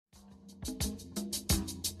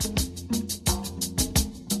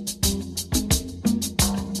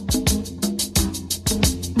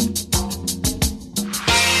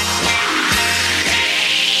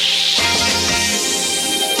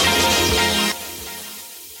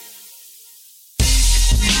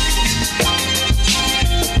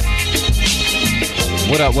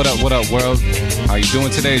What up, world? How you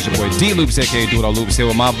doing today? It's your boy D-Loops, aka Do It All Loops, here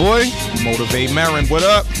with my boy Motivate Marin. What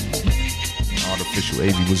up? Artificial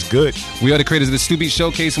AV was good. We are the creators of the Stu Beat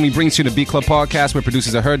Showcase, and we bring to you the Beat Club podcast, where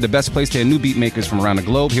producers are heard, the best place to hear new beat makers from around the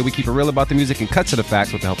globe. Here we keep it real about the music and cut to the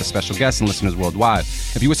facts with the help of special guests and listeners worldwide.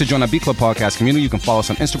 If you wish to join our Beat Club podcast community, you can follow us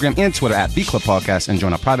on Instagram and Twitter at Beat Club Podcast, and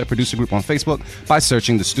join our private producer group on Facebook by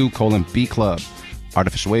searching the Stu:B Club.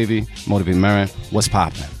 Artificial AV, Motivate Marin, what's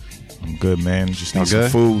poppin'? I'm good, man. Just need some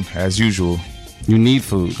food, as usual. You need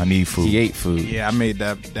food. I need food. He ate food. Yeah, I made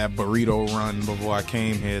that burrito run before I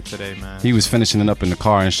came here today, man. He was finishing it up in the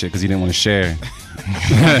car and shit because he didn't want to share.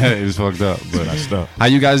 He was fucked up. But Messed up. How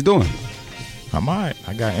you guys doing? I'm all right.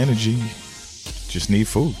 I got energy. Just need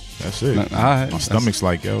food. That's it. All right. My stomach's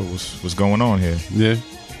like, yo, what's going on here? Yeah.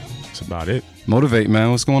 That's about it. Motivate, man.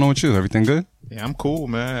 What's going on with you? Everything good? Yeah, I'm cool,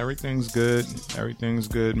 man. Everything's good. Everything's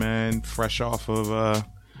good, man. Fresh off of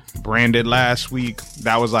Branded last week.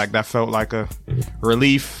 That felt like a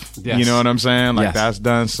relief. Yes. You know what I'm saying? Like, yes. That's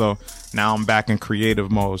done. So now I'm back in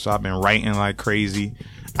creative mode. So I've been writing like crazy.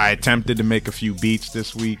 I attempted to make a few beats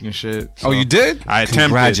this week and shit. So oh, you did? I attempted.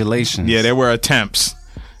 Congratulations. Yeah, there were attempts.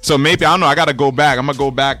 So maybe, I don't know, I got to go back. I'm going to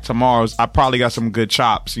go back tomorrow. I probably got some good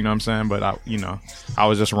chops, you know what I'm saying? But, I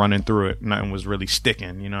was just running through it. Nothing was really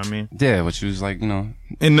sticking, you know what I mean? Yeah, but you was like, In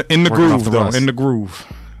the groove, though. In the groove.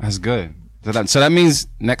 That's good. So that means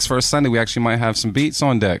next first Sunday we actually might have some beats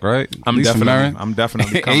on deck, right? I'm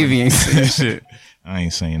definitely coming. AV ain't saying shit. I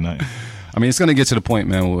ain't saying nothing. I mean, it's going to get to the point,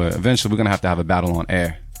 man, where eventually we're going to have a battle on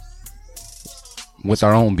air with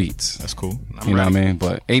our own beats. That's cool. You know what I mean?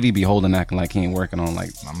 But AV be holding acting like he ain't working on like.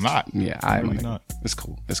 I'm not. Yeah, I'm really not. It's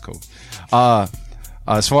cool.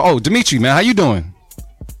 Dimitri, man, how you doing?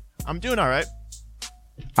 I'm doing all right.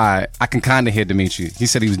 I can kind of hear Dimitri. He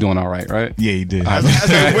said he was doing all right? Yeah, he did. As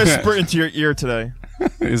I whisper into your ear today.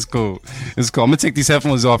 It's cool. I'm gonna take these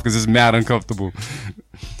headphones off because it's mad uncomfortable.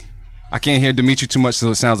 I can't hear Dimitri too much, so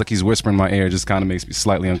it sounds like he's whispering in my ear. It just kind of makes me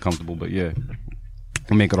slightly uncomfortable. But yeah,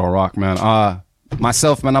 I'll make it all rock, man.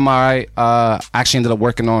 Myself, man, I'm all right. I actually ended up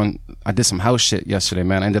I did some house shit yesterday,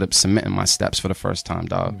 man. I ended up cementing my steps for the first time,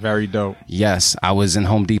 dog. Very dope. Yes, I was in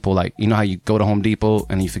Home Depot. Like, you know how you go to Home Depot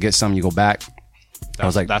and you forget something, you go back?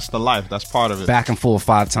 That's the life. That's part of it. Back and forth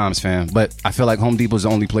 5 times, fam. But I feel like Home Depot is the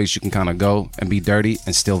only place you can kind of go and be dirty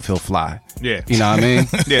and still feel fly. Yeah. You know what I mean?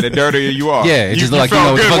 Yeah, the dirtier you are. Yeah, it just look like,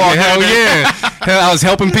 felt good fucking hell in. yeah. Hell, I was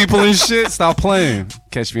helping people and shit. Stop playing.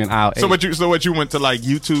 Catch me in aisle 8. So what you went to like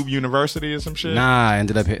YouTube University or some shit? Nah, I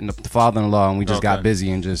ended up hitting the father-in-law and we just got Okay.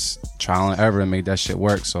 busy and just trial and error and made that shit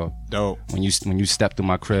work. So Dope. when you step through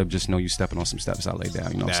my crib, just know you stepping on some steps I laid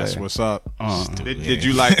down. You know what I'm That's saying? what's up. Did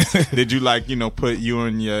you put you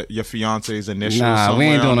and your fiance's initials Nah, somewhere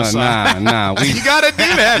we ain't doing on the that. side? Nah. You gotta do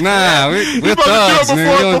that. Nah, we're thugs,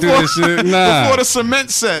 man. We don't do this shit. Nah. Before the cement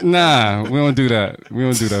set. Nah, we don't do that.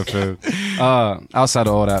 Fam. Outside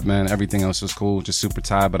of all that, man, everything else was cool. Just super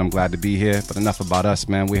tired, but I'm glad to be here. But enough about us,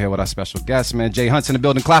 man. We're here with our special guest, man. Jay Hunt's in the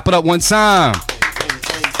building. Clap it up one time.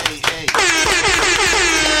 Hey.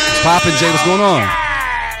 What's poppin', Jay? What's going on?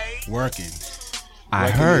 Working. I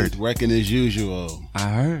heard. Working as usual. I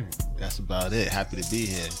heard. That's about it. Happy to be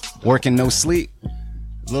here. Working no sleep.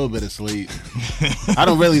 A little bit of sleep. I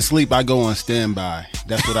don't really sleep. I go on standby.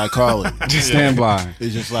 That's what I call it. Stand by.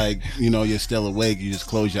 It's just like, you're still awake. You just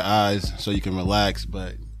close your eyes so you can relax,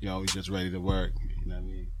 but you're always just ready to work. You know what I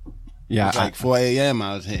mean? Yeah. It's like 4 a.m.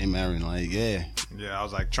 I was hitting Marin, like, yeah. Yeah, I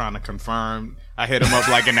was like trying to confirm. I hit him up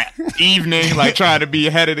like in the evening, like trying to be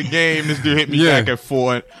ahead of the game. This dude hit me back at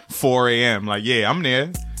 4 a.m. Like, yeah, I'm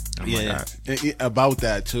there. About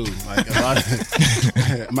that too.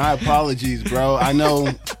 Like, my apologies, bro. I know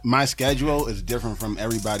my schedule is different from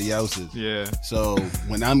everybody else's. Yeah. So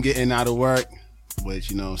when I'm getting out of work,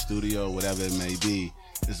 which studio, whatever it may be,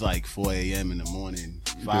 it's like 4 a.m. in the morning,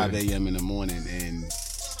 5 a.m. in the morning, and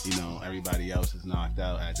everybody else is knocked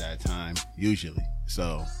out at that time usually.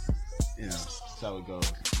 So that's how it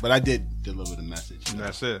goes. But I did deliver the message.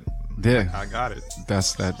 That's it. Yeah. I got it.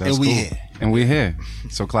 That's And cool. we here. And we here.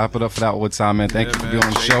 So clap it up for that one time, man. Thank you for man. being on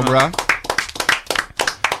the Jay show, Hunt.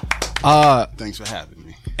 bro. Thanks for having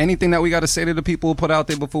me. Anything that we got to say to the people who put out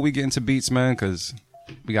there before we get into beats, man? Because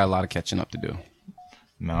we got a lot of catching up to do.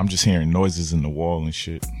 Nah, I'm just hearing noises in the wall and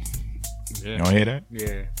shit. Yeah. You don't hear that?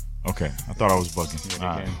 Yeah. Okay, I thought I was bugging.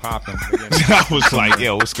 Yeah, they getting popping. I was like,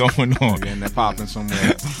 yo, what's going on? They're popping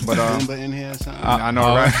somewhere. But Zumba in here or something? I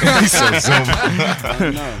know, right? He said Zumba. I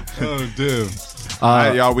don't know. Oh, dude. All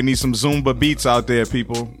right, y'all, we need some Zumba beats out there,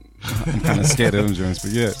 people. I'm kind of scared of them joints,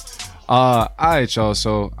 but yeah. All right, y'all.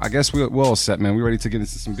 So I guess we're all set, man. We ready to get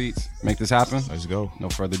into some beats. Make this happen? Let's go. No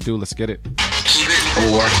further ado. Let's get it. Keep it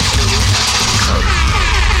or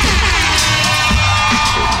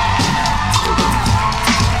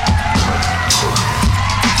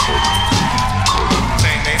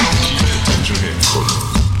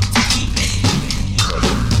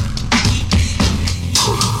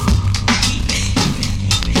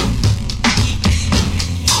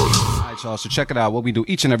Y'all, so check it out. What we do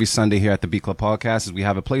each and every Sunday here at the Beat Club Podcast is we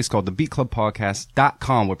have a place called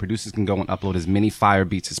thebeatclubpodcast.com where producers can go and upload as many fire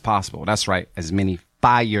beats as possible. That's right, as many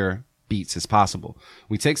fire beats as possible.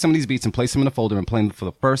 We take some of these beats and place them in a folder and play them for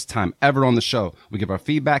the first time ever on the show. We give our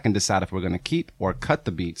feedback and decide if we're going to keep or cut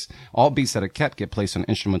the beats. All beats that are kept get placed on an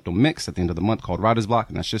instrumental mix at the end of the month called Writer's Block,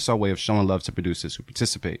 and that's just our way of showing love to producers who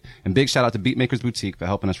participate. And big shout out to Beatmakers Boutique for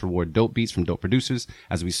helping us reward dope beats from dope producers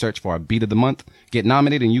as we search for our beat of the month. Get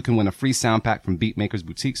nominated and you can win a free sound pack from Beatmakers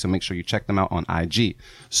Boutique, so make sure you check them out on IG.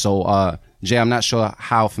 So, Jay, I'm not sure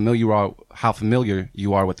how familiar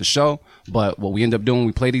you are with the show, but what we end up doing,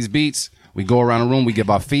 we play these beats, we go around the room, we give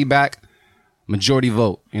our feedback, majority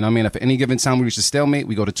vote. You know what I mean? If at any given time we reach a stalemate,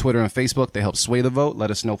 we go to Twitter and Facebook. They help sway the vote, let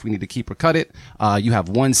us know if we need to keep or cut it. You have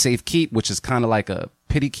one safe keep, which is kind of like a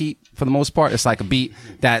pity keep for the most part. It's like a beat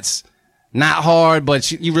that's not hard,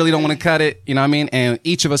 but you really don't want to cut it. You know what I mean? And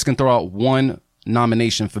each of us can throw out one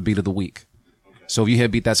nomination for beat of the week. So if you hear a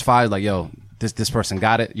beat that's fire, like, yo, this person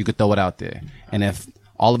got it, you could throw it out there. And if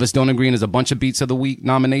all of us don't agree and there's a bunch of beats of the week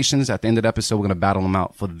nominations, at the end of the episode, we're going to battle them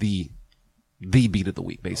out for the beat of the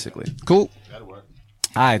week, basically. Cool? That'll work.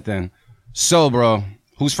 All right, then. So, bro,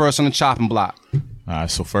 who's first on the chopping block? All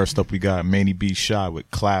right, so first up, we got Manny B. Shy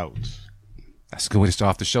with Clouds. That's a good way to start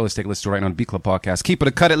off the show. Let's take a listen to right now on the Beat Club Podcast. Keep it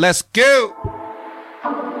or cut it. Let's go!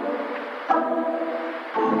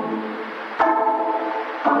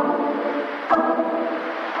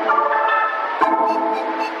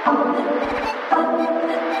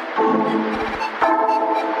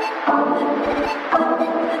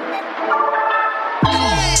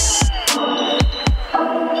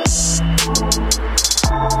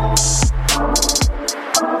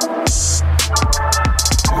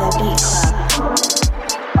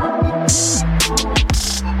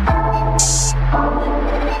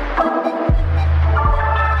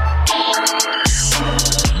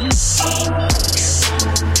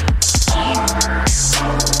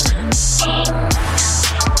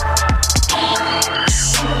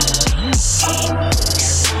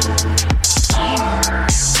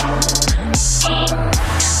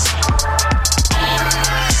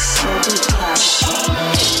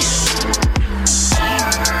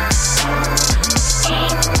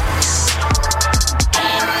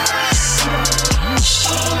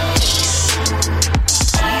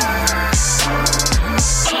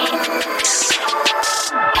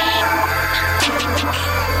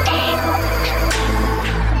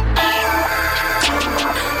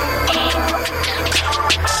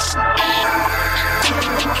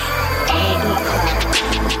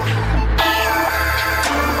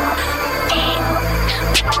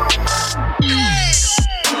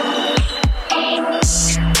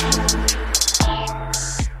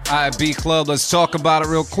 B Club, let's talk about it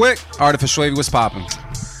real quick. Artificial Wavy, what's popping?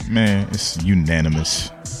 Man, it's unanimous.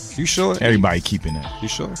 You sure? Everybody keeping that. You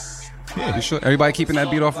sure? Yeah. You sure? Everybody keeping that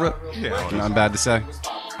beat off rip? Yeah. Nothing bad to say.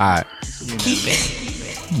 All right. Keep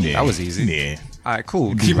it. Yeah. That was easy. Yeah. All right, cool.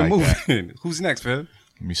 It'd Keep be it like moving. Who's next, man?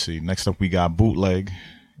 Let me see. Next up, we got Bootleg,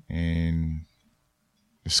 and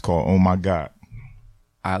it's called Oh My God.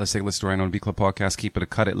 All right, let's take a listen to right now on the Beat Club Podcast. Keep it or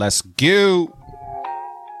cut it. Let's go.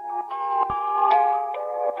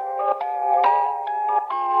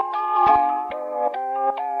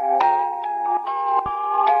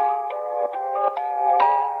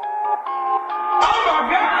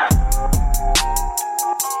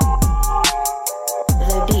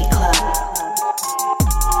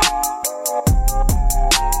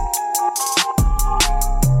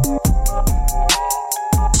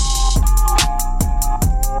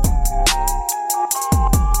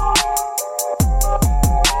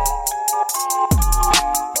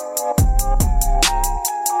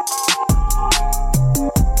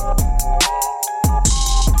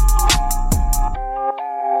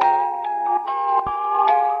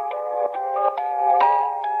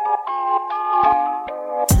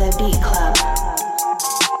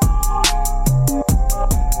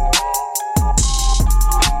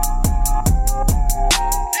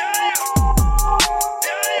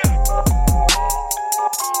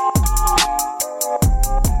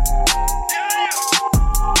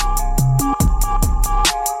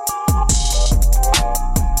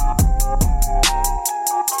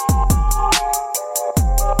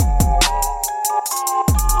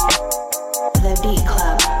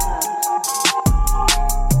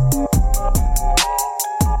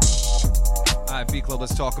 Beat Club.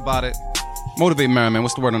 Let's talk about it. Motivate Merriman.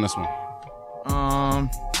 What's the word on this one?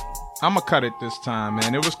 I'm gonna cut it this time,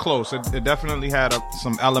 man. It was close. It definitely had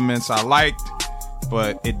some elements I liked,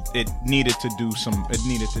 but it needed to do It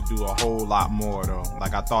needed to do a whole lot more though.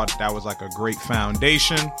 Like I thought that was like a great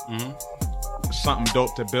foundation, something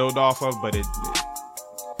dope to build off of. But it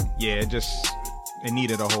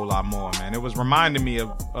needed a whole lot more, man. It was reminding me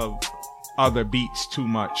of other beats too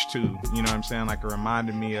much too. You know what I'm saying? Like it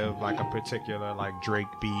reminded me of like a particular like Drake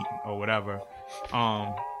beat or whatever.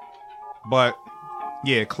 But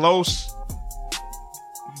yeah, close.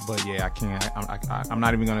 But yeah, I can't. I'm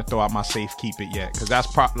not even gonna throw out my safe keep it yet, because that's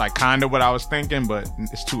like kind of what I was thinking, but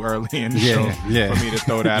it's too early in the show for me to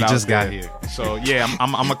throw that out. You just there. got here. So yeah,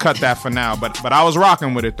 I'm gonna cut that for now. But I was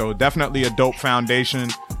rocking with it though. Definitely a dope foundation.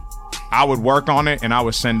 I would work on it and I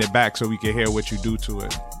would send it back so we could hear what you do to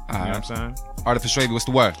it. You know what I'm saying? Artificial Wavy, what's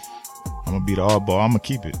the word? I'm gonna be the oddball. I'm gonna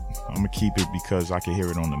keep it. I'm gonna keep it because I can hear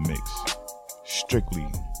it on the mix. Strictly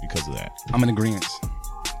because of that. I'm in agreement.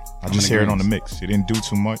 I just hear it on the mix. It didn't do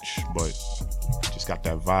too much, but just got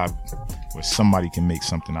that vibe where somebody can make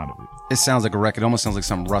something out of it. It sounds like a record. It almost sounds like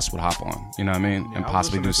something Russ would hop on. You know what I mean? And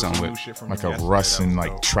possibly do something with. Like a Russ and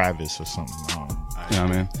like Travis or something. You know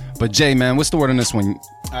what I mean? But Jay, man, what's the word on this one?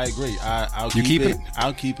 I agree. I'll keep it.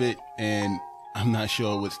 I'll keep it, and I'm not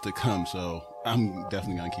sure what's to come, so I'm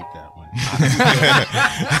definitely gonna keep that one.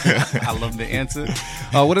 I love the answer.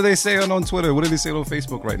 What do they say on Twitter? What do they say on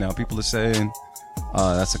Facebook right now? People are saying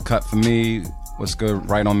that's a cut for me. What's good?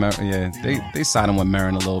 Right on Marin. Yeah, they siding with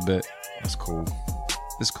Marin a little bit. That's cool.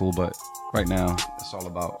 It's cool, but right now it's all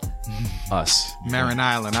about us. Marin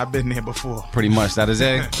Island. I've been there before. Pretty much. That is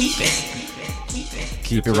it.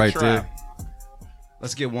 Keep it right there.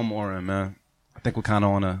 Let's get one more in, man. I think we're kind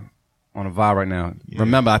of on a vibe right now. Yeah.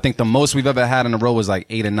 Remember, I think the most we've ever had in a row was like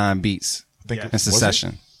 8 or 9 beats in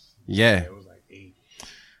succession. Yeah. It was like 8.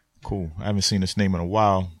 Cool. I haven't seen this name in a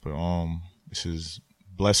while, but this is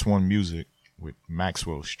Bless One Music with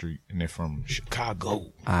Maxwell Street, and they're from Chicago.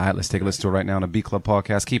 All right, let's take a listen to it right now on the Beat Club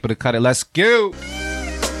podcast. Keep it or cut it. Let's go.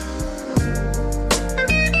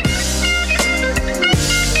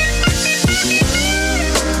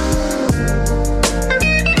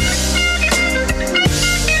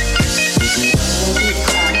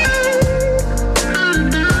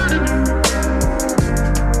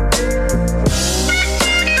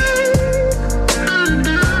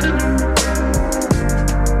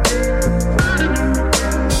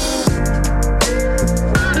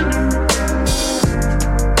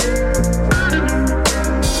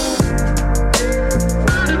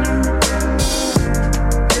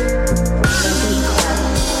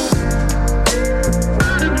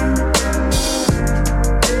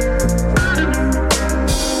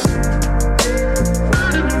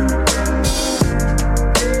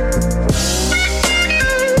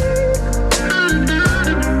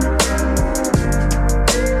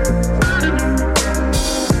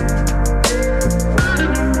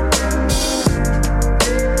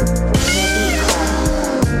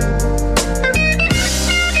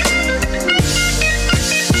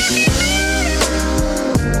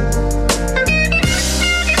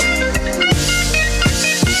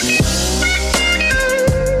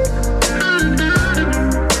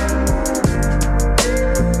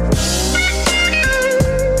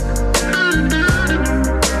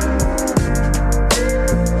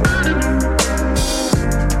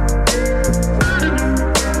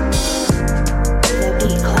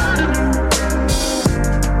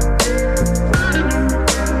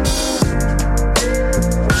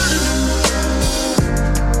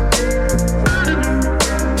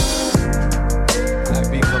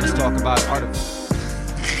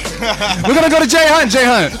 We're gonna go to Jay Hunt. Jay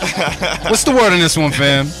Hunt, what's the word on this one,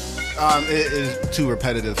 fam? It is too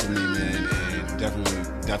repetitive for me, man, and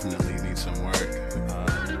definitely needs some work.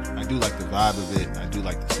 I do like the vibe of it. I do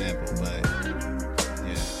like the sample, but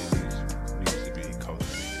yeah, it needs to be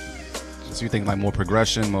cultivated. So you think like more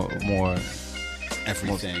progression, more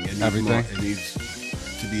everything. Everything. It needs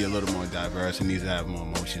to be a little more diverse. It needs to have more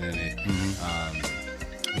emotion in it.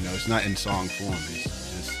 It's not in song form. It's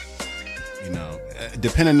just,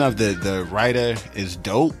 depending on the writer is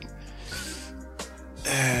dope.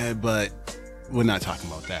 But we're not talking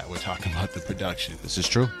about that. We're talking about the production. This is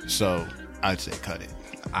true. So I'd say cut it.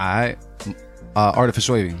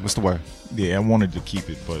 Artificial Wavy, what's the word? Yeah, I wanted to keep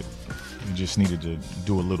it, but we just needed to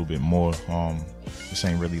do a little bit more. This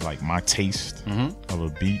ain't really like my taste of a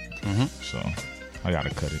beat, so I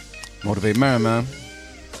gotta cut it. Motivate Marin, man.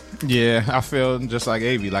 Yeah, I feel just like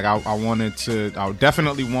Avi. Like I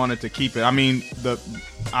definitely wanted to keep it. I mean,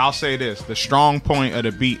 I'll say this: the strong point of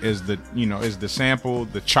the beat is the sample,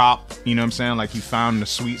 the chop. You know what I'm saying? Like you found the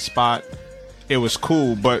sweet spot. It was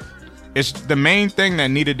cool, but it's the main thing that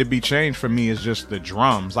needed to be changed for me is just the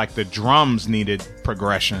drums. Like the drums needed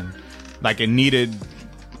progression. Like it needed,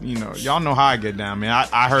 y'all know how I get down, man.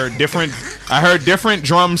 I heard different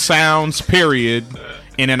drum sounds, period,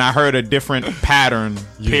 and then I heard a different pattern,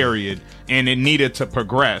 period, and it needed to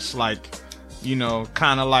progress. Like,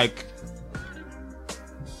 kind of like,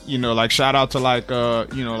 like shout out to like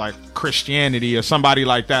Christianity or somebody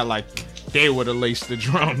like that. Like they would have laced the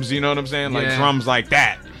drums. You know what I'm saying? Like drums like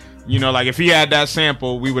that. Like if he had that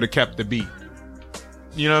sample, we would have kept the beat.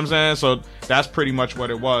 You know what I'm saying? So that's pretty much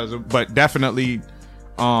what it was. But definitely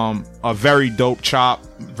a very dope chop,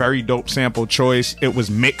 very dope sample choice. It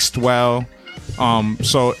was mixed well.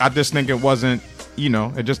 So I just think it wasn't,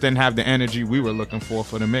 it just didn't have the energy we were looking for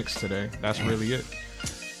the mix today. That's really it.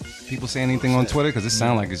 People say anything on Twitter? Because it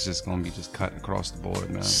sounds like it's just going to be just cut across the board,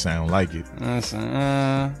 man. Sound like it.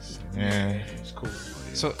 Yeah, it's cool.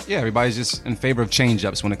 So, yeah, everybody's just in favor of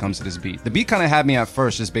change-ups when it comes to this beat. The beat kind of had me at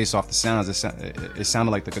first just based off the sounds. It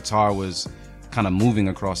sounded like the guitar was kind of moving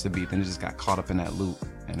across the beat, then it just got caught up in that loop,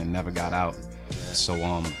 and it never got out. So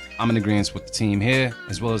I'm in agreement with the team here,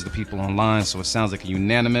 as well as the people online, so it sounds like a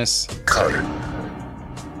unanimous cut.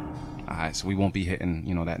 All right, so we won't be hitting,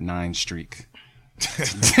 that 9 streak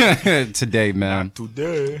today, man. Not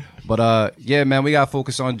today. But, yeah, man, we got to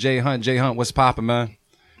focus on Jay Hunt. Jay Hunt, what's poppin', man?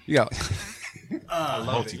 You got...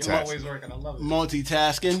 Multitasking.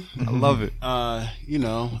 Multitasking. I love it.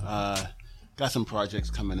 Got some projects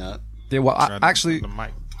coming up. Yeah, well, actually, the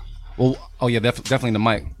mic. Well, oh yeah, definitely the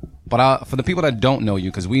mic. But for the people that don't know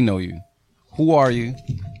you, because we know you, who are you?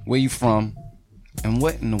 Where you from? And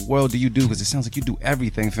what in the world do you do? Because it sounds like you do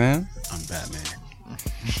everything, fam. I'm Batman.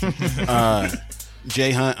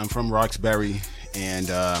 Jay Hunt. I'm from Roxbury, and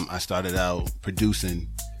I started out producing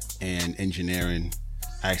and engineering.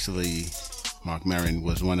 Actually, Mark Maron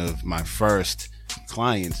was one of my first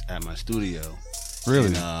clients at my studio.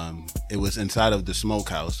 Really? And, it was inside of the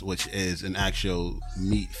smokehouse, which is an actual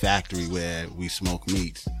meat factory where we smoke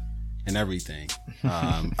meats and everything.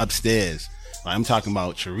 Upstairs. I'm talking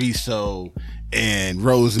about chorizo and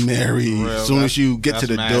rosemary. As soon as you get to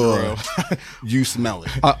the door, you smell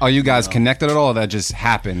it. Are you guys connected at all? Or that just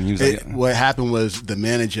happened? What happened was the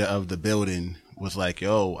manager of the building was like,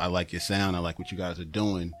 yo, I like your sound. I like what you guys are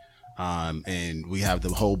doing. And we have the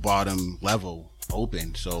whole bottom level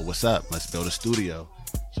open. So what's up? Let's build a studio.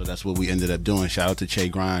 So that's what we ended up doing. Shout out to Che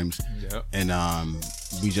Grimes. Yep. And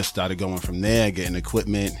we just started going from there, getting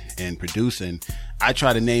equipment and producing. I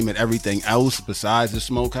try to name it everything else besides the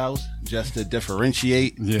smokehouse just to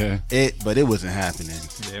differentiate it, but it wasn't happening.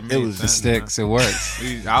 Yeah, it was the sticks. It works.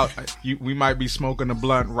 We might be smoking a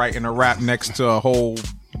blunt writing a rap next to a whole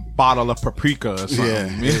bottle of paprika or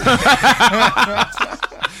something. Yeah.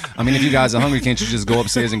 I mean, if you guys are hungry, can't you just go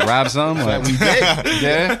upstairs and grab some? Like, we did.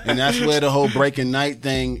 Yeah. And that's where the whole breaking night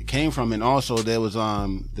thing came from. And also there was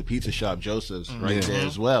the pizza shop Joseph's right there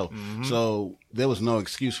as well. Mm-hmm. So there was no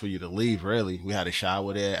excuse for you to leave, really. We had a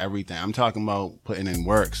shower there, everything. I'm talking about putting in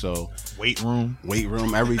work. So weight room,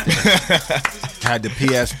 everything. Had the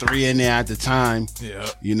PS3 in there at the time. Yeah.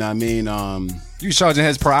 You know what I mean? You charging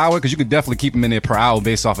heads per hour? Because you could definitely keep them in there per hour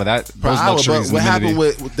based off of that. Per hour, but what happened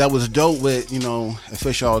that was dope with,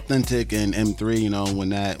 Official Authentic and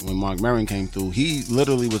M3, when Mark Maron came through, he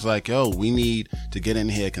literally was like, yo, we need to get in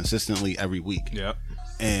here consistently every week. Yep.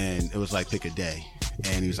 And it was like, pick a day.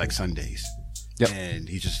 And he was like, Sundays. Yep. And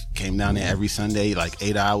he just came down there every Sunday, like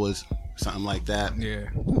 8 hours, something like that. Yeah.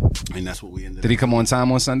 And that's what we ended up. Did he come on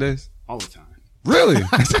time on Sundays? All the time. Really? All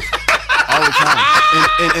the time.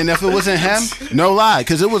 And if it wasn't him, no lie,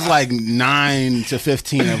 because it was like 9 to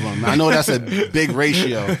 15 of them. I know that's a big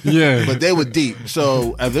ratio. Yeah. But they were deep.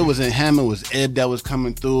 So if it wasn't him, it was Ib that was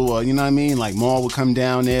coming through, or you know what I mean? Like Maul would come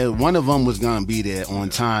down there. One of them was going to be there on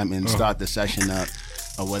time and start the session up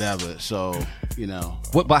or whatever. So,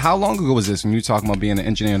 But how long ago was this when you were talking about being an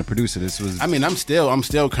engineer and a producer? I mean, I'm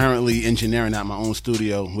still currently engineering at my own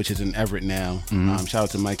studio, which is in Everett now. Mm-hmm. Shout out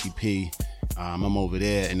to Mikey P. I'm over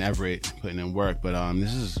there in Everett putting in work, but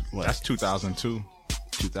this is what? That's 2002.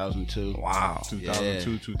 2002. Wow.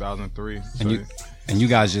 2002, 2003. And you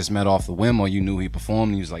guys just met off the whim, or you knew he performed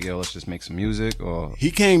and you was like, yo, let's just make some music, or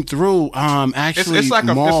he came through. Actually, it's like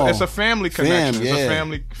it's a family connection. Yeah.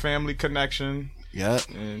 It's a family connection. Yeah.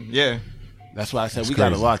 And yeah. That's why I said we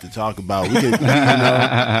got a lot to talk about. We could,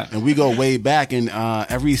 and we go way back, and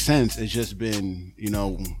ever since it's just been,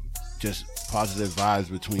 just positive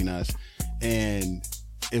vibes between us. And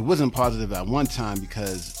it wasn't positive at one time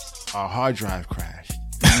because our hard drive crashed.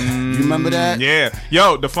 You remember that? Yeah.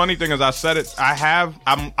 Yo, the funny thing is,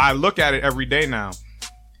 I look at it every day now.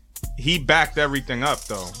 He backed everything up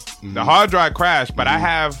though. The hard drive crashed, but I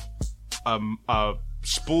have a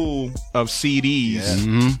spool of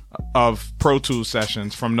CDs of Pro Tools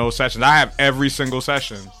sessions from those sessions. I have every single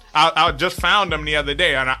session. I just found them the other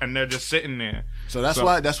day, and they're just sitting there. So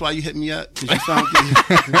that's why you hit me up, 'cause you found these.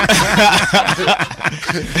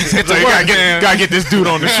 So you gotta get this dude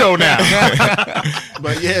on the show now.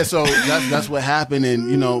 But yeah, so that's what happened,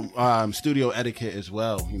 and studio etiquette as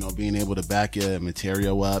well. You know, being able to back your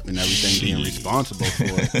material up and everything, being responsible for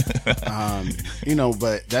it.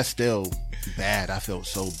 But that's still bad. I felt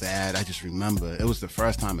so bad. I just remember it was the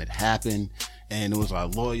first time it happened, and it was our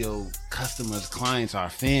loyal customers, clients, our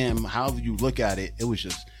fam. However you look at it, it was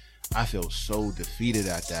just. I felt so defeated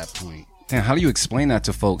at that point. Damn, how do you explain that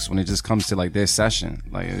to folks when it just comes to like their session?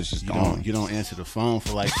 Like it's just you don't answer the phone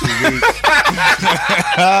for like 2 weeks.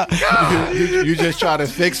 you just try to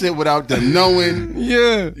fix it without them knowing.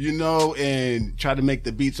 Yeah. And try to make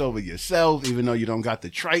the beats over yourself, even though you don't got the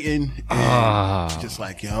Triton. Just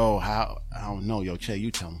like, yo, I don't know, yo, Che,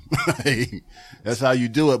 you tell him. That's how you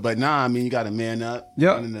do it. But nah, I mean, you got to man up.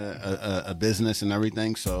 Yeah. Running a business and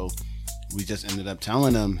everything. So we just ended up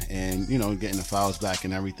telling them and, getting the files back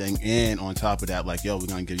and everything. And on top of that, like, yo, we're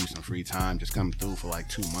going to give you some free time. Just come through for like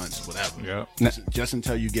 2 months, whatever. Yeah. Just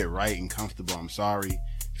until you get right and comfortable. I'm sorry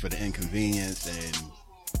for the inconvenience and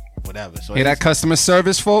whatever. So hear that customer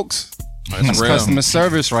service, folks? That's real. Customer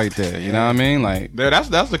service right there. You know what I mean? Like, that's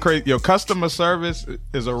the crazy. Your customer service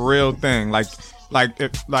is a real thing. Like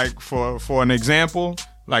for an example,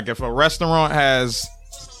 like if a restaurant has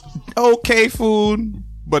okay food,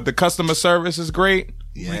 but the customer service is great,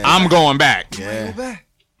 I'm going back. Yeah.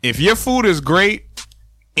 If your food is great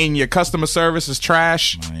and your customer service is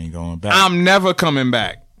trash, I ain't going back. I'm never coming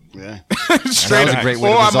back. Yeah. Straight That was a up. great way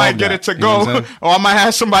Or to I resolve might get that. it to You know what go, I'm saying? or I might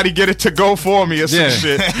have somebody get it to go for me or some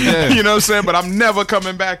shit. Yeah. You know what I'm saying? But I'm never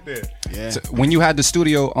coming back there. Yeah. So when you had the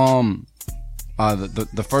studio,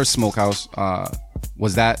 the first Smokehouse,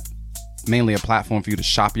 was that mainly a platform for you to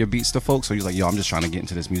shop your beats to folks? So you're like, yo, I'm just trying to get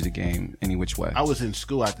into this music game any which way. I was in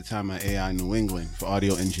school at the time at AI New England for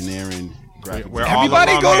audio engineering, graphic We're design. all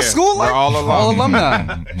Everybody alum go to here. school? We're all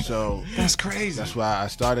alumni. So That's crazy. that's why I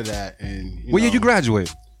started that. And When did you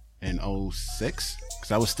graduate? In 06,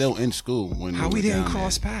 because I was still in school when How we we were didn't down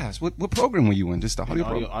cross there. paths? What program were you in? Just the audio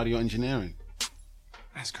program? Audio engineering.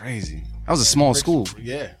 That's crazy. That was a small school.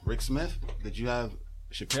 Yeah, Rick Smith. Did you have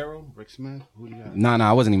Shapiro? Rick Smith? Who do you have? Nah,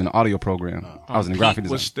 I wasn't even an audio program. I was in graphic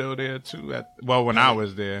Pete was design. still there too. When I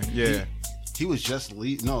was there, yeah. He was just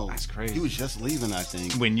leaving. No, That's crazy. He was just leaving, I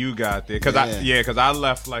think. When you got there, because I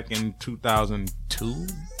left like in 2002.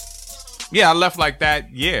 Yeah, I left like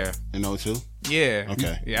that. Yeah, In 02? yeah.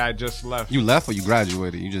 Okay. Yeah, I just left. You left or you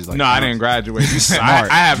graduated? You just like No, I didn't graduate. smart.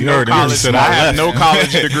 I have You no heard it. You college. said I I have left. no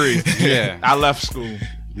college degree. Yeah. I left school.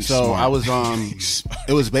 So I was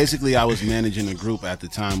it was basically I was managing a group at the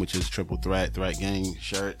time, which is Triple Threat Gang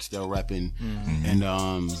shirt, still repping, and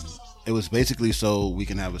it was basically so we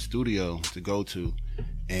can have a studio to go to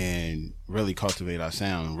and really cultivate our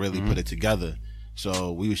sound, really put it together.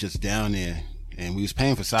 So we was just down there. And we was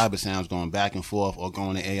paying for cyber sounds going back and forth or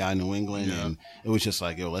going to AI New England. And it was just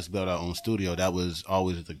like, yo, let's build our own studio. That was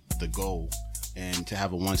always the goal. And to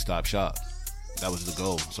have a one-stop shop. That was the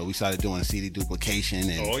goal. So we started doing CD duplication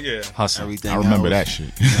and Hustle. everything I remember else,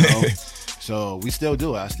 that shit. So we still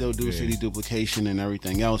do it. I still do CD duplication and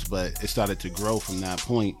everything else, but it started to grow from that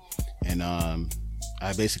point. And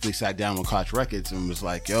I basically sat down with Koch Records and was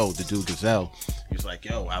like, yo, the dude Gazelle, he was like,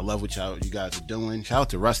 yo, I love what you guys are doing. Shout out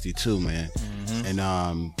to Rusty too, man.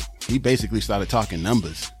 And he basically started talking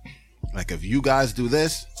numbers. Like, if you guys do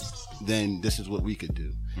this, then this is what we could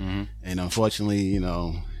do. And unfortunately,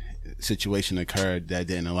 situation occurred that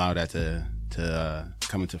didn't allow that to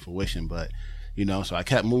come into fruition. But, so I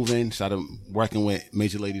kept moving, started working with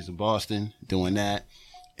Major Ladies of Boston, doing that.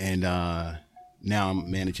 And now I'm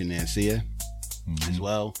managing Nancia as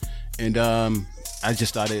well. And I just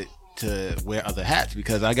started to wear other hats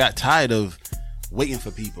because I got tired of waiting for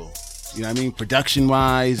people. You know what I mean? Production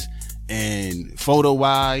wise and photo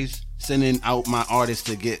wise, sending out my artists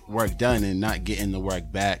to get work done and not getting the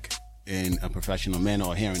work back in a professional manner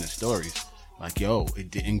or hearing the stories. Like, yo,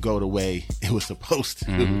 it didn't go the way it was supposed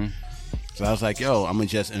to. So I was like, yo, I'm gonna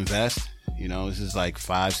just invest. This is like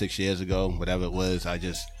 5-6 years ago, whatever it was. I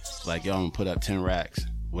just was like, yo, I'm gonna put up 10 racks.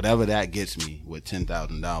 Whatever that gets me with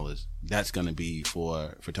 $10,000, that's gonna be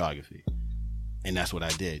for photography. And that's what I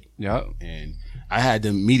did. Yeah. And I had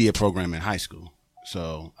the media program in high school.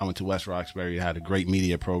 So I went to West Roxbury. I had a great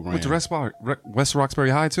media program. Went to West Roxbury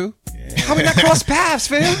High too? Yeah. How we not cross paths,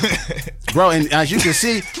 fam? Bro, and as you can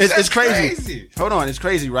see, it's crazy. Hold on, it's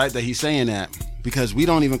crazy, right, that he's saying that. Because we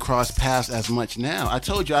don't even cross paths as much now. I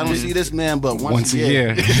told you I don't see this man but once a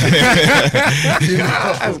year. That's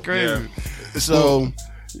crazy. Yeah. So,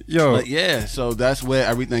 so that's where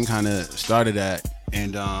everything kind of started at.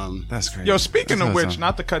 And that's crazy. Yo, speaking of which,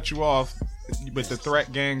 not to cut you off, with the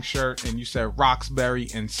Threat Gang shirt, and you said Roxbury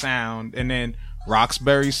and Sound, and then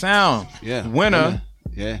Roxbury Sound. Yeah. Winner.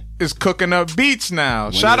 Yeah, is cooking up beats now.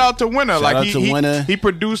 Winner. Shout out to Winner. Winner. He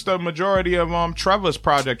produced a majority of Trevor's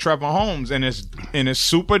project, Trevor Holmes, and it's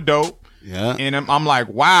super dope. Yeah, and I'm like,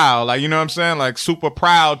 wow, like, you know what I'm saying, like, super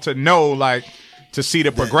proud to know, like, to see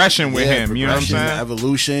the progression with him. You know what I'm saying? The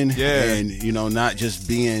evolution. Yeah, and not just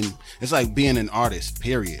being. It's like being an artist.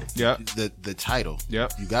 Period. Yeah. The title.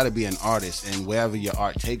 Yep. You got to be an artist, and wherever your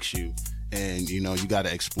art takes you. And, you got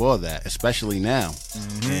to explore that, especially now.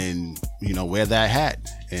 Mm-hmm. And, wear that hat.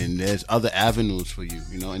 And there's other avenues for you,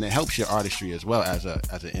 and it helps your artistry as well as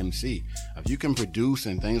an MC. If you can produce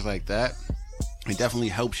and things like that, it definitely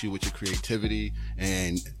helps you with your creativity.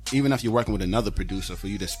 And even if you're working with another producer, for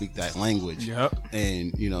you to speak that language. Yep.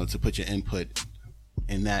 And, to put your input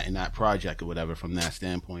in that project or whatever from that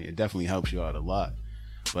standpoint, it definitely helps you out a lot.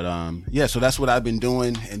 But, so that's what I've been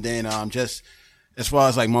doing. And then just... as far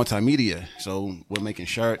as like multimedia, so we're making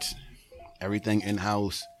shirts, everything in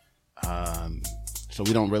house, so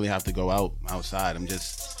we don't really have to go outside.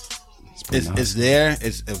 It's there,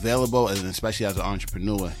 it's available, and especially as an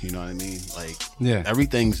entrepreneur, you know what I mean. Like,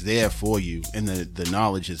 everything's there for you, and the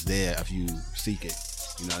knowledge is there if you seek it.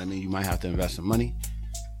 You know what I mean. You might have to invest some money,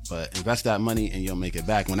 but invest that money and you'll make it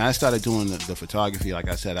back. When I started doing the photography, like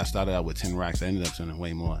I said, I started out with 10 racks. I ended up spending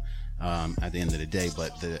way more. At the end of the day,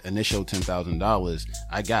 but the initial $10,000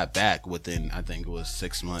 I got back within, I think it was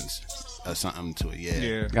 6 months or something to a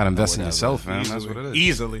year. Yeah, got to invest in yourself, man. That's what it is.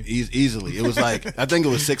 Easily. It was like, I think it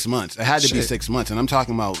was 6 months. It had to be 6 months, and I'm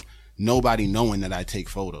talking about nobody knowing that I take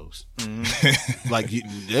photos. Mm-hmm. Like,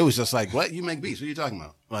 it was just like, what? You make beats? What are you talking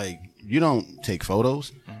about? Like, you don't take photos.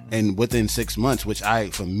 Mm-hmm. And within 6 months, which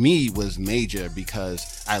for me was major,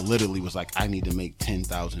 because I literally was like, I need to make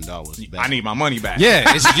 $10,000 back. I need my money back. Yeah,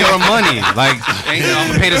 it's your money. Like, I'm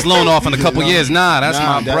gonna pay this loan off in a couple years. That's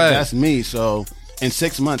my bread. That's me. So in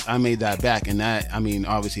 6 months, I made that back, and that, I mean,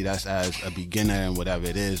 obviously that's as a beginner and whatever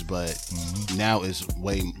it is, but now it's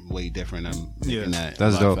way different. I'm making that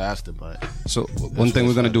that's a lot dope. faster. But so one thing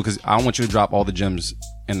we're gonna do, because I want you to drop all the gems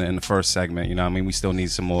in the first segment. You know what I mean? We still need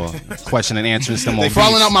some more question and answering, some more. They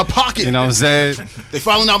falling out my pocket. You know what I'm saying? They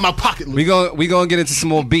falling out my pocket. We gonna get into some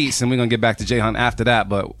more beats, and we're gonna get back to J Hunt after that.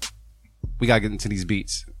 But we gotta get into these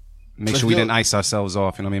beats. Make sure we didn't ice ourselves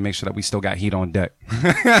off. You know what I mean? Make sure that we still got heat on deck.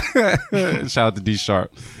 Shout out to D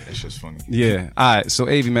Sharp. That's just funny. Yeah. All right. So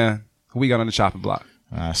Avy, man, who we got on the chopping block?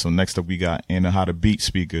 So next up we got Anna How to Beat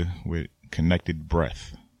speaker with Connected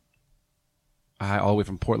Breath. All right, all the way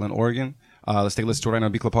from Portland, Oregon. Let's take a listen to it right now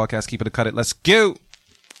on B-Club Podcast. Keep it a cut it. Let's go.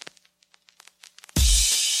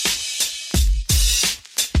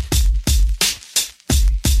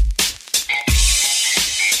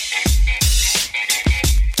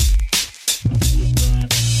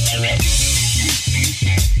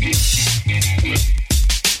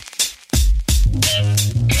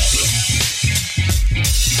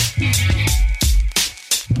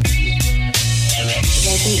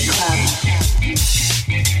 The Beat Club.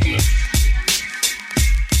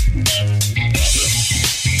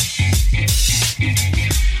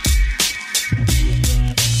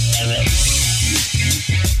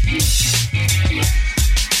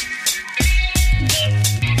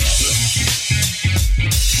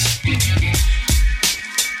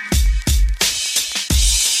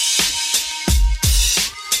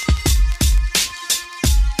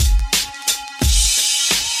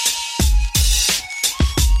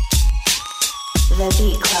 The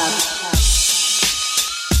Beat Club.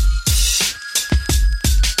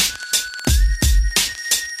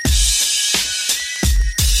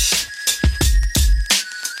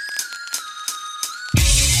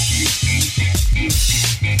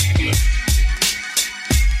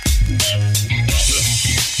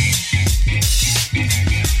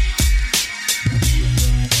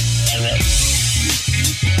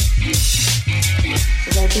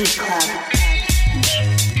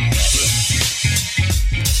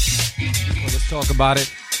 Let's talk about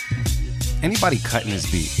it. Anybody cutting this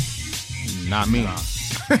beat? Not me.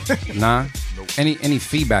 Nah. Nope. Any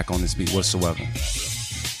feedback on this beat whatsoever?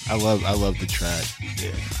 I love the track.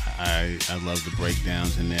 Yeah. I love the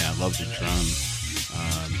breakdowns in there. I love the drums.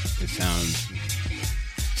 It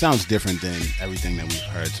sounds different than everything that we've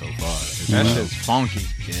heard so far. That shit's funky.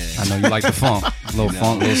 Yeah. I know you like the funk. Little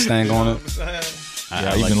funk, little stang on it.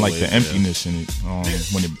 Yeah, I even like the emptiness in it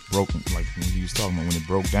when it broke, like when he was talking about when it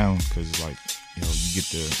broke down, because like you get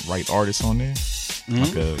the right artists on there,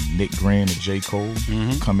 like a Nick Grand, a J. Cole,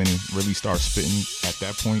 come in and really start spitting at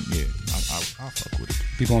that point. Yeah, I fuck with it.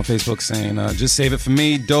 People on Facebook saying, "Just save it for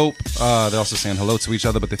me, dope." They're also saying hello to each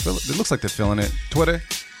other, but it looks like they're feeling it. Twitter,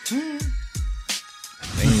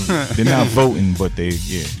 They're not voting, but they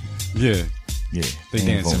yeah, they ain't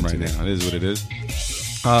dancing voting right today. now. It is what it is.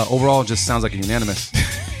 Overall, just sounds like a unanimous.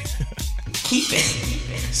 Keep it.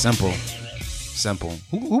 Simple.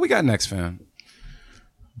 Who we got next, fam?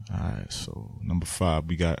 All right, so number 5,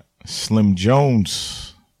 we got Slim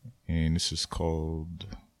Jones, and this is called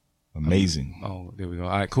Amazing. Oh, there we go. All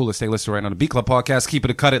right, cool. Let's stay listening right now. The Beat Club Podcast. Keep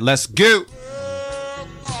it or cut it. Let's go.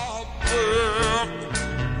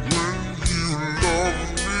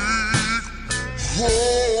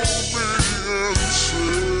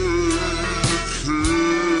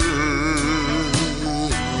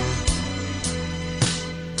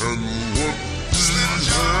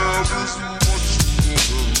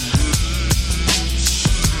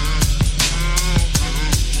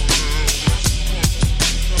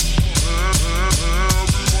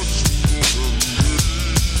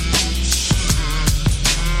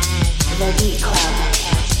 The Beat Club. The Beat Club.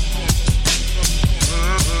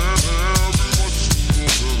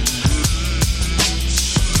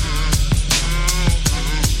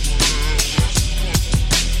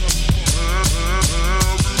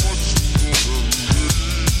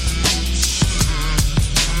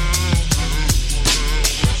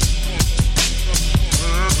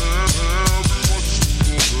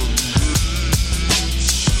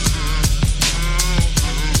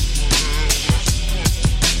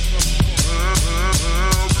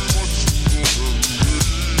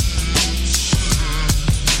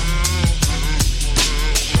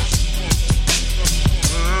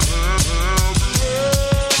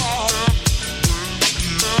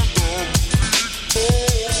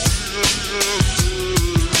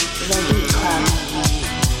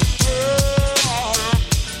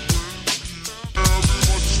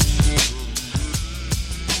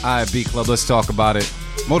 All right, Beat Club. Let's talk about it.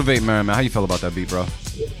 Motivate Merriman. How you feel about that beat, bro?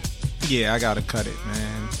 Yeah, I gotta cut it,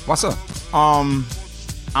 man. What's up? I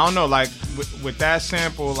don't know, like with that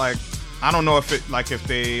sample, like I don't know if it, like if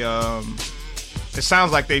they, it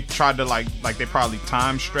sounds like they tried to like they probably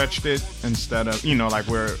time stretched it instead of, like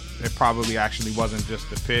where it probably actually wasn't just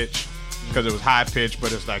the pitch, because it was high pitch,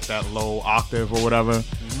 but it's like that low octave or whatever.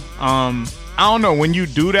 I don't know, when you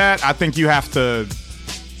do that, I think you have to,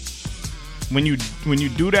 when you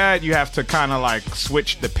do that, you have to kind of like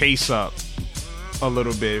switch the pace up a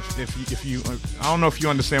little bit. If you I don't know if you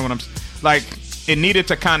understand what I'm like. It needed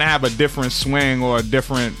to kind of have a different swing or a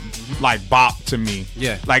different like bop to me.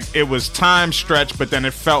 Yeah. Like it was time stretched, but then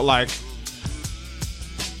it felt like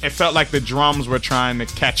the drums were trying to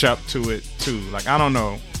catch up to it too. Like I don't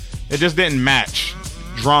know, it just didn't match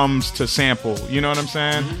drums to sample. You know what I'm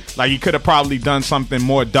saying? Like you could have probably done something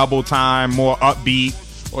more double time, more upbeat,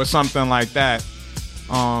 or something like that.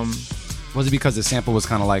 Was it because the sample was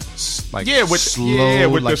kind of like with slow?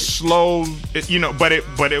 with like, the slow, but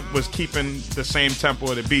it was keeping the same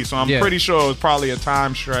tempo of the beat. So I'm pretty sure it was probably a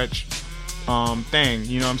time stretch thing.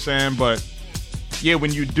 You know what I'm saying? But yeah,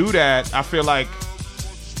 when you do that, I feel like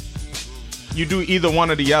you do either one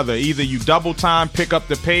or the other. Either you double time, pick up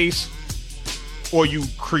the pace, or you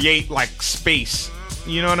create like space.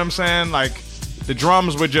 You know what I'm saying? Like the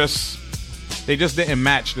drums were they just didn't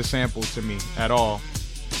match the sample to me at all.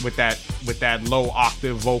 With that low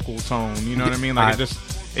octave vocal tone, you know what I mean? Like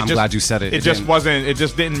I'm glad you said it. It just wasn't. It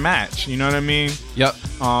just didn't match. You know what I mean? Yep.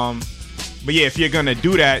 But yeah, if you're gonna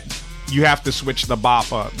do that, you have to switch the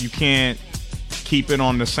bop up. You can't keep it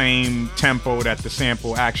on the same tempo that the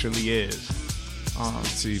sample actually is.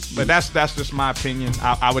 But that's just my opinion.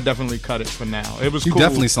 I would definitely cut it for now. It was You cool.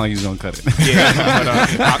 definitely sound like you was gonna cut it. Yeah,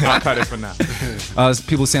 but I'll cut it for now.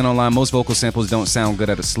 People saying online, most vocal samples don't sound good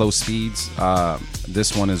at a slow speeds.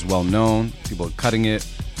 This one is well known. People are cutting it.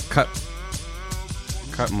 Cut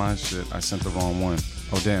my shit. I sent the wrong one.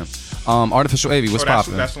 Oh damn. Artificial AV, what's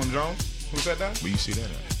poppin'? That's Slim Jones. Who said that? Where you see that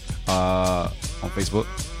at? On Facebook.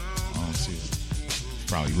 I don't see it. It's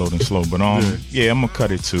probably loading slow, but yeah, I'm gonna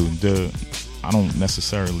cut it too. I don't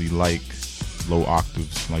necessarily like low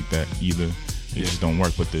octaves like that either. It just don't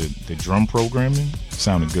work. But the drum programming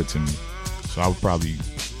sounded good to me, so I would probably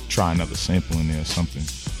try another sample in there or something.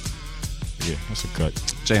 Yeah, that's a cut.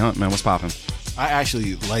 Jay Hunt, man, what's poppin'? I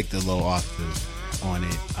actually like the low octave on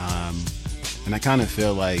it, and I kind of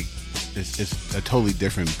feel like it's a totally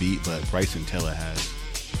different beat, but Bryson Tiller has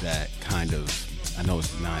that kind of. I know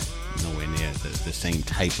it's not nowhere near the same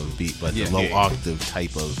type of beat, but the low octave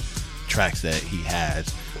type of tracks that he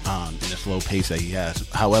has, and the slow pace that he has.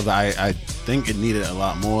 However, I think it needed a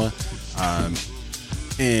lot more.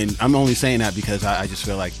 And I'm only saying that because I just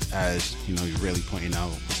feel like, as you know, you're really pointing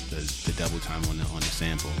out the double time on the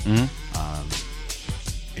sample.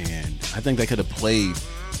 And I think they could have played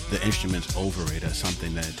the instruments over it as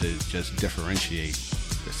something that to just differentiate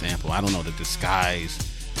the sample. I don't know, to disguise,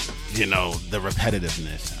 you know, the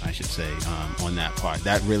repetitiveness, I should say, on that part.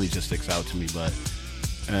 That really just sticks out to me. But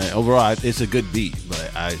overall, it's a good beat,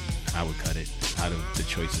 but I would cut it out of the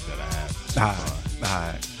choices that I have so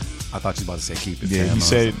far. I thought you were about to say keep it. Yeah, fam. he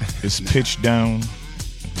said it's pitched down,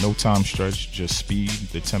 no time stretch, just speed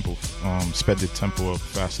the tempo, sped the tempo up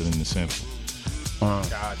faster than the sample.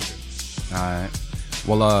 Gotcha. All right.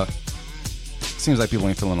 Well, seems like people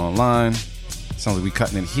ain't feeling online. Sounds like we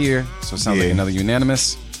cutting it here, so it sounds like another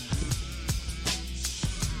unanimous.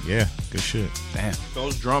 Yeah, good shit. Damn.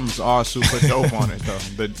 Those drums are super dope on it,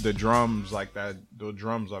 though. The drums like that, the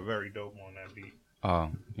drums are very dope on that beat.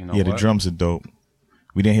 You know Yeah, what? the drums are dope.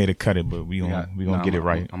 We didn't hear to cut it, but we gonna get it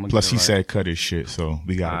right. Plus, he said cut his shit, so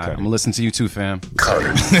we gotta cut it. I'm gonna listen to you too, fam. Cut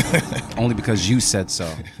it. Only because you said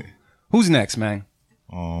so. Who's next, man?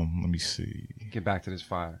 Let me see. Get back to this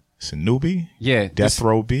fire. It's a newbie. Yeah, Death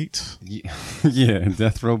Row Beats. Yeah,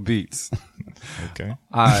 Death Row Beats. Okay.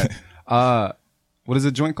 All right. What is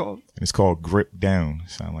the joint called? It's called Grip Down.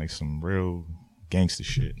 Sound like some real gangster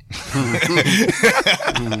shit.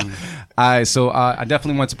 All right, so I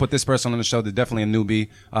definitely want to put this person on the show. They're definitely a newbie.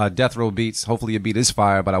 Death Row Beats. Hopefully your beat is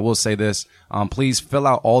fire, but I will say this. Please fill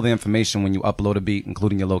out all the information when you upload a beat,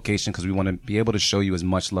 including your location, because we want to be able to show you as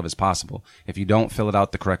much love as possible. If you don't fill it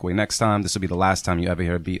out the correct way next time, this will be the last time you ever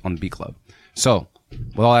hear a beat on the Beat Club. So,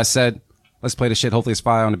 with all that said, let's play the shit. Hopefully it's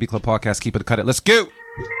fire on the Beat Club podcast. Keep it, cut it. Let's go!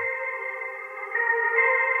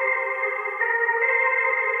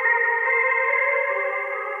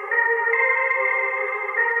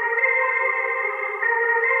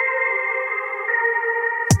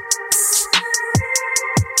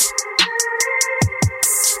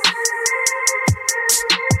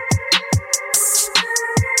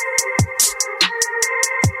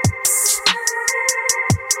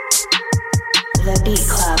 The Beat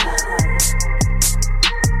Club.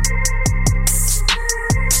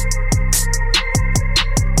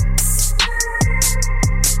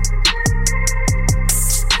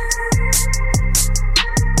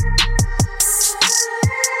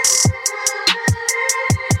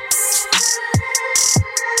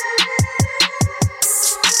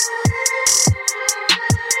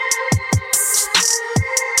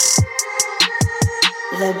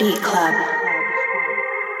 The Beat Club.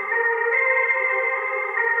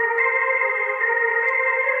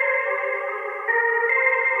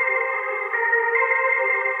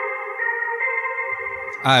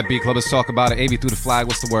 All right, Beat Club, let's talk about it. AV through the flag.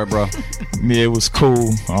 What's the word, bro? Yeah, it was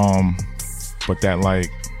cool. But that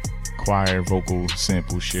like choir vocal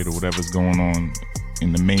sample shit or whatever's going on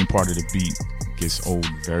in the main part of the beat gets old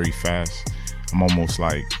very fast. I'm almost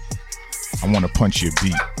like, I want to punch your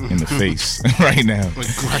beat in the face right now.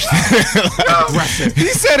 He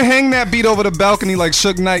said hang that beat over the balcony like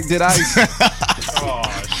Suge Knight did Ice. Oh,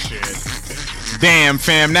 shit. Damn,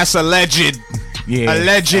 fam, that's alleged. Yeah,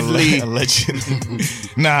 Allegedly. allegedly.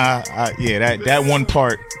 Nah, yeah, that one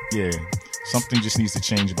part, yeah, something just needs to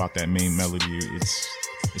change about that main melody.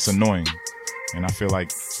 It's annoying, and I feel like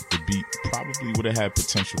the beat probably would have had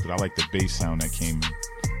potential, because I like the bass sound that came in.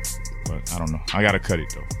 But I don't know. I gotta cut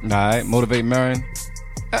it though. All right, Motivate Marin.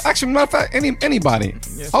 Actually, matter of fact, anybody.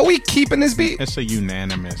 Yes. Are we keeping this beat? It's a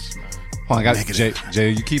unanimous, man. Hold on, I got Negative. Jay, are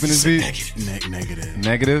you keeping this beat? Negative.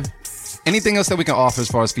 Negative. Anything else that we can offer as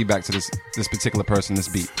far as feedback to this particular person, this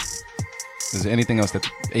beat? Is there anything else that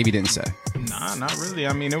AV didn't say? Nah, not really.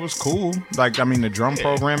 I mean, it was cool. Like, I mean, the drum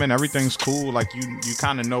programming, everything's cool. Like, you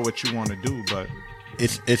kind of know what you want to do, but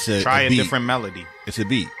It's a try a beat. different melody. It's a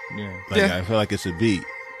beat. Yeah. Like, Yeah. I feel like it's a beat.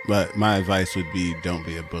 But my advice would be, don't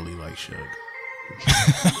be a bully like Suge.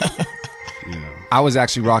 You know. I was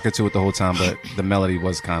actually rocking to it the whole time, but the melody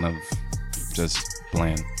was kind of just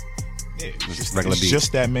bland. Yeah, Just regular it's beat.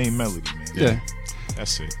 just that main melody, man. Yeah.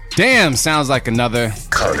 That's it. Damn, sounds like another.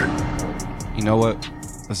 You know what?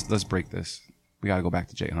 Let's break this. We gotta go back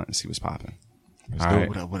to Jay Hunt and see what's popping. All right.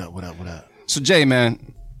 What up? So Jay,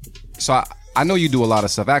 man. So I know you do a lot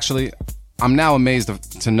of stuff. Actually, I'm now amazed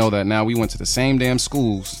to know that now we went to the same damn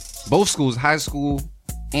schools, both schools, high school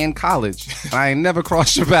and college. And I ain't never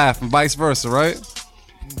crossed your path, and vice versa, right?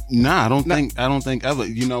 Nah, I don't think ever.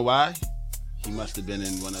 You know why? He must have been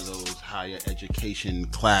in one of those higher education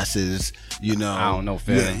classes, you know. I don't know,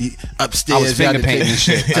 fam. Upstairs, I was finger painting and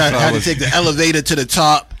shit. had to take the elevator to the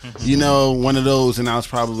top, you know, one of those, and I was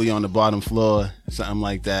probably on the bottom floor, something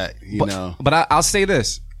like that, you know. But I'll say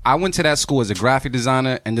this. I went to that school as a graphic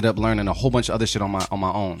designer, ended up learning a whole bunch of other shit on my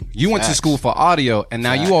own. You went to Facts. school for audio, and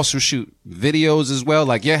now Facts. you also shoot videos as well.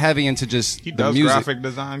 Like, you're heavy into just He the does music. graphic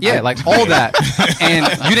design. Yeah, like all that. And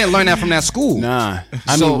you didn't learn that from that school. Nah.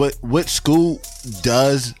 I So- mean, what school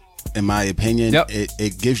does, in my opinion, Yep.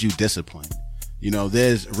 it gives you discipline. You know,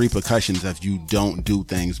 there's repercussions if you don't do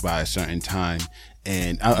things by a certain time.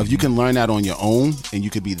 And if you can learn that on your own and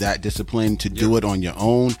you could be that disciplined to do it on your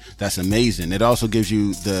own, that's amazing. It also gives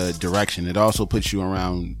you the direction. It also puts you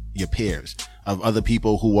around your peers of other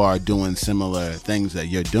people who are doing similar things that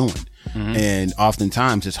you're doing. And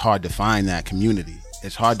oftentimes it's hard to find that community.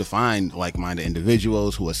 It's hard to find like-minded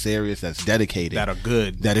individuals who are serious, that's dedicated. That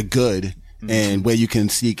are good. And where you can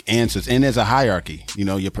seek answers. And there's a hierarchy. You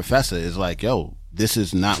know, your professor is like, yo, this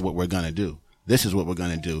is not what we're going to do. This is what we're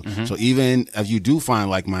going to do. So even if you do find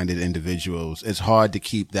like-minded individuals, it's hard to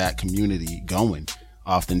keep that community going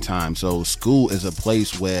oftentimes. So school is a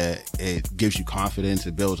place where it gives you confidence.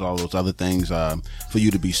 It builds all those other things for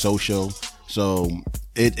you to be social. So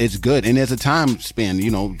it's good. And there's a time span,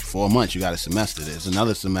 you know, 4 months, you got a semester. There's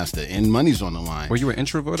another semester and money's on the line. Were you an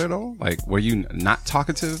introvert at all? Like, were you not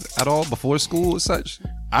talkative at all before school as such?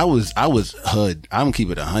 I was hood. I'm gonna keep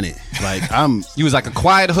it 100. Like You was like a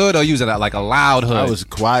quiet hood, or you was like a loud hood? I was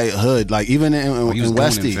quiet hood. Like even you was in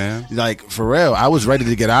Westy, gooning, fam. like for real, I was ready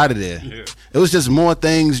to get out of there. It was just more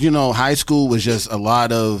things, you know. High school was just a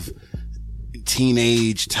lot of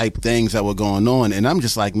teenage type things that were going on, and I'm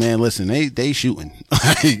just like, man, listen, they shooting.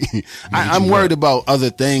 I'm worried about other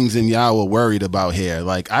things than y'all were worried about here.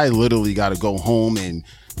 Like I literally got to go home and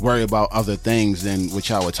worry about other things than what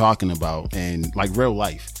y'all were talking about, and like real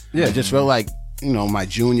life. Yeah. I just felt like, you know, my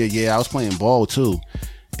junior year, I was playing ball too,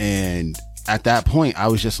 and at that point, I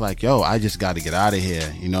was just like, yo, I just got to get out of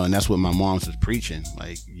here, you know. And that's what my mom's was preaching.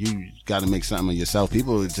 Like, you got to make something of yourself.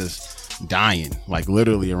 People were just dying, like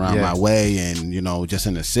literally around my way, and you know, just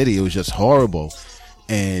in the city, it was just horrible.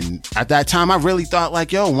 And at that time, I really thought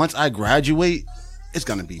like, yo, once I graduate, it's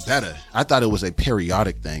gonna be better. I thought it was a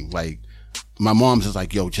periodic thing. Like, my mom's just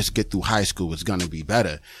like, yo, just get through high school, it's gonna be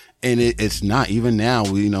better. And it's not. Even now,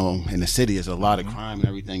 you know, in the city, there's a lot of crime and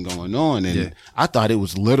everything going on. And I thought it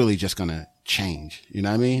was literally just gonna change. You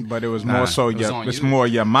know what I mean? But it was more so it's you. more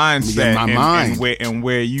your mindset My and, mind. and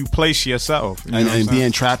where you place yourself. You know and what I'm saying?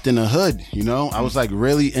 being trapped in the hood, you know, I was like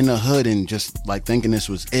really in the hood and just like thinking this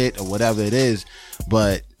was it or whatever it is.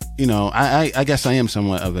 But you know, I guess I am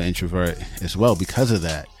somewhat of an introvert as well because of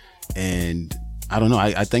that. And I don't know,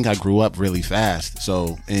 I think I grew up really fast.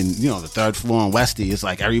 So, and you know, the third floor in Westy, it's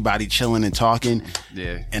like everybody chilling and talking.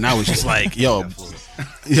 Yeah. And I was just like, yo,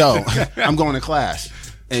 I'm going to class.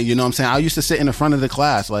 And you know what I'm saying? I used to sit in the front of the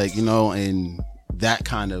class, like, you know, and that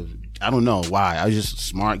kind of, I don't know why. I was just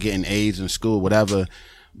smart, getting A's in school, whatever.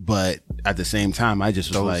 But at the same time, I just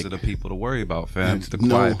was Those like, are the people to worry about, fam. The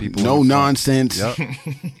no, quiet people. no nonsense. Yep.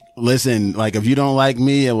 Listen, like if you don't like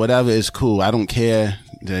me or whatever, it's cool. I don't care.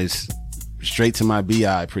 There's straight to my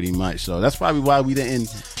BI pretty much. So that's probably why we didn't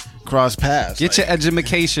cross paths. Get your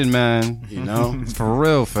education, man. You know, For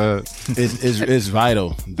real, fam. it's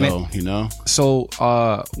vital though. You know. So,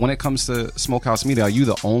 when it comes to Smokehouse Media, are you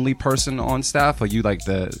the only person on staff? Are you like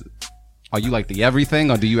the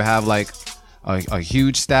everything, or do you have like a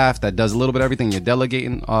huge staff that does a little bit of everything? You're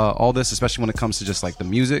delegating all this, especially when it comes to just like the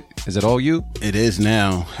music. Is it all you? It is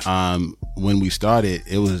now. When we started,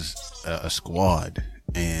 it was a squad,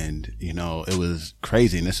 and you know, it was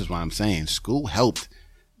crazy. And this is why I'm saying school helped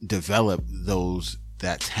develop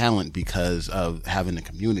that talent because of having the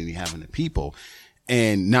community, having the people,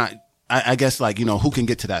 and not. I guess like, you know, who can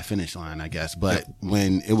get to that finish line, I guess. But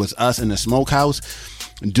when it was us in the Smokehouse,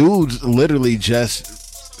 dudes literally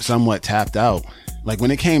just somewhat tapped out. Like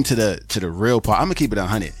when it came to the real part, I'm gonna keep it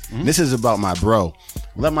 100. This is about my bro.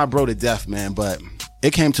 Love my bro to death, man. But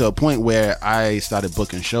it came to a point where I started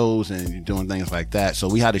booking shows and doing things like that. So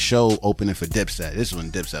we had a show opening for Dipset. This is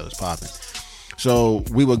when Dipset was popping. So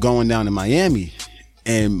we were going down to Miami,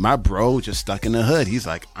 and my bro just stuck in the hood. He's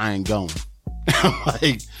like, I ain't going. I'm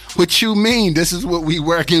like, what you mean? This is what we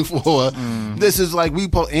working for. This is like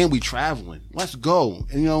and we traveling. Let's go.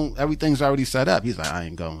 And you know, everything's already set up. He's like, I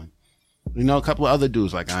ain't going. You know, a couple of other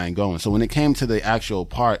dudes like, I ain't going. So when it came to the actual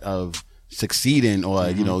part of succeeding or,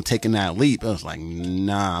 you know, taking that leap, it was like,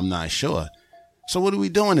 nah, I'm not sure. So what are we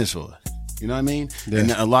doing this for? You know what I mean? Yeah.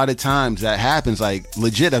 And a lot of times that happens, like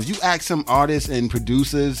legit, if you ask some artists and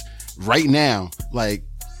producers right now, like,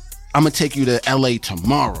 I'm gonna take you to LA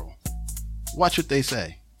tomorrow. Watch what they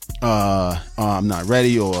say. I'm not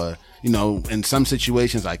ready, or in some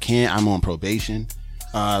situations I can't. I'm on probation.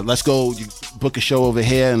 Let's go book a show over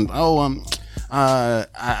here, and I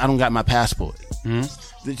don't got my passport.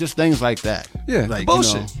 Mm-hmm. Just things like that. Yeah, like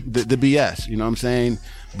bullshit. The BS. You know what I'm saying?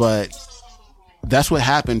 But that's what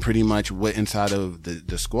happened pretty much inside of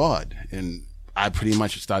the squad, and I pretty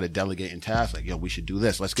much started delegating tasks. Like, yo, we should do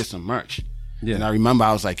this. Let's get some merch. Yeah. And I remember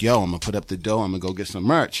I was like, yo, I'm gonna put up the dough. I'm gonna go get some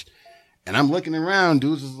merch. And I'm looking around,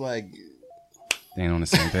 dudes is like, they ain't on the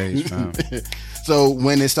same page, fam. So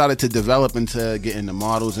when it started to develop into getting the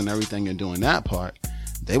models and everything and doing that part,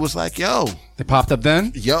 they was like, yo. They popped up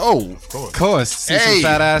then? Yo. Of course. See some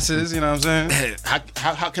fat asses, you know what I'm saying?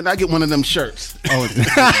 How can I get one of them shirts? Oh,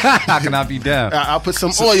 how can I be down? I'll put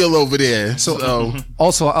some oil over there. So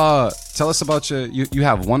also, tell us about you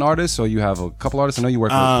have one artist or you have a couple artists? I know you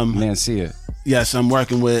work with Nancia. Yes, I'm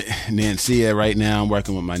working with Nancia right now. I'm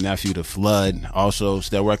working with my nephew, The Flood. Also,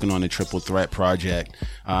 still working on the Triple Threat project.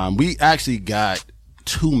 We actually got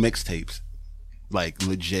 2 mixtapes, like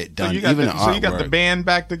legit done. So you got the band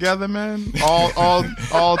back together, man.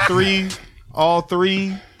 All three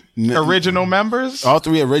original members. All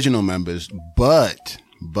 3 original members, but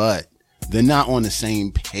they're not on the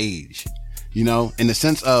same page. In the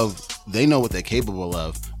sense of they know what they're capable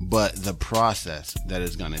of, but the process that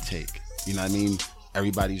it's gonna take. You know what I mean?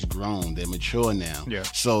 Everybody's grown. They're mature now. Yeah.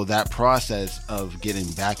 So that process of getting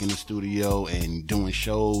back in the studio and doing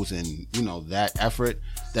shows and, that effort,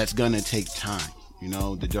 that's going to take time,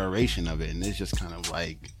 the duration of it. And it's just kind of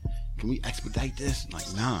like, can we expedite this? Like,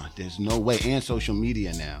 nah, there's no way. And social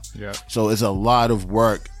media now. Yeah. So it's a lot of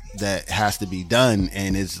work that has to be done.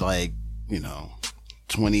 And it's like,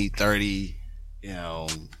 20, 30,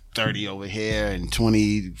 30 over here and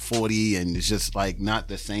 20, 40. And it's just like not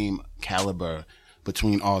the same caliber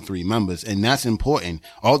between all 3 members, and that's important.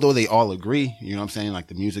 Although they all agree, you know what I'm saying, like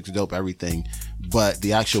the music's dope, everything, but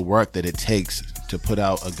the actual work that it takes to put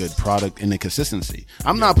out a good product and the consistency.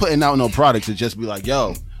 I'm not putting out no product to just be like,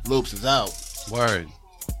 yo, Loops is out. Word.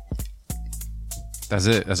 That's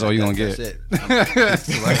it. That's all you're gonna get. That's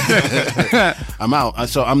it. I'm out.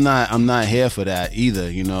 So I'm not here for that either,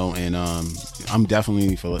 and I'm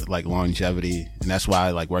definitely for like longevity, and that's why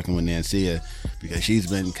I like working with Nancia, because she's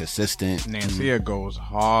been consistent. Nancia goes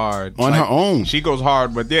hard on her own. She goes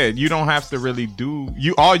hard, but you don't have to really do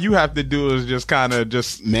all you have to do is just kind of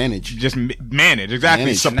manage,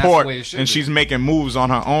 exactly, support, and she's making moves on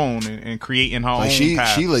her own and creating her own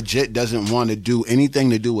path. She legit doesn't want to do anything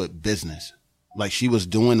to do with business. Like, she was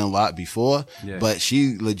doing a lot before, but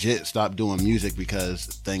she legit stopped doing music because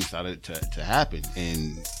things started to happen.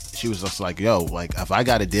 And she was just like, yo, like, if I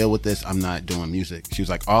got to deal with this, I'm not doing music. She was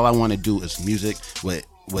like, all I want to do is music with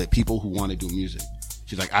people who want to do music.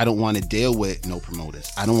 She's like, I don't want to deal with no promoters.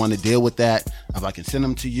 I don't want to deal with that. If I can send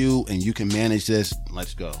them to you and you can manage this,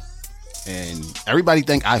 let's go. And everybody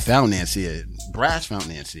think I found Nancia. Brass found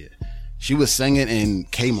Nancia. She was singing in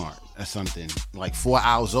Kmart or something, like 4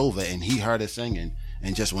 hours over, and he heard her singing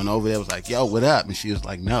and just went over there, was like, yo, what up? And she was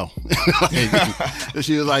like, no.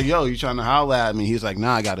 She was like, yo, you trying to holler at me? He was like,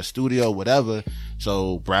 nah, I got a studio, whatever.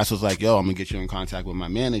 So Brass was like, yo, I'm gonna get you in contact with my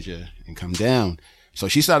manager and come down. So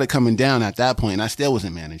she started coming down at that point, and I still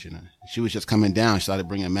wasn't managing her. She was just coming down. She started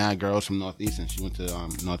bringing mad girls from Northeastern. She went to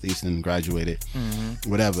Northeastern and graduated,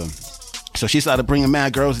 whatever. So she started bringing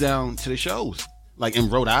mad girls down to the shows, like in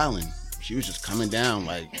Rhode Island. She was just coming down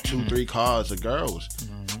like 2-3 cars of girls,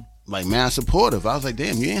 like mad supportive. I was like,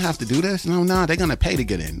 damn, you ain't have to do this. No, they're gonna pay to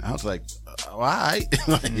get in. I was like, all right,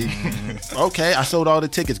 okay. I sold all the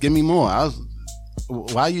tickets. Give me more.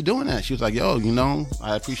 Why are you doing that? She was like, yo,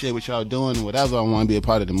 I appreciate what y'all doing. Whatever. I want to be a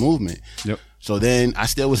part of the movement. Yep. So then I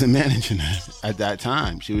still wasn't managing her at that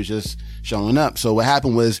time. She was just showing up. So what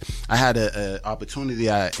happened was I had an opportunity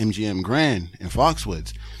at MGM Grand in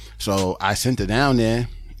Foxwoods. So I sent her down there.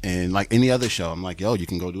 And like any other show, I'm like, yo, you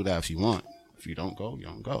can go do that if you want. If you don't go, you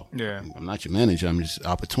don't go. Yeah. I'm not your manager. I'm just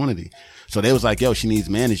opportunity. So they was like, yo, she needs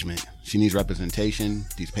management. She needs representation.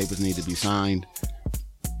 These papers need to be signed.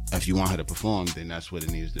 If you want her to perform, then that's what it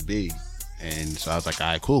needs to be. And so I was like, all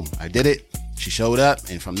right, cool. I did it. She showed up,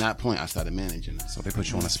 and from that point, I started managing her. So they put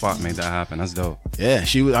you on the spot, made that happen. That's dope. Yeah,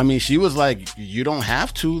 she was like, you don't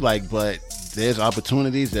have to, like, but there's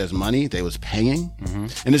opportunities, there's money. They was paying.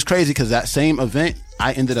 And it's crazy because that same event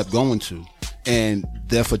I ended up going to, and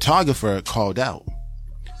their photographer called out.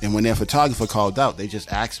 And when their photographer called out, they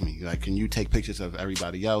just asked me, like, can you take pictures of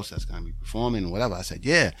everybody else that's going to be performing or whatever? I said,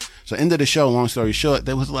 yeah. So end of the show, long story short,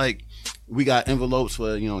 there was like, we got envelopes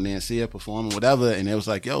for, Nancia performing, whatever. And it was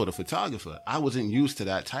like, yo, the photographer. I wasn't used to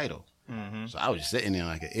that title. So I was just sitting there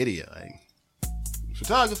like an idiot, like,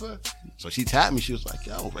 photographer. So she tapped me. She was like,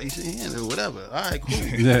 yo, raise your hand or whatever. All right, cool.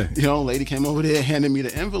 Yeah. You know, lady came over there, handed me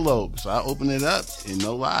the envelope. So I opened it up, and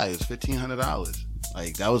no lie, it was $1,500.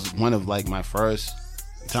 Like, that was one of like my first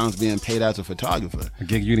times being paid as a photographer. A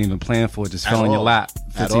gig you didn't even plan for, just fell At in your all. lap.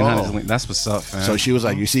 At all. 1,500. That's what's up, man. So she was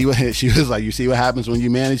like, you see what happens when you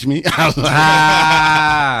manage me? I was like,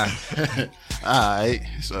 Ah. all right.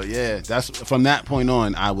 So yeah, that's from that point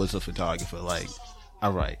on, I was a photographer. Like,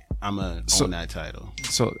 all right, I'm gonna own that title.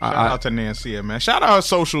 So Shout out to Nancy, man. Shout out her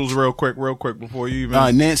socials real quick before you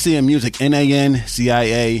even. Nancy and Music,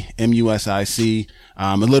 NANCIAMUSIC.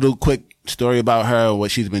 A little quick story about her,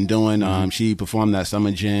 what she's been doing. She performed at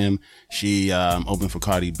Summer Jam. She opened for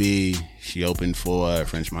Cardi B. She opened for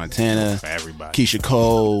French Montana. For everybody. Keisha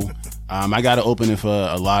Cole. I got to open it for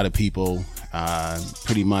a lot of people.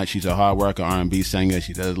 Pretty much, she's a hard worker, R&B singer.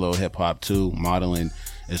 She does a little hip hop too, modeling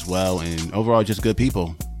as well, and overall just good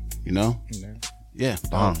people. You know? Yeah.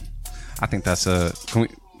 I think that's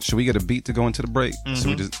should we get a beat to go into the break? So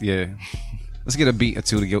we just let's get a beat or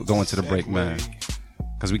two to go into the break, man.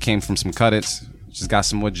 Because we came from some cut-its, just got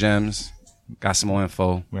some more gems, got some more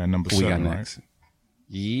info. We're at number What 7, we got right? next?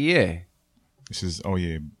 Yeah. This is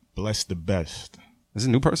Bless the Best. Is it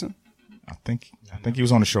a new person? I think he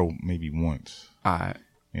was on the show maybe once, All right.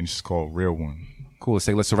 and it's called Real One. Cool. Let's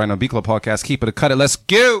take a listen right now. B Club Podcast. Keep it a cut it. Let's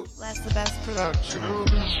go. That's the best production.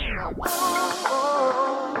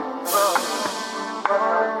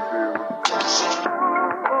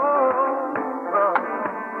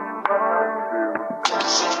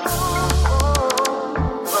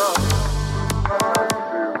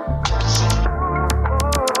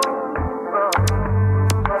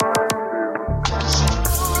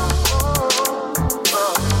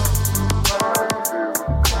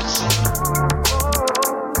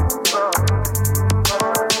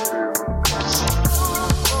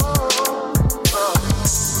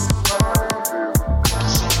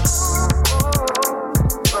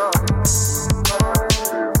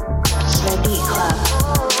 The Beat Club.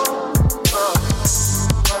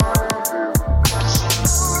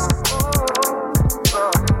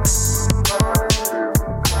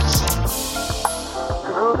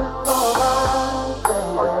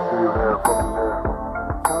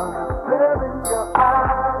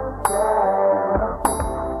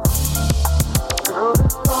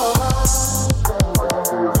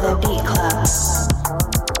 The Beat Club.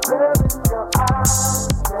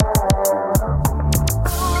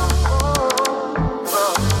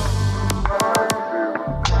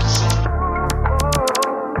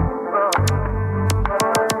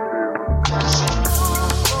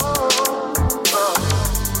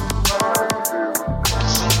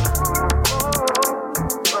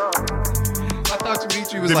 I thought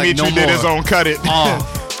Dimitri was Dimitri like, no did more. his own cut it. All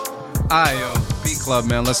right, yo. Beat Club,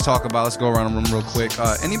 man. Let's talk about. Let's go around the room real quick.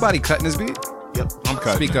 Anybody cutting this beat? Yep. I'm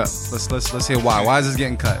cutting. Speak up. Let's hear why. Why is this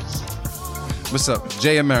getting cut? What's up,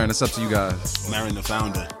 Jay and Marin? It's up to you guys. Marin, the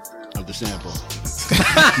founder of the sample.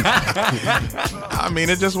 I mean,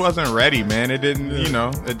 it just wasn't ready, man. It didn't,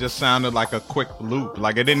 it just sounded like a quick loop.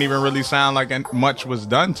 Like, it didn't even really sound like much was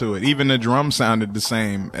done to it. Even the drum sounded the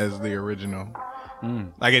same as the original.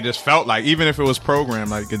 Like, it just felt like, even if it was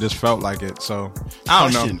programmed, like, it just felt like it. So, I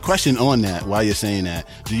don't know. Question on that, while you're saying that,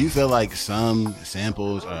 do you feel like some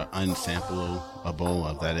samples are unsampleable,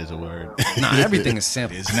 if that is a word? Nah, everything is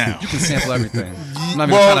sampled. It's now. You can sample everything. I'm not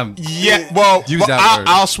even Well, trying to use that word.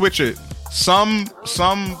 I'll switch it. Some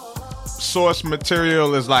source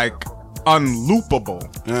material is like unloopable.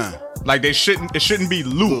 Like, it shouldn't be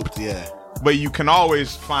looped. Yeah. But you can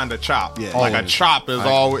always find a chop. Yeah. Like, a Always. chop is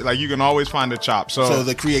always, like, you can always find a chop. So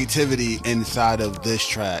the creativity inside of this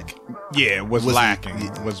track. Yeah, was Was- lacking.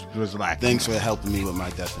 yeah. Was lacking. Thanks for helping me with my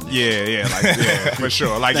definition. Yeah, for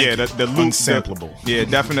sure. Like, the loop, Unsampleable. Yeah,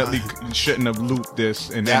 definitely shouldn't have looped this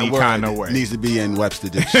in That any word kind of way. needs to be in Webster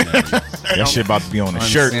Dictionary. That shit about to be on a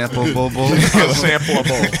shirt. Unsampleable.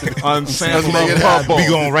 Unsampleable. Unsampleable. We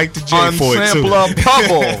going right to jail for it too.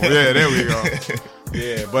 Unsampleable. Yeah, there we go.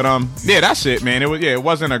 Yeah, but that's it, man. It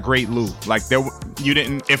wasn't a great loop. Like,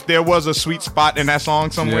 if there was a sweet spot in that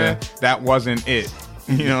song somewhere, that wasn't it.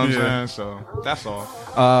 You know what I'm saying? So that's all.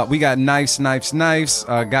 We got knives.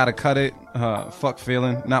 Gotta cut it. Fuck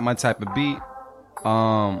feeling. Not my type of beat.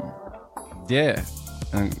 Yeah.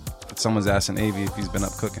 And someone's asking Av if he's been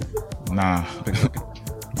up cooking. Nah, Been cooking.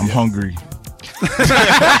 I'm hungry.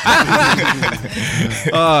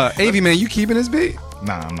 Av, man, you keeping this beat?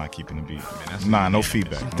 Nah, I'm not keeping the beat. Nah, no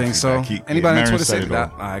feedback. No Think so? feedback. Anybody on Marin Twitter said say it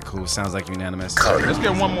that? all. All right, cool. Sounds like unanimous. Let's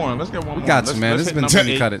get one more. We got you, man. There's been too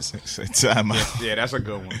many cut-its. Say time out. Yeah, that's a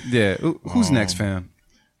good one. Yeah. Who's next, fam?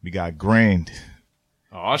 We got Grand.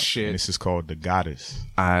 Oh shit! This is called The Goddess.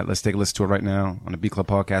 All right, let's take a listen to it right now on the Beat Club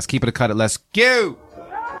podcast. Keep it a cut it. Let's go.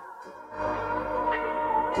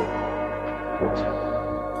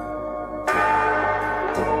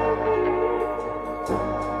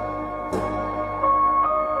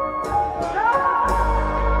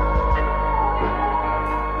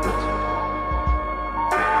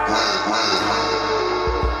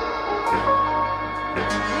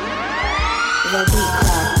 The Beat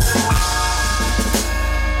Club.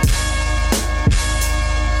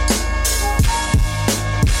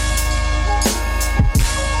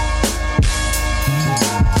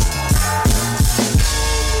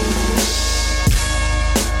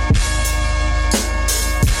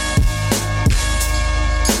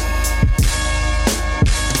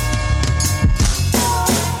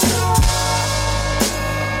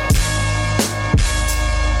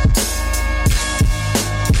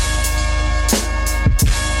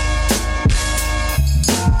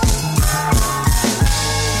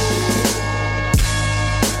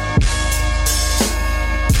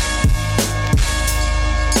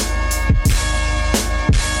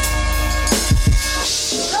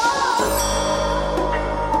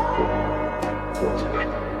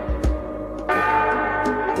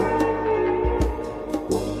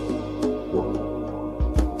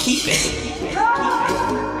 Keep it.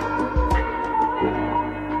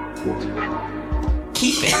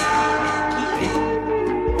 Keep it.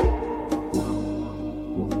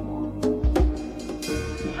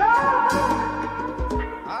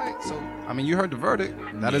 All right, so I mean, you heard the verdict.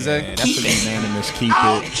 That is a That's a unanimous keep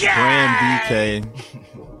it. Grand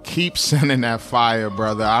BK. Keep sending that fire,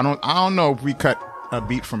 brother. I don't know if we cut a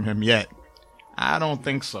beat from him yet. I don't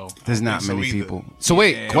think so. There's not so many either. people. So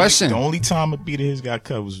wait, question. The only time a beat of his got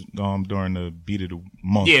cut was during the beat of the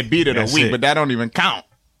month. Yeah, beat of the That's week, it. but that don't even count.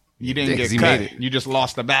 You didn't Yeah, 'cause get he cut. made it. You just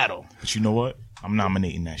lost the battle. But you know what? I'm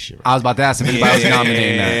nominating that shit. Right? I was about to ask if anybody was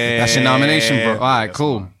nominating that. That's your nomination, bro. All right, That's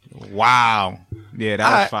cool. mine. Wow. Yeah, that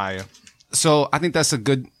was Alright. fire. So I think that's a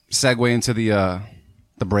good segue into the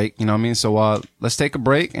break. You know what I mean? So let's take a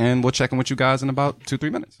break and we'll check in with you guys in about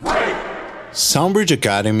 2-3 minutes. Soundbridge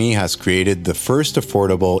Academy has created the first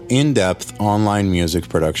affordable, in-depth online music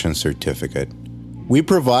production certificate. We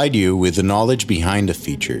provide you with the knowledge behind the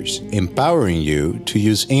features, empowering you to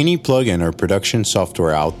use any plugin or production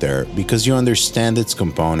software out there because you understand its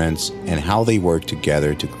components and how they work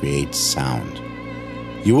together to create sound.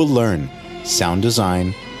 You will learn sound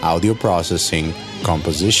design, audio processing,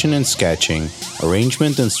 composition and sketching,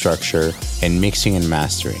 arrangement and structure, and mixing and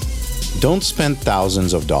mastering. Don't spend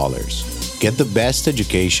thousands of dollars. Get the best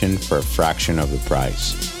education for a fraction of the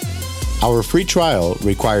price. Our free trial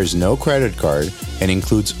requires no credit card and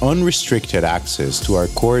includes unrestricted access to our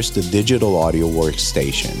course, the Digital Audio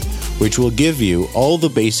Workstation, which will give you all the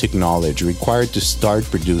basic knowledge required to start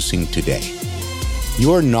producing today.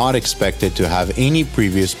 You are not expected to have any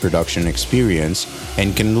previous production experience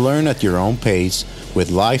and can learn at your own pace with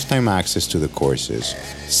lifetime access to the courses.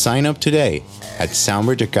 Sign up today at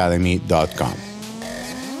soundbridgeacademy.com.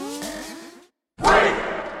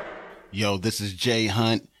 Yo, this is Jay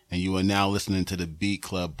Hunt, and you are now listening to the Beat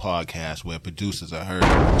Club podcast, where producers are heard.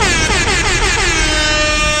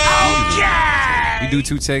 You do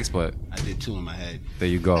 2 takes, but I did 2 in my head. there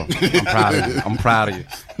you go. I'm proud of you. I'm proud of you.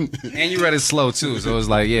 And you read it slow too, so it was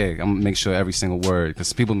like, yeah, I'm gonna make sure every single word,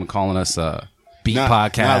 because people have been calling us beat Not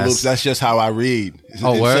podcast. loops, that's just how I read. It's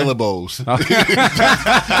Oh, in word? syllables. Hey, at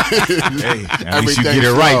least you Everything's get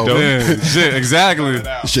it right, slow. though. Yeah, shit, exactly.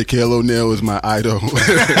 Shaquille O'Neal is my idol.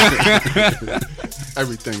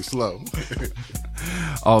 Everything's slow.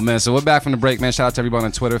 Oh man, so we're back from the break, man. Shout out to everybody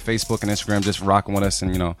on Twitter, Facebook, and Instagram, just rocking with us,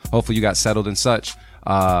 and hopefully you got settled and such.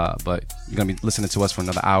 But you're gonna be listening to us for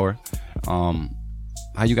another hour.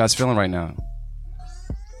 How you guys feeling right now?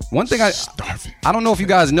 One thing I don't know if you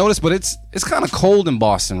guys noticed, but it's kind of cold in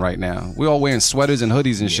Boston right now. We're all wearing sweaters and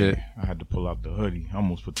hoodies and shit. I had to pull out the hoodie. I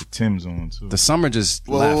almost put the Timbs on too. The summer just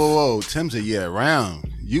Whoa, left. whoa. Tim's a year round.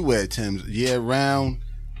 You wear Tim's year round,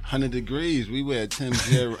 100 degrees. We wear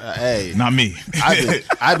Tim's year. Hey, Not me.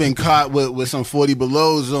 I've been caught with some 40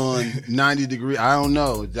 belows on 90 degrees. I don't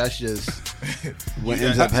know. That's just what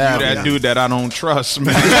ends up You happening. that dude that I don't trust,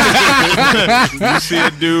 man. You see a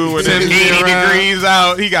dude with Tim 80 around. degrees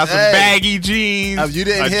out. He got some Hey. baggy jeans. If you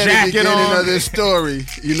didn't a hear the jacket beginning on. of this story,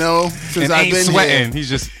 since And I've ain't been sweating. here, He's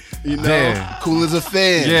just yeah. yeah. cool as a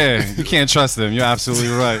fan. Yeah, you can't trust them. You're absolutely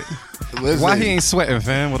right. Listen, Why he ain't sweating,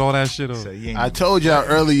 fam, with all that shit on? So he ain't- I told y'all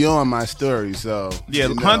early on my story, so Yeah,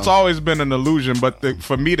 you know. Hunt's always been an illusion, but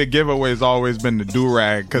for me, the giveaway has always been the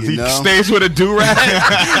do-rag because he You know? stays with a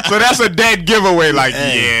do-rag. So that's a dead giveaway. Like,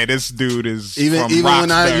 Hey. yeah, this dude is Even from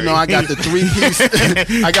when I Roxbury. I got the 3-piece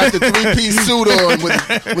I got the 3-piece suit on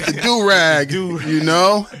with the do rag. You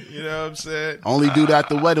know, You know what I'm saying? only dude at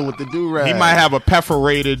the wedding with the do rag. He might have a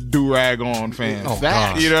perforated do-rag on, fam. Oh,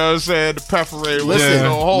 Facts. gosh. You know what I'm saying? The perforated with Listen,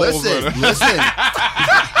 no holes. listen, in it. listen.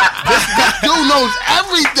 this dude knows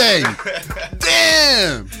everything.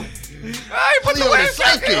 Damn. Leo the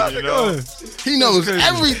psychic. You know? He knows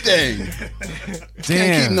everything. Can't keep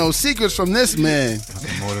Damn. no secrets from this man.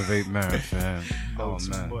 Motivate man, fam. Oh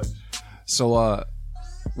man. So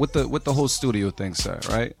with the whole studio thing, sir,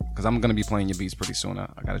 right? Because I'm gonna be playing your beats pretty soon. I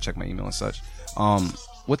gotta check my email and such.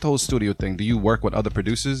 With the whole studio thing, do you work with other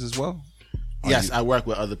producers as well? Yes, I work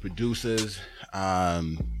with other producers.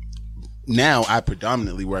 Now I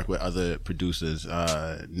predominantly work with other producers.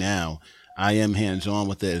 Now I am hands-on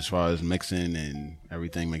with it as far as mixing and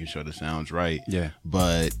everything, making sure the sound's right. Yeah.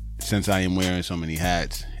 But since I am wearing so many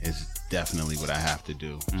hats, it's definitely what I have to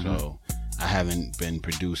do. So I haven't been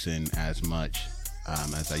producing as much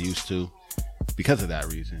as I used to because of that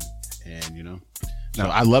reason. And, you know, so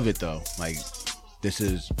I love it though. Like, this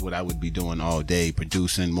is what I would be doing all day,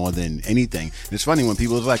 producing more than anything. It's funny when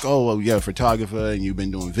people's like, oh, well, you're a photographer and you've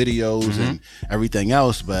been doing videos and everything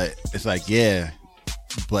else. But it's like, yeah,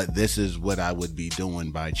 but this is what I would be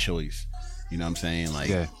doing by choice. You know what I'm saying?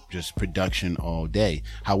 Like, just production all day.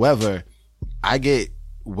 However, I get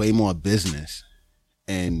way more business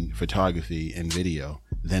in photography and video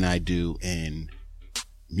than I do in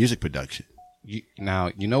music production.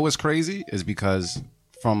 Now, you know what's crazy is because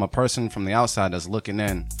from a person from the outside that's looking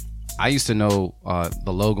in, I used to know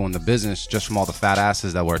the logo in the business just from all the fat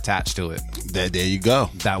asses that were attached to it. There you go.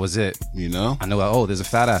 That was it. You know? I know, oh, there's a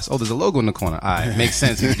fat ass. Oh, there's a logo in the corner. All right, makes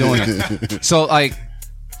sense. He's doing it. So, like,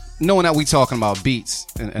 knowing that we talking about beats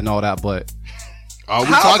and all that, but Are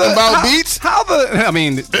we talking about beats? How the? I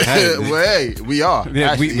mean, hey, Well, hey, we are.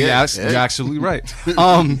 yeah, Actually, you're absolutely right.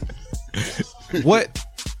 What?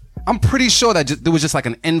 I'm pretty sure that there was just like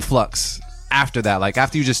an influx after that. Like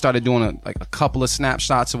after you just started doing a couple of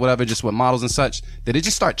snapshots or whatever, just with models and such. Did it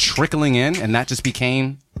just start trickling in, and that just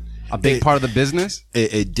became a big part of the business?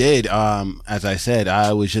 It did. As I said,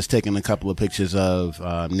 I was just taking a couple of pictures of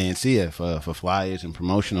Nancia for flyers and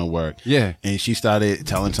promotional work. Yeah. And she started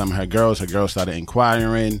telling some of her girls. Her girls started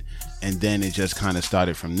inquiring, and then it just kind of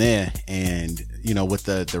started from there. And you know, with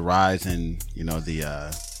the rise in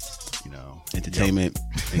the entertainment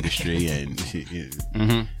industry and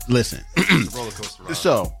listen.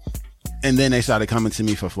 So, and then they started coming to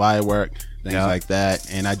me for flyer work, things like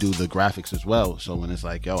that, and I do the graphics as well. So when it's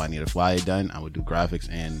like, yo, I need a flyer done, I would do graphics,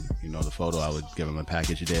 and the photo, I would give them a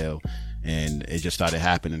package deal, and it just started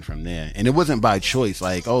happening from there. And it wasn't by choice,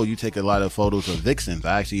 like, oh, you take a lot of photos of vixens.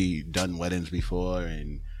 I actually done weddings before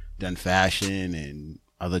and done fashion and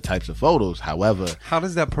other types of photos. However, how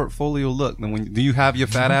does that portfolio look? Do you have your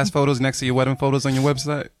fat ass photos next to your wedding photos on your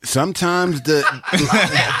website? sometimes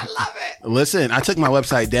I love it. Listen, I took my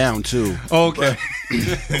website down too. Okay.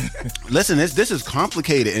 Listen, this is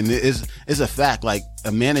complicated, and it's a fact. Like,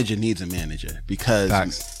 a manager needs a manager,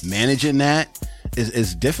 because managing that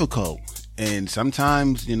is difficult, and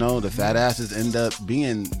sometimes the fat asses end up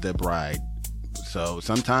being the bride. So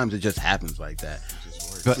sometimes it just happens like that.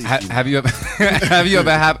 But have you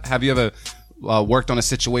ever worked on a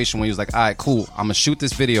situation where you was like, all right, cool, I'm gonna shoot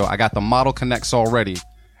this video, I got the model connects already, and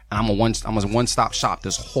I'm a one-stop shop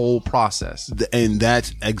this whole process? And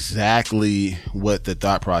that's exactly what the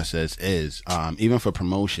thought process is. Even for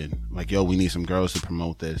promotion, like, yo, we need some girls to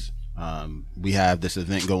promote this. We have this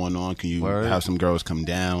event going on. Can you have some girls come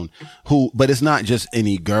down? But it's not just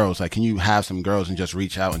any girls. Like, can you have some girls and just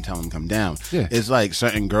reach out and tell them come down? Yeah. It's like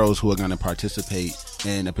certain girls who are going to participate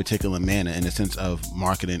in a particular manner in the sense of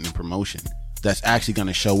marketing and promotion. That's actually going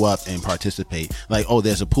to show up and participate. Like, oh,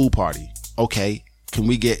 there's a pool party. Okay. Can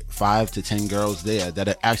we get 5 to 10 girls there that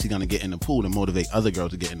are actually going to get in the pool to motivate other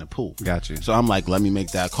girls to get in the pool? Got you. So I'm like, let me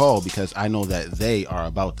make that call, because I know that they are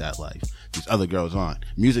about that life. These other girls aren't.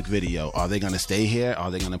 Music video, are they going to stay here? Are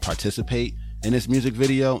they going to participate in this music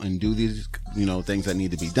video and do these, things that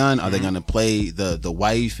need to be done? Are they going to play the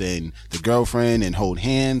wife and the girlfriend and hold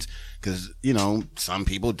hands? Because, some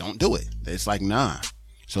people don't do it. It's like, nah.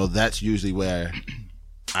 So that's usually where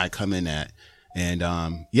I come in at. And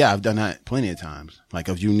I've done that plenty of times. Like,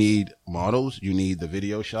 if you need models, you need the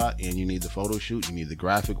video shot, and you need the photo shoot, you need the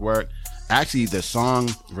graphic work. Actually, the song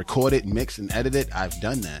recorded, mixed, and edited, I've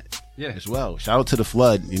done that as well. Shout out to The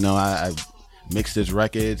Flood. mixed his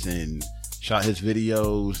records and shot his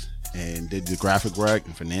videos and did the graphic work,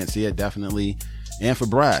 and financier definitely, and for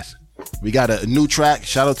Brass. We got a new track.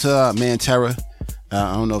 Shout out to Man Terra.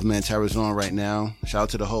 I don't know if Man Terra's on right now. Shout out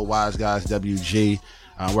to the whole Wise Guys WG.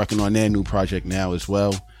 Working on their new project now as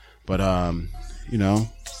well. But you know,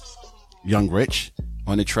 Young Rich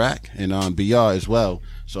on the track, and BR as well.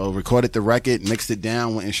 So recorded the record, mixed it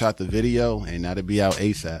down, went and shot the video, and that'll be out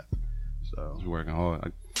ASAP. So You're working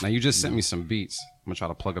hard. Now you just sent me some beats. I'm gonna try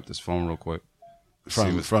to plug up this phone real quick.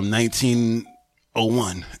 from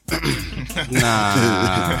 1901.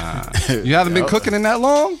 Nah, you haven't been cooking in that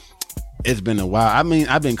long. It's been a while. I mean,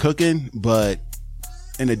 I've been cooking, but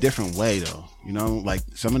in a different way though. You know, like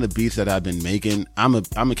some of the beats that I've been making, I'm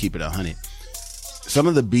gonna keep it 100. Some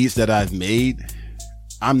of the beats that I've made,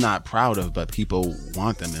 I'm not proud of, but people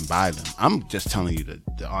want them and buy them. I'm just telling you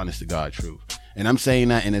the honest to God truth. And I'm saying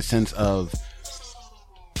that in a sense of,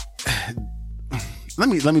 let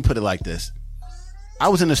me put it like this. I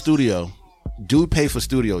was in the studio. Dude paid for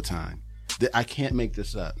studio time. I can't make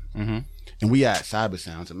this up. Mm-hmm. And we at Cyber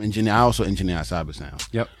Sounds. I also engineer at Cyber Sounds.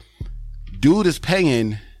 Yep. Dude is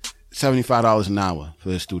paying $75 an hour for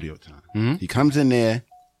his studio time. Mm-hmm. He comes in there.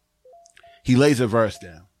 He lays a verse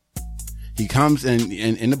down. He comes in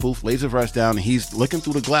the booth, lays a verse down, and he's looking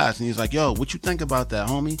through the glass, and he's like, yo, what you think about that,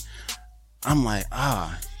 homie? I'm like,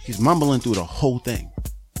 he's mumbling through the whole thing.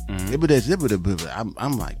 Mm-hmm.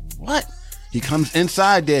 I'm like, what? He comes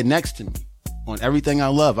inside there next to me on Everything I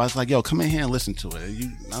Love. I was like, yo, come in here and listen to it.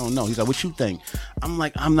 I don't know. He's like, what you think? I'm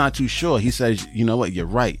like, I'm not too sure. He says, you know what? You're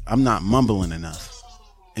right. I'm not mumbling enough.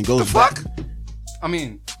 And goes the fuck? back. I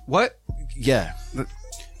mean, what? Yeah.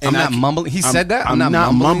 I'm not mumbling. He said that? I'm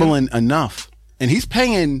not mumbling enough. And he's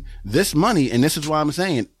paying this money, and this is why I'm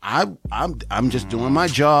saying I'm just doing my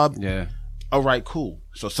job. Yeah. All right, cool.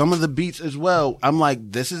 So some of the beats as well, I'm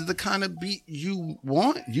like, this is the kind of beat you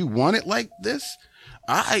want? You want it like this?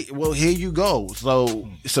 Well, here you go. So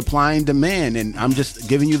supply and demand, and I'm just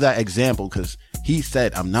giving you that example because he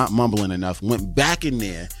said I'm not mumbling enough. Went back in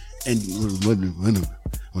there and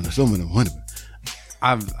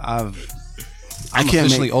I'm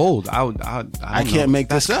officially old. I can't make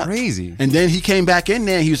this up. That's crazy. And then he came back in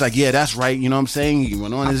there and he was like, yeah, that's right. You know what I'm saying? He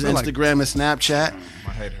went on his Instagram and Snapchat.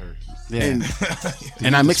 My head hurts. Yeah.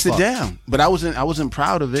 And I mixed it down. But I wasn't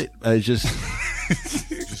proud of it. I just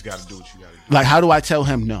You just gotta do what you gotta do. like, how do I tell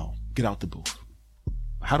him no? Get out the booth.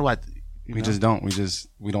 How do I We just don't.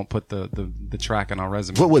 We don't put the track in our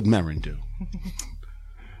resume. What would Merrin do?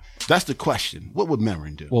 That's the question. What would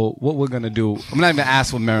Merrin do? Well, what we're gonna do? I'm not even gonna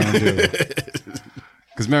ask what Merrin would do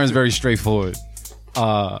because Merrin's very straightforward.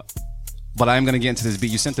 But I am gonna get into this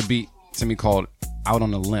beat. You sent the beat to me called "Out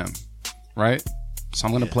on a Limb," right? So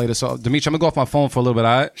I'm gonna play this off. Demetri, I'm gonna go off my phone for a little bit.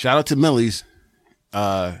 All right. Shout out to Millie's,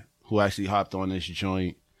 who actually hopped on this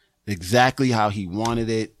joint exactly how he wanted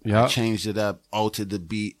it. Yeah. Changed it up, altered the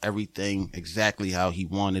beat, everything exactly how he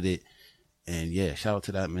wanted it. And yeah, shout out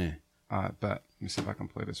to that man. All right, bet. Let me see if I can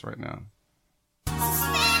play this right now.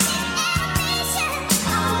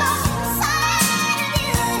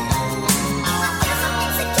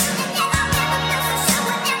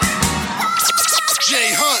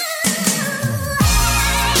 J Hunt.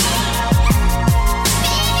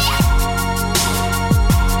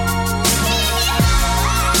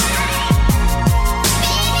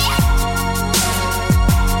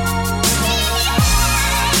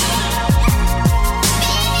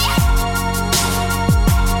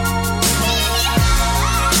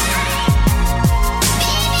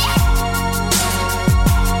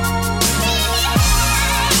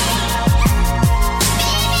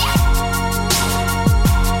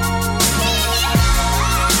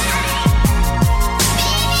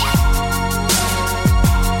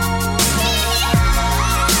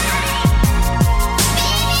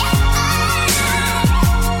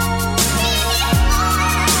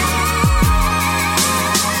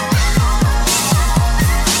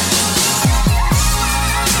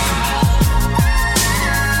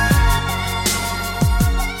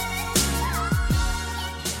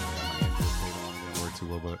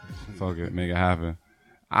 Fuck it, make it happen.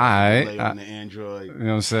 All right. Play on the Android. You know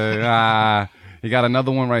what I'm saying? You got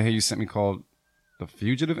another one right here you sent me called The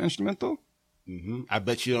Fugitive Instrumental? Mm-hmm. I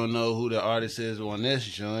bet you don't know who the artist is on this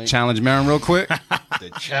joint. Challenge Merrin real quick. The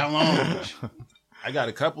challenge. I got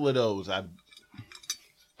a couple of those.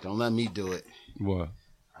 Don't let me do it. What?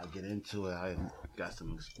 I'll get into it. I got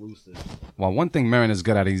some exclusives. Well, one thing Merrin is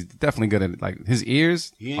good at, he's definitely good at, like, his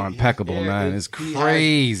ears are impeccable, man. It's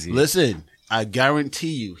crazy. Listen, I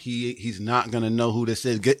guarantee you, he's not gonna know who this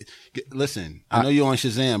is. Listen, I know you on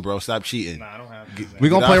Shazam, bro. Stop cheating. Nah, I don't have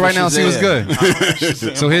We're gonna play right now and see what's good.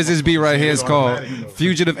 Shazam. So here's this beat right here. It's called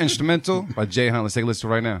Fugitive Instrumental by Jay Hunt. Let's take a listen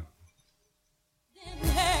right now.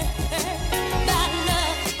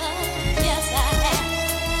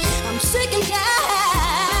 I'm sick and tired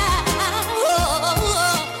of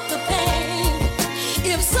the pain.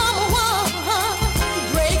 If someone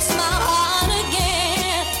breaks my heart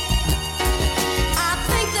again, I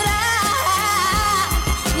think that I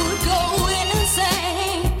would go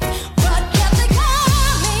insane. But yet they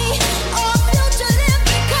call me a fugitive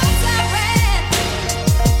because I ran.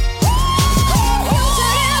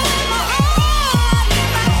 Fugitive in my heart, in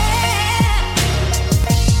my hand.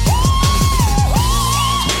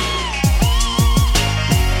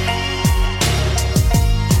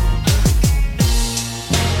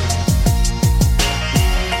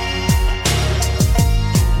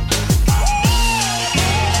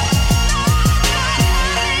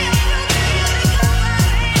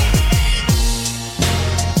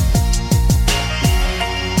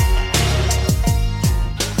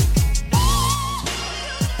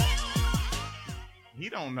 He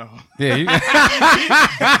don't know. Yeah,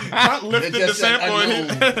 Hunt lifted the Just said, sample. I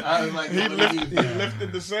And know. I was like, he no,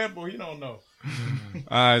 lifted the sample. He don't know.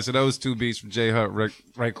 all right, so those two beats from Jay Hunt,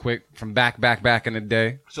 right quick, from back in the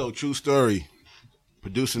day. So true story.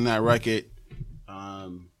 Producing that record, I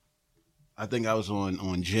think I was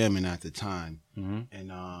on jamming at the time,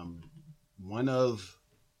 and one of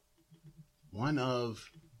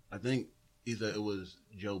I think either it was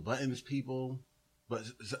Joe Button's people, but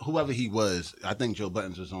whoever he was, I think Joe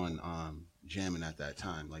Buttons was on jamming at that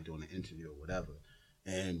time, like doing an interview or whatever,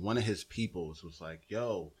 and one of his peoples was like,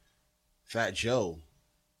 "Yo, Fat Joe."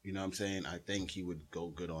 You know what I'm saying? I think he would go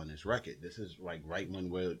good on this record. This is like right when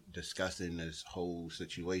we're discussing this whole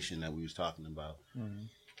situation that we was talking about.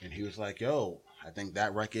 And he was like, yo, I think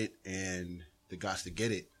that record and the Gots to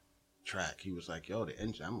Get It track, he was like, yo, the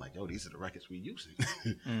engine. I'm like, yo, these are the records we using.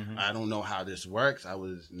 I don't know how this works. I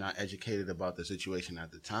was not educated about the situation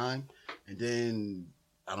at the time. And then,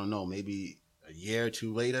 I don't know, maybe a year or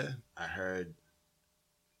two later, I heard,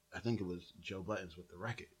 I think it was Joe Buttons with the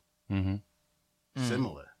record.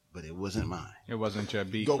 Similar, but it wasn't mine. It wasn't your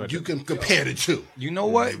beat. You can compare the two. You know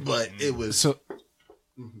what? But it was So,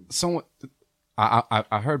 someone,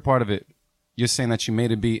 I heard part of it. You're saying that you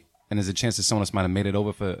made a beat, and there's a chance that someone else might have made it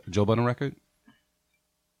over for a Joe Budden record.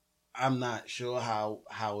 I'm not sure how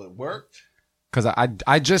it worked. Because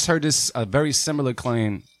I just heard this a very similar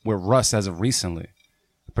claim with Russ as of recently.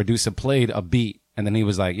 A producer played a beat, and then he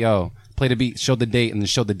was like, "Yo, play the beat, show the date," and then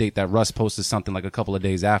showed the date that Russ posted something like a couple of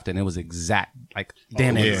days after, and it was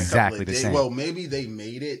damn near exactly the same. Well, maybe they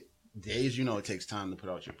made it days. You know, it takes time to put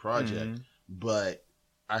out your project. But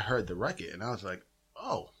I heard the record, and I was like,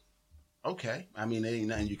 "Oh, okay." I mean, there ain't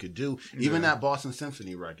nothing you could do. Even that Boston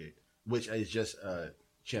Symphony record, which is just a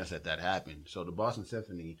chance that happened. So the Boston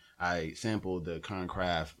Symphony, I sampled the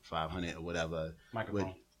Concraft 500 or whatever,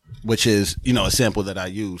 Microphone. which is, you know, a sample that I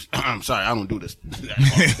use. I'm sorry, I don't do this.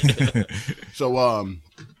 So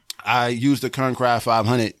I used the Concraft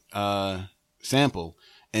 500 sample,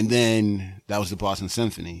 and then that was the Boston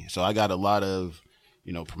Symphony. So I got a lot of,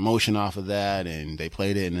 you know, promotion off of that, and they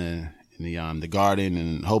played it in the Garden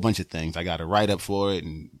and a whole bunch of things. I got a write up for it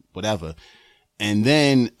and whatever. And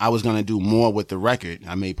then I was gonna do more with the record.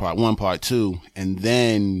 I made part 1, part 2, and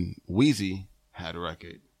then Wheezy had a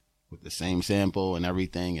record with the same sample and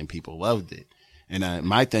everything, and people loved it. And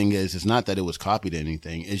my thing is, it's not that it was copied or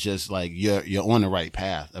anything. It's just like you're on the right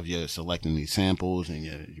path of you're selecting these samples and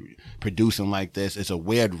you're producing like this. It's a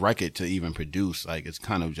weird record to even produce. Like, it's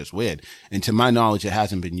kind of just weird. And to my knowledge, it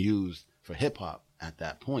hasn't been used for hip hop at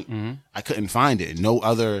that point. I couldn't find it. No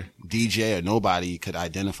other DJ or nobody could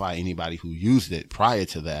identify anybody who used it prior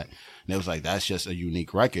to that. And it was like, that's just a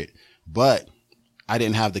unique record. But I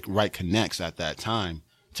didn't have the right connects at that time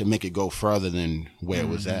to make it go further than where it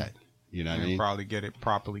was at. You know what I mean? Probably get it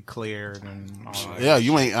properly cleared and all that. Yeah,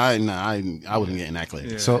 you ain't. I wasn't getting that clear.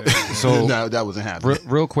 Yeah. So no, that wasn't happening.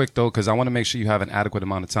 real quick though, because I want to make sure you have an adequate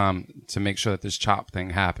amount of time to make sure that this chop thing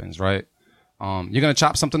happens, right? You're gonna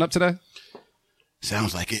chop something up today?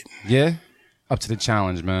 Sounds like it. Yeah, up to the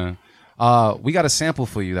challenge, man. We got a sample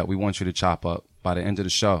for you that we want you to chop up by the end of the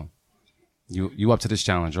show. You up to this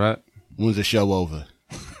challenge, right? When's the show over?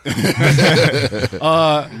 Around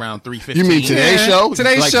 3:15. You mean today's show?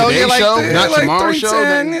 Today's Like show, today's yeah, show? like, Not like tomorrow's show?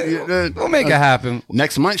 3:10. Then- We'll make it happen.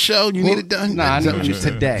 Next month's show? You need it done? Nah, I need you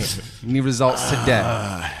today. You need results today.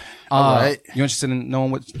 All right. You interested in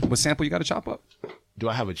knowing what sample you got to chop up? Do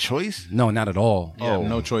I have a choice? No, not at all. You have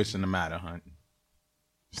no choice in the matter, Hunt.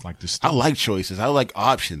 It's like the I stuff. like choices. I like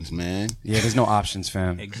options, man. Yeah, there's no options,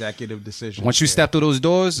 fam. Executive decision. Once you step through those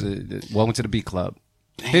doors, welcome to the beat club.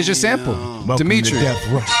 Here's your sample, Welcome Dimitri. to Death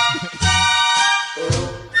Row.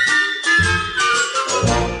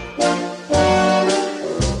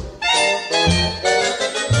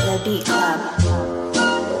 The Beat Club.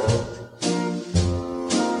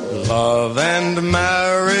 Love and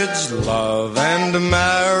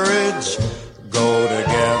marriage go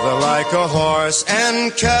together like a horse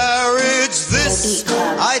and carriage. This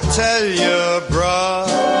I tell you,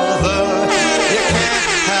 brother, you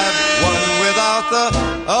can't have one without the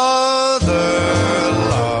other.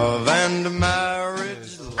 Love and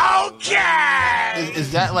marriage. Okay.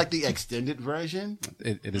 Is that like the extended version?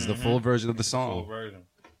 It is the full version of the song.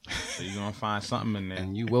 So you're gonna find something in there.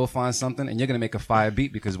 And you will find something, and you're gonna make a fire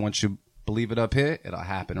beat because once you believe it up here, it'll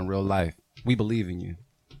happen in real life. We believe in you.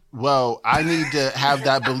 Well, I need to have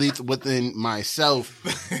that belief within myself.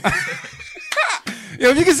 Yo,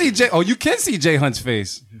 if you can see you can see Jay Hunt's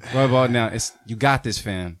face right about now. You got this,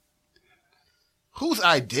 fam. Whose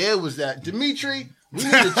idea was that? Dimitri, we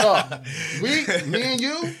need to talk. Me and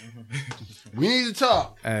you, we need to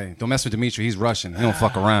talk. Hey, don't mess with Dimitri. He's Russian. He don't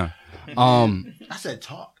fuck around. I said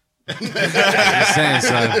talk. I'm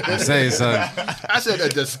saying, son. I said a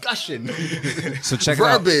discussion. So check it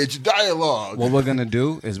out. Verbiage, dialogue. What we're gonna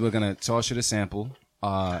do is we're gonna toss you the sample,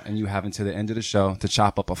 and you have until the end of the show to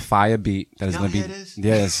chop up a fire beat that is Y'all gonna be. hear this?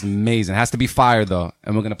 Yeah, it's amazing. It has to be fire though,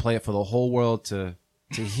 and we're gonna play it for the whole world to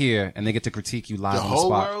hear, and they get to critique you live The on the whole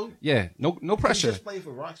spot. world? Yeah, no Can you pressure. just play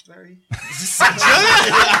for Roxbury?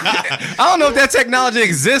 I don't know if that technology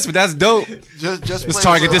exists, but that's dope. Just Let's play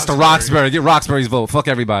target for this to Roxbury. Get Roxbury's vote. Fuck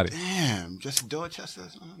everybody. Damn, just Dorchester.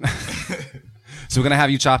 So we're gonna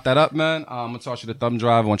have you chop that up, man. I'm gonna toss you the thumb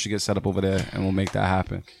drive once you get set up over there, and we'll make that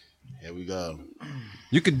happen. Here we go.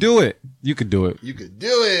 You could do it. You could do it. You could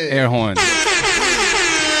do it. Air horn.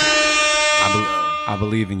 I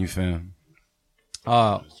believe in you, fam.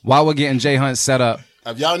 While we're getting Jay Hunt set up,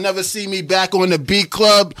 If y'all never see me back on the Beat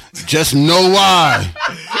Club, just know why.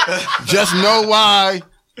 Just know why.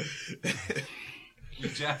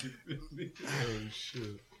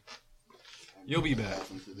 You'll be back.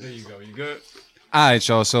 There you go. You good? All right,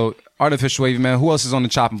 y'all. So artificial wavy, man. Who else is on the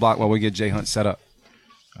chopping block while we get Jay Hunt set up?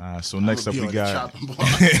 So next up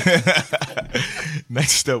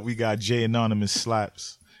we got Jay Anonymous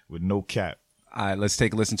Slaps with No Cap. All right, let's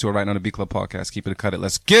take a listen to it right now on the Beat Club podcast. Keep it or cut it.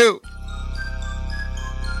 Let's go.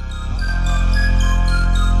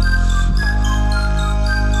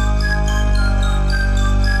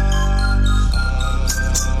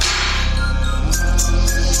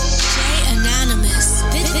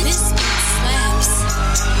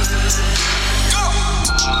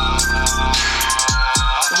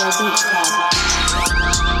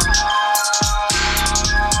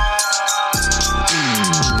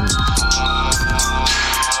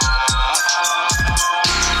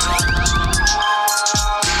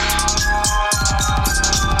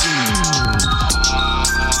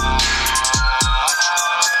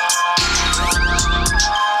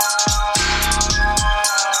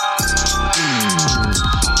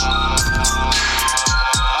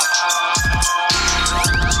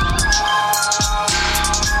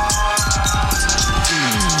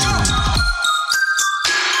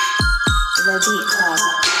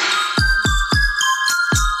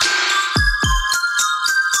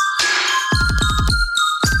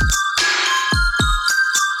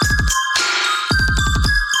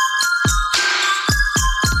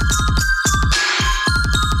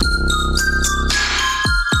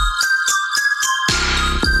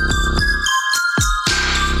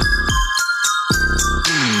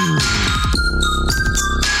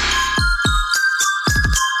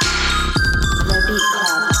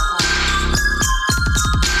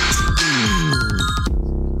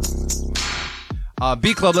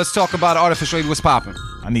 Beat Club, let's talk about artificial wavy. What's popping?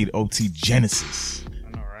 I need OT Genesis. I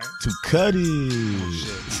know, right? To cut it.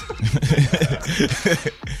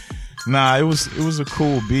 Nah, it was a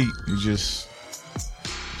cool beat. It just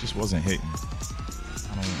wasn't hitting.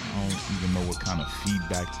 I don't even know what kind of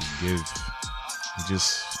feedback to give.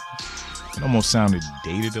 It almost sounded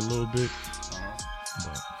dated a little bit.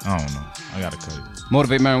 But I don't know. I gotta cut it.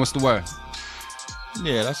 Motivate Man, what's the word?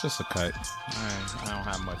 Yeah, that's just a cut. I don't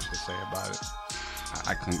have much to say about it.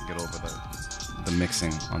 I couldn't get over the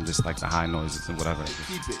mixing on just like the high noises and whatever.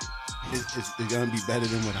 Keep it. It's gonna be better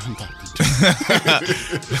than what I'm about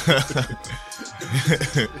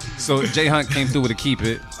to do. So Jay Hunt came through with a keep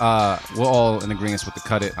it. We're all in agreement with the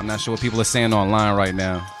cut it. I'm not sure what people are saying online right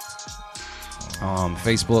now.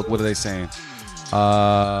 Facebook, what are they saying?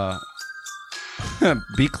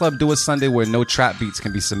 Beat Club do a Sunday where no trap beats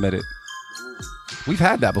can be submitted. We've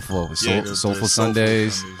had that before. With Soulful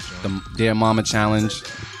Sundays, the Dear Mama Challenge.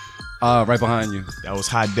 Right behind you. That was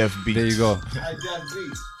high def beats. There you go. High def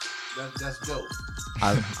beats. That's dope.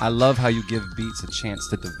 I love how you give beats a chance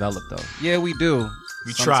to develop, though. Yeah, we do.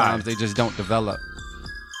 We Sometimes try. they just don't develop.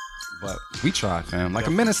 But we try, fam. Like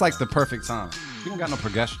a minute's like the perfect time. You don't got no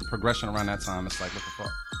progression around that time. It's like, what the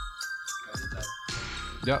fuck?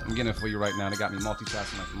 Yep, I'm getting it for you right now. They got me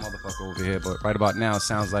multitasking like a motherfucker over here. But right about now, it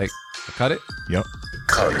sounds like, cut it? Yep.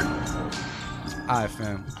 Cut it. All right,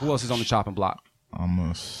 fam. Who else is on the chopping block? I'm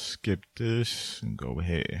going to skip this and go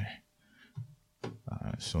here. All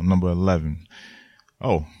right, so number 11.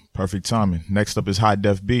 Oh, perfect timing. Next up is High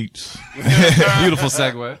Def Beats. Beautiful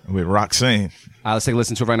segue. With Roxanne. All right, let's take a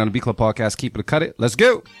listen to it right now on the Beat Club podcast. Keep it or cut it. Let's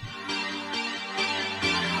go.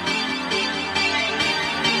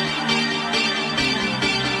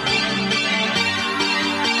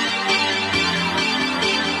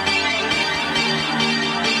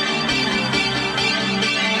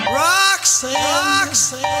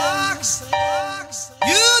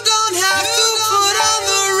 You don't have to put on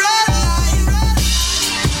the red light.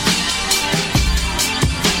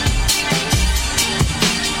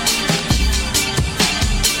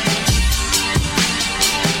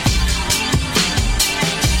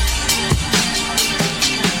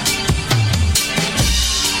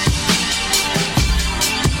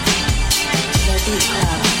 The Beat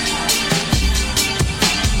Club.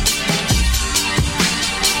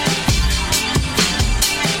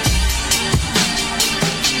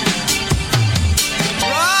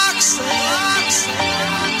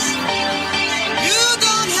 You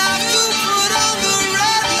don't have to put on the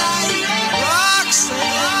red light.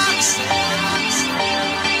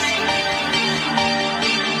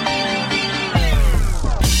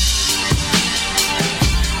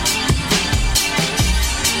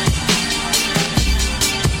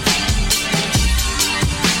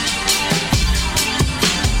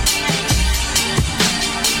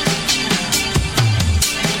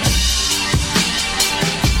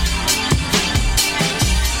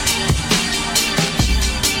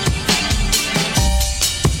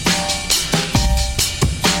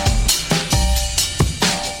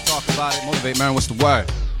 Talk about it. Motivate, man. What's the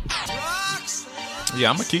word? Yeah,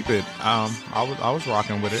 I'm gonna keep it. I was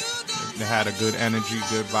rocking with it. It had a good energy,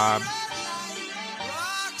 good vibe.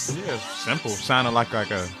 Yeah, simple. Sounded like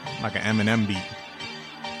an Eminem beat.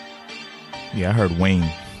 Yeah, I heard Wayne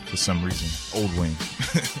for some reason. Old Wayne.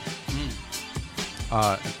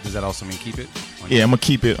 Does that also mean keep it? Yeah, I'm going to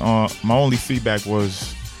keep it. My only feedback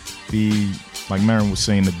was like Marin was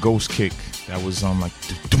saying, the ghost kick. That was like,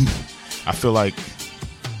 I feel like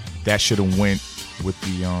that should have went with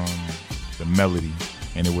the melody,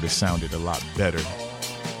 and it would have sounded a lot better.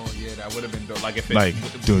 Oh yeah, that would have been dope. Like if it, Like,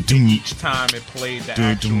 each time it played the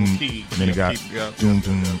actual key, and then it got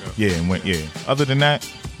yeah, and went Other than that,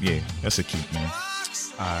 yeah, that's a keep, man.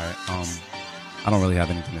 All right. I don't really have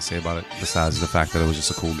anything to say about it besides the fact that it was just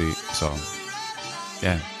a cool beat. So,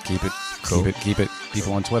 yeah, keep it. Cool. Keep it.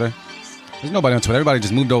 People on Twitter. There's nobody on Twitter. Everybody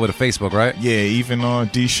just moved over to Facebook, right? Yeah, even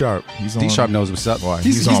D Sharp. D Sharp knows what's up. Why?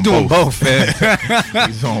 He's on doing both, man.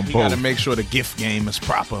 He's on You both. gotta make sure the gift game is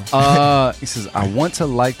proper. He says, I want to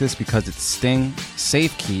like this because it's Sting.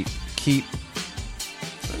 Safe keep.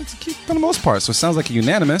 It's a keep for the most part. So it sounds like a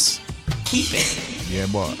unanimous. Keep it. Yeah,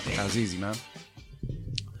 boy. That was easy, man.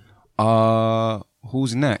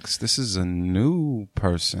 Who's next? This is a new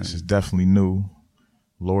person. This is definitely new.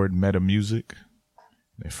 Lord Meta Music.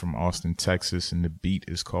 They're from Austin, Texas, and the beat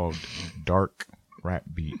is called Dark Rap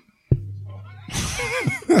Beat.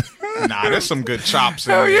 Nah, there's some good chops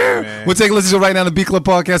in there, man. We'll take a listen to it right now on the Beat Club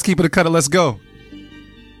podcast. Keep it a cutter. Let's go.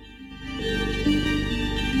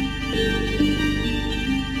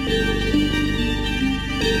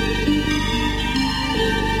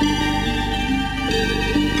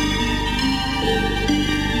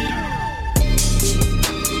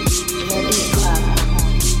 The Beat Club.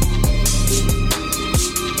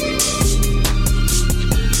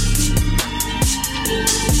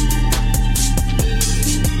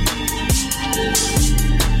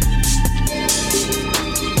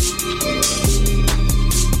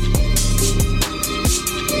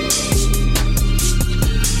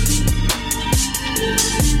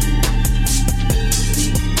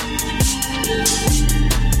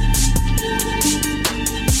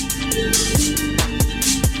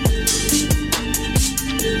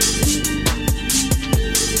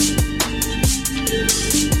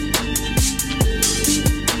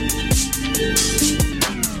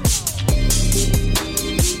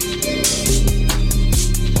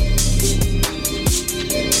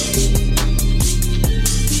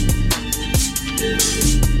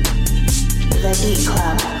 Beat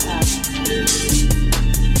Club.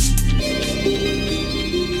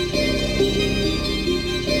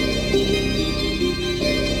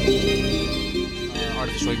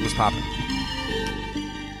 Artificial was popping.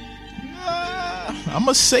 I'm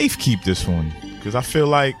a safe keep this one because I feel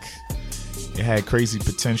like it had crazy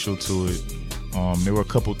potential to it. There were a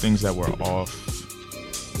couple things that were off,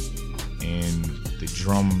 and the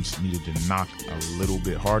drums needed to knock a little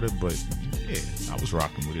bit harder. But yeah, I was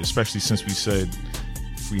rocking with it, especially since we said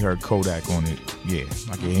if we heard Kodak on it, yeah,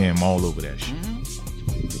 I could hear him all over that shit.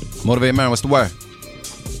 Motivate Man, what's the word?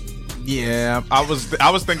 Yeah, I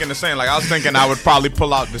was thinking the same. Like I was thinking I would probably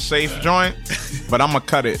pull out the safe joint, but I'm gonna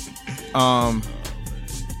cut it.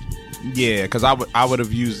 Yeah, because I would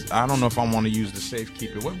have used. I don't know if I want to use the safe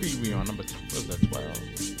keeper. What beat we on? What was that?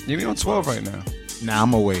 12. You're on 12 right now. Nah, I'm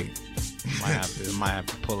gonna wait. Might have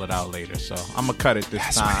to pull it out later. So I'm gonna cut it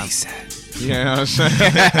this time. That's what he said. You know what I'm saying?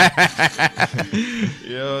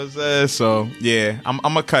 You know what I'm saying? So yeah, I'm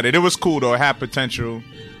gonna cut it. It was cool though. It had potential,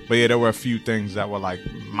 but yeah, there were a few things that were like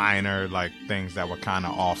minor, like things that were kind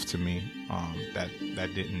of off to me. That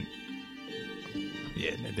didn't.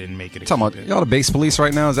 Yeah, that didn't make it. Talking about y'all the bass police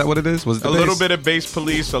right now? Is that what it is? Was it a little bit of bass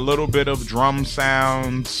police, a little bit of drum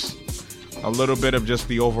sounds, a little bit of just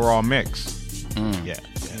the overall mix. Yeah, you know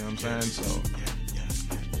what I'm saying. So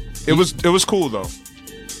it was cool though.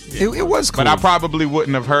 It was cool, but I probably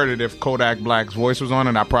wouldn't have heard it if Kodak Black's voice was on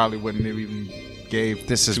it. I probably wouldn't have even gave.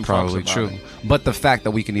 This is two probably fucks about true, it. but the fact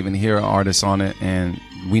that we can even hear an artist on it, and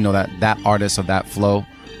we know that artist or that flow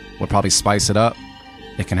would probably spice it up.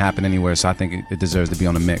 It can happen anywhere, so I think it deserves to be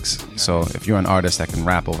on a mix. So if you're an artist that can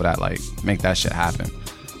rap over that, like, make that shit happen.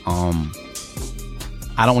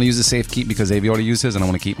 I don't want to use the safe keep because Avi already used his, and I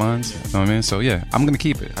want to keep mine. You know what I mean? So yeah, I'm gonna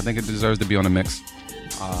keep it. I think it deserves to be on a mix.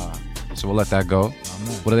 So we'll let that go.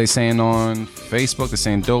 What are they saying on Facebook? They're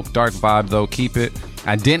saying dope, dark vibe though. Keep it.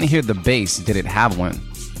 I didn't hear the bass. Did it have one?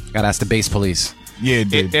 Gotta ask the bass police. Yeah, it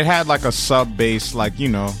did. It had like a sub bass, like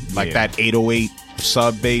that 808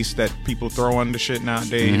 sub bass that people throw on the shit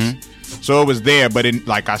nowadays. So it was there, but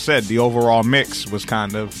like I said, the overall mix was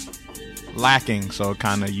kind of lacking. So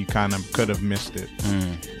you kind of could have missed it.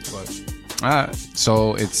 But All right.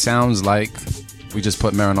 So it sounds like we just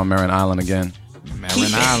put Marin on Marin Island again.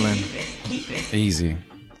 Marin Island, easy.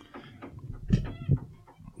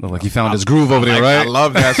 Look like you found his groove over there, right? I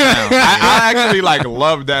love that sound. I actually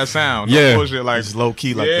love that sound. Yeah, bullshit, like it's low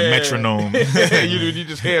key, like the metronome. you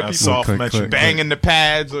just hear people soft metronome banging the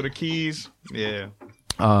pads or the keys. Yeah.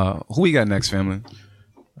 Who we got next, family?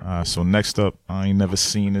 So next up, I ain't never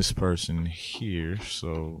seen this person here.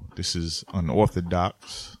 So this is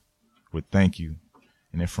Unorthodox with Thank You,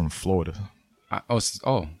 and they're from Florida.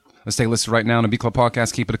 Let's take a listen right now on the B Club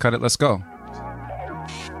Podcast. Keep it or cut it. Let's go.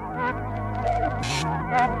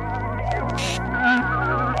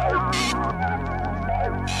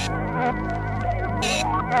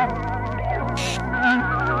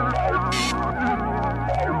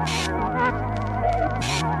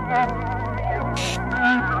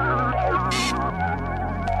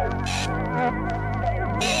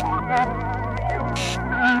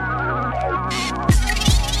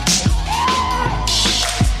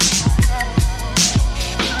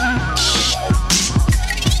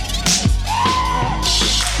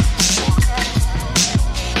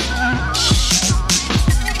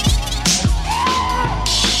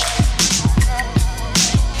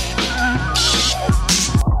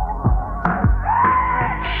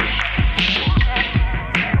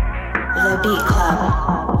 The Beat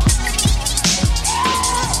Club.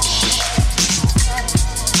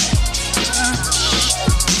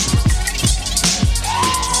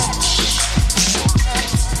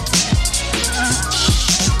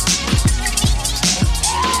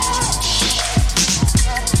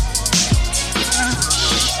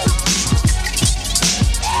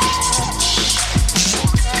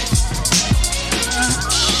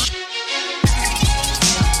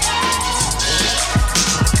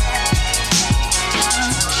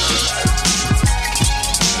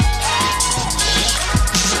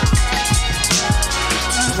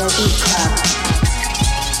 The Beat Club.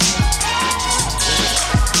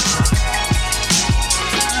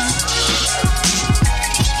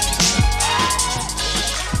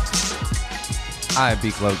 All right,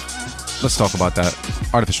 B Club. Let's talk about that.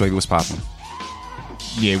 Artificial Wavy was popping.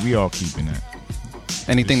 Yeah, we all keeping that.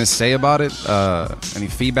 Anything to say about it? Any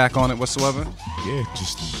feedback on it whatsoever? Yeah,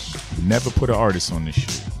 just never put an artist on this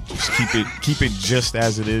shit. Just keep it just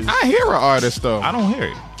as it is. I hear an artist though. I don't hear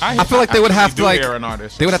it. I feel like they would have to hear an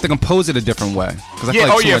artist. They would have to compose it a different way. I feel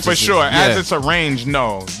Yeah, like for sure. Yeah. As it's arranged,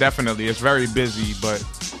 no, definitely. It's very busy, but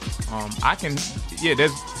I can. Yeah,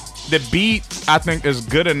 the beat I think is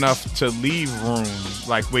good enough to leave room,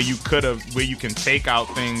 like where you can take out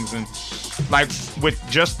things, and like with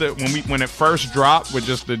just when it first dropped with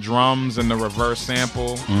just the drums and the reverse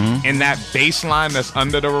sample, and that bass line that's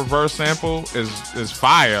under the reverse sample is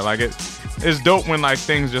fire. Like it's dope when like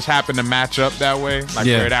things just happen to match up that way, like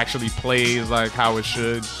where it actually plays like how it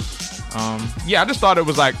should. I just thought it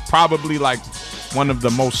was like probably like one of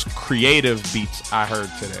the most creative beats I heard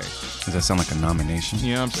today. Does that sound like a nomination?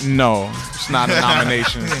 You know what I'm saying? No, it's not a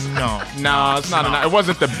nomination. No, it's not. It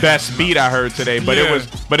wasn't the best beat I heard today, but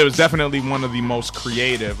it was definitely one of the most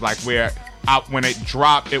creative. Like when it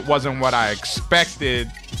dropped, it wasn't what I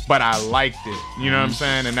expected, but I liked it. You know what I'm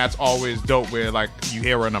saying? And that's always dope. Where like you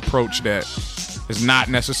hear an approach that is not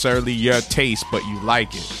necessarily your taste, but you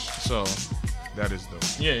like it. So that is dope.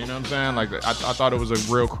 Yeah, you know what I'm saying? Like I thought it was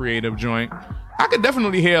a real creative joint. I could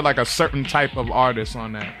definitely hear like a certain type of artist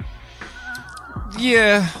on that.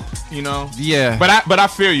 Yeah, you know. Yeah, but I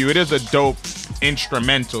feel you. It is a dope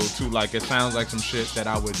instrumental too. Like it sounds like some shit that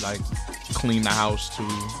I would like clean the house to. You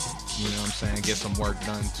know what I'm saying? Get some work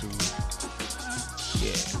done to.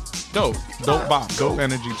 Yeah, dope bop, dope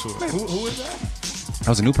energy to it. Who is that? That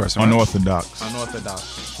was a new person. Unorthodox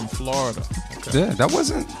from Florida. Okay. Yeah, it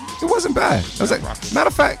wasn't bad. That was like, matter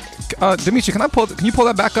of fact, Dimitri, can you pull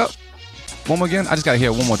that back up one more again? I just gotta hear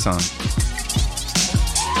it one more time.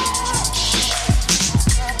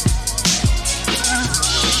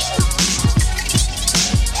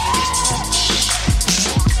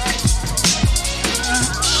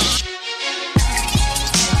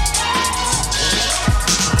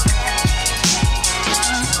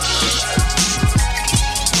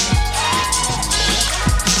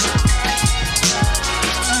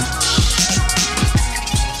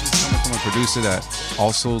 Producer that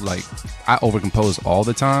also like I overcompose all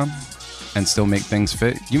the time and still make things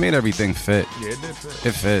fit. You made everything fit. Yeah, it did fit.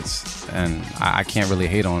 It fits, and I can't really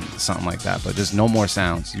hate on something like that. But just no more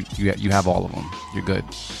sounds. You have all of them. You're good.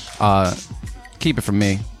 Keep it from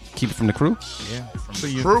me. Keep it from the crew. Yeah, from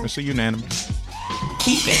the crew. It's a unanimous.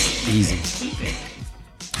 Keep it easy. Keep it.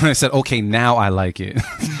 I said, okay, now I like it.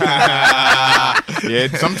 Yeah,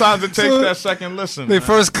 sometimes it takes that second listen. They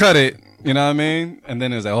first cut it. You know what I mean? And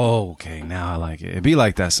then it was like, oh, okay, now I like it. It be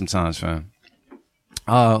like that sometimes, fam.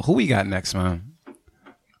 Who we got next, man?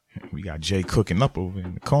 We got Jay cooking up over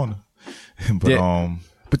in the corner.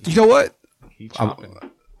 But you know what?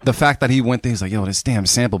 The fact that he went there, he's like, yo, this damn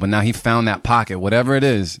sample, but now he found that pocket. Whatever it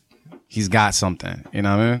is, he's got something. You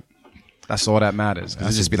know what I mean? That's all that matters.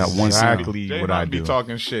 It just be that one sample. Jay might be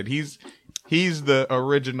talking shit. He's the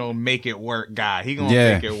original make it work guy. He gonna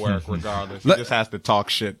make it work regardless. He just has to talk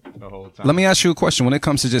shit the whole time. Let me ask you a question. When it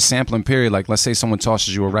comes to just sampling, period, like let's say someone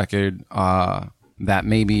tosses you a record that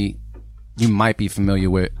maybe you might be familiar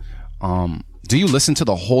with. Do you listen to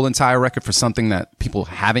the whole entire record for something that people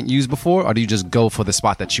haven't used before, or do you just go for the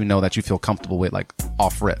spot that you know that you feel comfortable with, like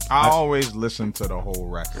off rip? I always listen to the whole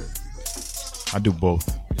record. I do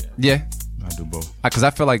both. Yeah. I do both. Because I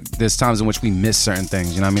feel like there's times in which we miss certain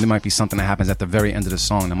things. You know what I mean? It might be something that happens at the very end of the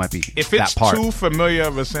song that might be if it's that part. Too familiar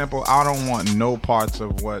of a sample, I don't want no parts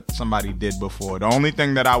of what somebody did before. The only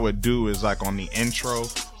thing that I would do is like on the intro,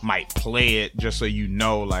 might play it just so you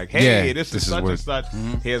know, like, hey, this is such and such.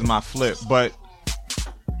 Here's my flip. But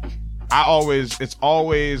it's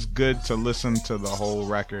always good to listen to the whole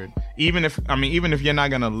record. Even if you're not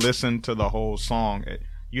gonna listen to the whole song,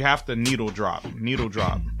 you have to needle drop.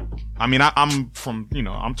 I mean, I'm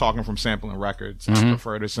talking from sampling records. I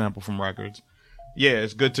prefer to sample from records. Yeah,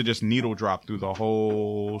 it's good to just needle drop through the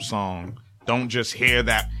whole song. Don't just hear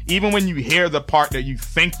that. Even when you hear the part that you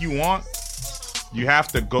think you want, you have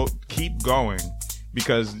to keep going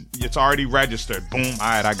because it's already registered. Boom. All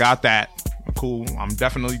right, I got that. Cool. I'm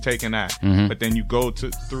definitely taking that. But then you go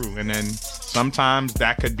through, and then sometimes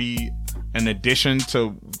that could be an addition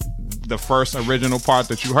to the first original part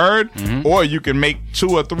that you heard, or you can make 2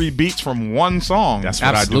 or 3 beats from one song. That's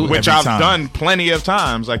what I do, which I've done plenty of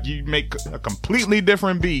times. Like you make a completely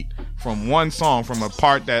different beat from one song, from a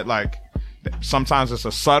part that like sometimes it's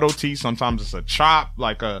a subtlety, sometimes it's a chop,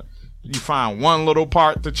 like you find one little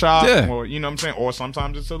part to chop, or you know what I'm saying, or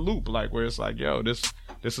sometimes it's a loop, like where it's like, yo, this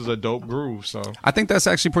is a dope groove. So I think that's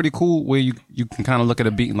actually pretty cool, where you can kind of look at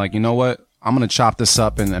a beat and like, you know what, I'm going to chop this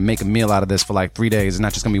up and make a meal out of this for like 3 days. It's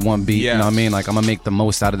not just going to be one beat. Yes. You know what I mean? Like I'm going to make the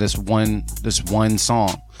most out of this one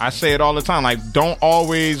song. I say it all the time. Like don't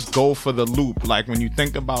always go for the loop. Like when you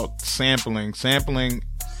think about sampling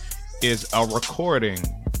is a recording.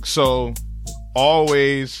 So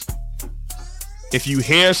always, if you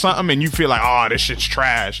hear something and you feel like, oh, this shit's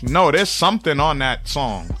trash. No, there's something on that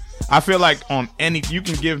song. I feel like on you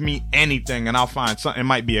can give me anything and I'll find something. It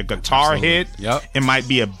might be a guitar hit. Yep. It might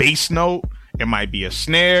be a bass note. It might be a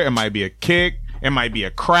snare. It might be a kick. It might be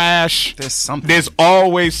a crash. There's something. There's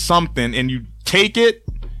always something, and you take it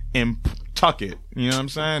and tuck it. You know what I'm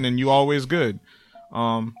saying? And you always good.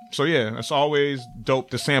 So yeah, it's always dope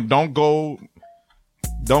to sample.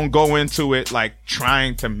 Don't go into it like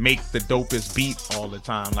trying to make the dopest beat all the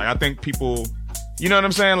time. Like I think people, you know what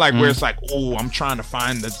I'm saying? Like where it's like, oh, I'm trying to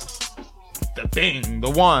find the thing, the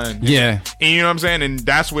one. Yeah. And you know what I'm saying? And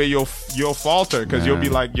that's where you'll falter because you'll be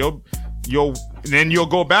like, then you'll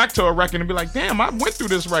go back to a record and be like, damn, I went through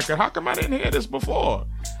this record. How come I didn't hear this before?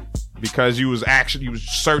 Because you was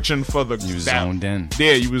searching for zoned in.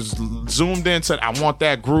 Yeah, you was zoomed in, said, I want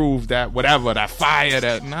that groove, that whatever, that fire,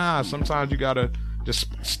 sometimes you gotta just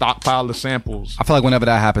stockpile the samples. I feel like whenever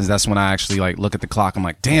that happens, that's when I actually like look at the clock. I'm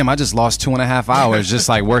like, damn, I just lost 2.5 hours just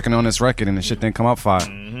like working on this record and the shit didn't come up fire.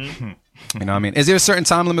 Mm-hmm. You know what I mean? Is there a certain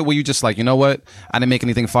time limit where you just like, you know what? I didn't make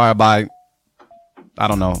anything fire by, I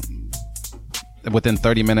don't know, within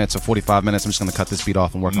 30 minutes or 45 minutes, I'm just going to cut this beat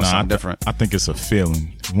off and work on something different. I think it's a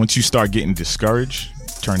feeling. Once you start getting discouraged,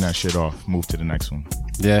 turn that shit off. Move to the next one.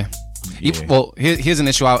 Yeah. Well, here's an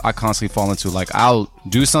issue I constantly fall into. Like, I'll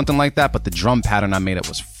do something like that, but the drum pattern I made it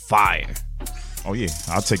was fire. Oh, yeah.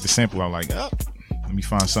 I'll take the sample. I'm like, let me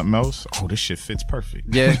find something else. Oh, this shit fits perfect.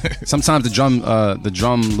 Yeah. Sometimes the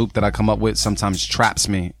drum loop that I come up with sometimes traps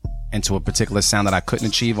me into a particular sound that I couldn't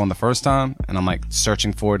achieve on the first time, and I'm like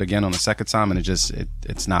searching for it again on the second time, and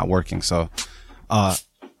it's not working. So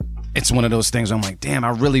it's one of those things where I'm like, damn,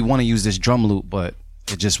 I really want to use this drum loop, but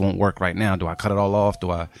it just won't work right now. Do I cut it all off?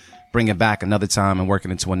 Do I bring it back another time and work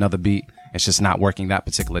it into another beat? It's just not working that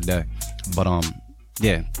particular day. But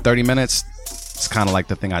 30 minutes, it's kind of like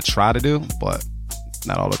the thing I try to do, but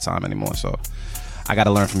not all the time anymore. So I got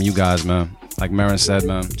to learn from you guys, man. Like Marin said,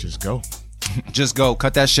 man, just go. Just go.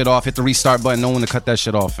 Cut that shit off. Hit the restart button. Know when to cut that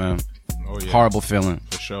shit off, fam. Oh, yeah. Horrible feeling.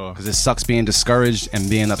 For sure. Because it sucks being discouraged and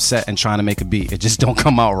being upset and trying to make a beat. It just don't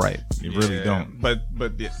come out right. It really don't. But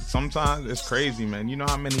sometimes it's crazy, man. You know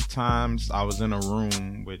how many times I was in a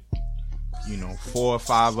room with, 4 or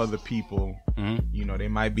 5 other people. Mm-hmm. They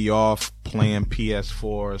might be off playing PS4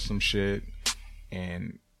 or some shit.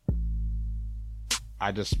 And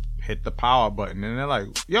I just hit the power button. And they're like,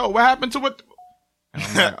 yo, what happened to what...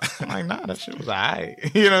 And I'm like, nah, that shit was alright,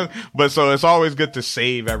 But so it's always good to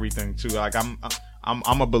save everything too. Like I'm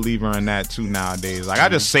a believer in that too nowadays. Like I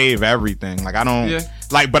just save everything. Like I don't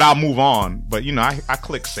but I'll move on. But I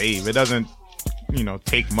click save. It doesn't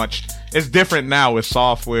take much. It's different now with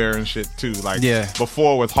software and shit too. Like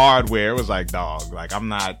before with hardware, it was like, dog. Like I'm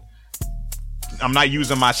not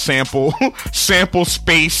using my sample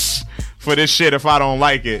space for this shit if I don't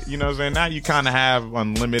like it. You know what I'm saying? Now you kind of have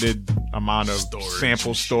unlimited amount of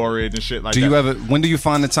sample storage and shit like that. When do you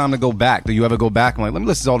find the time to go back? Do you ever go back and like, let me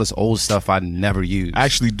listen to all this old stuff I never used? I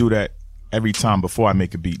actually do that every time before I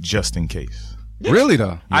make a beat, just in case. Yeah. Really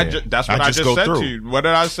though? Yeah. That's what I just said to you. What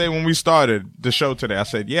did I say when we started the show today? I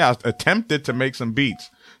said, I attempted to make some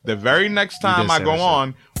beats. The very next time I go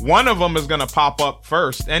on, one of them is going to pop up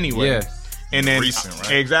first anyway. Yeah. And then recent,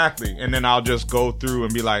 right? Exactly. And then I'll just go through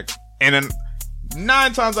and be like, and then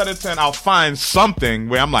 9 times out of 10, I'll find something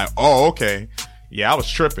where I'm like, oh, okay. Yeah, I was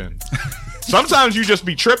tripping. Sometimes you just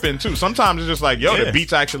be tripping too. Sometimes it's just like, yo, the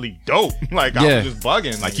beat's actually dope. Like I was just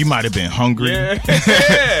bugging. Like you might have been hungry.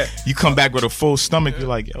 Yeah. You come back with a full stomach. You're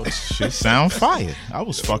like, yo, this shit sound fire. I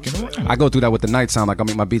was fucking around. I go through that with the nighttime. Like I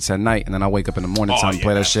make my beats at night, and then I wake up in the morning time to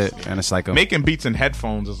play that shit, and it's like making beats in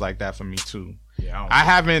headphones is like that for me too. Yeah, I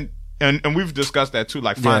haven't, and we've discussed that too.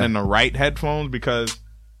 Like finding the right headphones because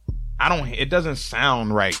it doesn't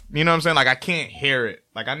sound right. You know what I'm saying? Like I can't hear it.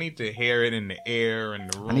 Like I need to hear it in the air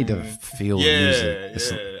and the room. I need to feel music.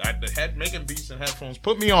 Making beats in headphones.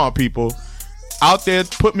 Put me on, people out there.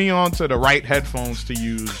 Put me on to the right headphones to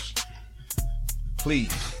use,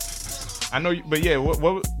 please. I know, but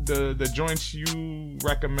what the joints you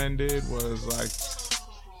recommended was like.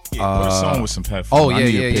 Put a song with some headphones. Oh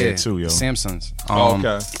yeah. Too, yo. Samsung's.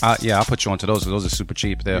 Okay. I'll put you onto those. Those are super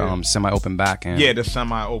cheap. They're semi-open back. And, the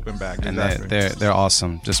semi-open back. Exactly. And they're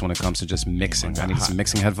awesome. Just when it comes to just mixing, I need some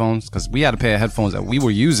mixing headphones because we had a pair of headphones that we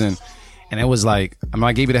were using, and it was like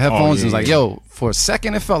I gave you the headphones and it was like, yo, for a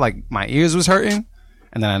second it felt like my ears was hurting,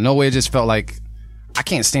 and then I know it just felt like I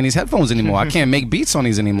can't stand these headphones anymore. I can't make beats on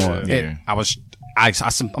these anymore.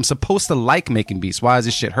 I'm supposed to like making beats. Why is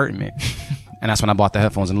this shit hurting me? And that's when I bought the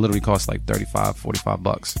headphones, and it literally cost like $35,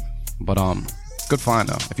 $45. But good find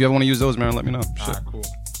though. If you ever want to use those, man, let me know. All right, cool.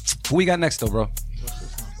 Who we got next though, bro?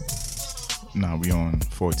 Nah, we on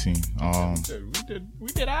 14. We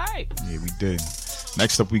did all right. Yeah, we did.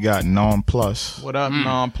 Next up, we got Non Plus What up,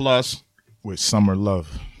 Non Plus? with Summer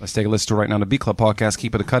Love. Let's take a listen to right now the Beat Club podcast.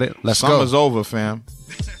 Keep it or cut it. Let's Summer's go. over, fam.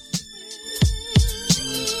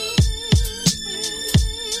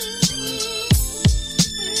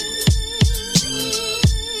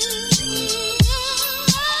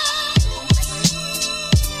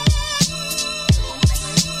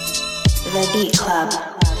 The Beat Club.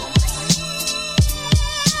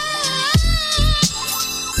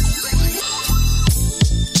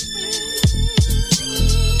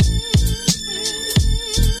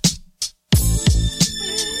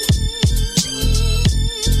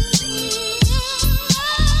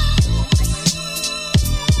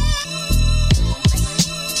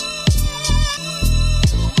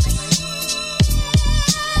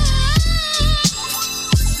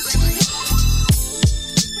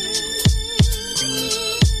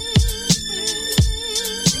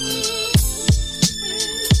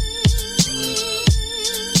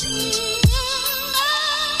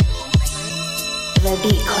 The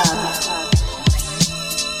Beat Club.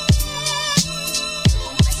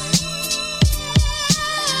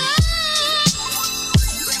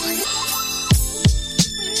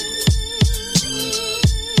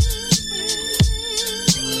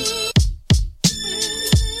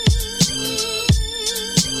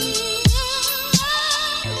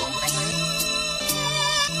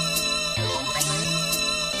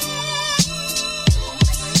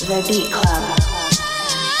 The Beat Club.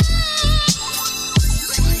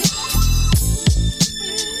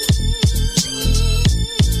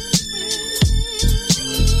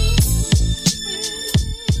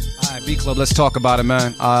 Beat Club, let's talk about it,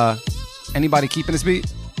 man. Anybody keeping this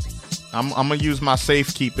beat? I'm gonna use my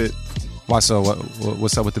safe keep it. Why so?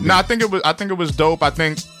 What's up with the beat? No, I think it was dope. I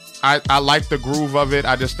think I like the groove of it.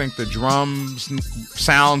 I just think the drums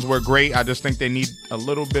sounds were great. I just think they need a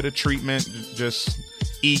little bit of treatment, just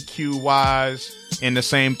EQ wise, and the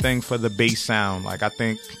same thing for the bass sound. Like I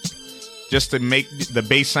think just to make the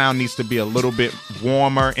bass sound needs to be a little bit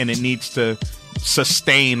warmer, and it needs to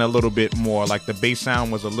sustain a little bit more. Like the bass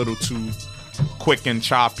sound was a little too quick and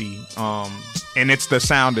choppy, and it's the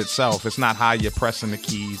sound itself. It's not how you're pressing the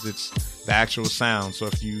keys, it's the actual sound. So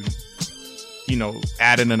if you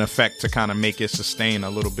added an effect to kind of make it sustain a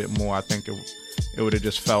little bit more, I think it would have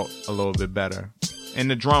just felt a little bit better. And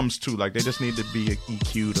the drums too, like they just need to be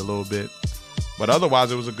EQ'd a little bit, but otherwise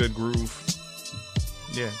it was a good groove.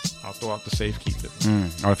 Yeah, I'll throw out the safe keep it.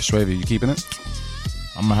 All right, for Swavy, you keeping it?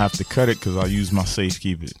 I'm gonna have to cut it because I use my safe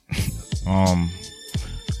keep it.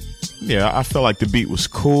 Yeah, I felt like the beat was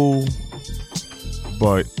cool,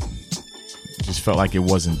 but just felt like it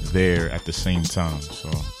wasn't there at the same time. So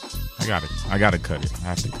I gotta cut it. I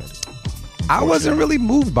have to cut it. I wasn't really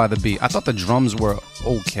moved by the beat. I thought the drums were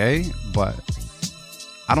okay, but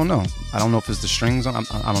I don't know. I don't know if it's the strings. I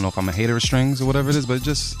don't know if I'm a hater of strings or whatever it is, but it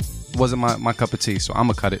just wasn't my cup of tea. So I'm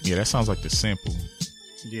gonna cut it. Yeah, that sounds like the sample.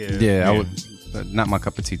 Yeah. I would. Not my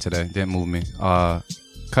cup of tea today. Didn't move me.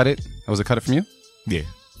 Cut it. That was a cut it from you? Yeah.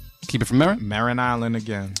 Keep it from Marin? Marin Island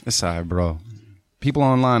again. It's all right, bro. People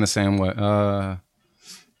online are saying what?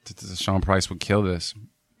 Sean Price would kill this.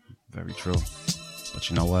 Very true. But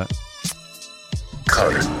you know what?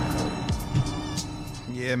 Cut it.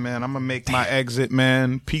 Yeah, man. I'm gonna make my exit,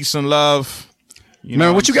 man. Peace and love.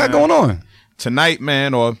 Man, what you got going on? Tonight,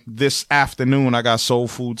 man, or this afternoon, I got Soul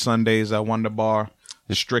Food Sundays at Wonder Bar.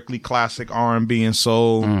 Strictly classic R&B and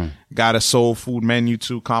soul. Got a soul food menu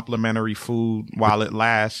too, complimentary food while it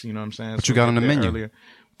lasts. You know what I'm saying? What you got on the menu? Earlier.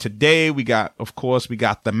 Today we got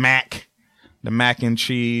the mac and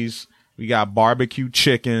cheese. We got barbecue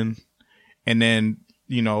chicken, and then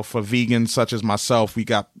for vegans such as myself, we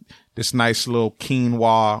got this nice little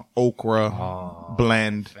quinoa okra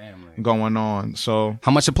blend going on. So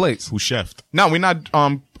how much a plate? Who chefed? No, we're not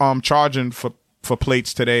charging for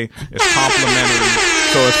plates today. It's complimentary.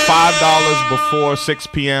 So it's $5 before 6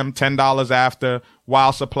 p.m., $10 after,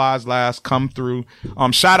 while supplies last. Come through.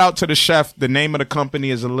 Shout out to the chef. The name of the company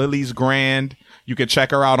is Lily's Grand. You can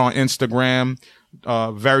check her out on Instagram.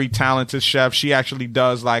 Very talented chef. She actually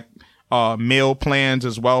does like meal plans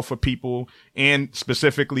as well for people, and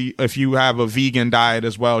specifically if you have a vegan diet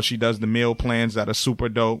as well, she does the meal plans that are super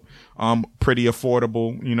dope, pretty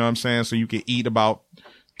affordable, you know what I'm saying? So you can eat about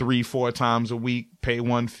 3-4 times a week, pay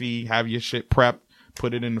one fee, have your shit prepped,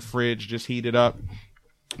 put it in the fridge, just heat it up.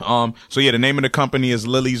 So yeah, the name of the company is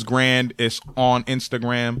Lily's Grand. It's on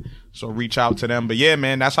Instagram. So reach out to them. But yeah,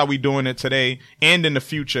 man, that's how we doing it today. And in the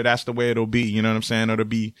future, that's the way it'll be. You know what I'm saying? It'll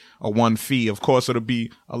be a one fee. Of course, it'll be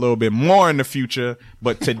a little bit more in the future.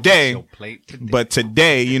 But today,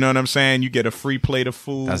 you know what I'm saying? You get a free plate of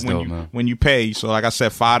food when you pay. So like I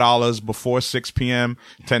said, $5 before 6 p.m.,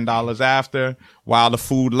 $10 after. While the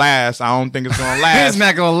food lasts, I don't think it's gonna last. It's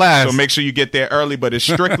not gonna last. So make sure you get there early. But it's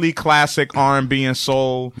strictly classic R&B and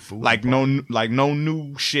soul. Like no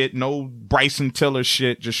new shit, no Bryson Tiller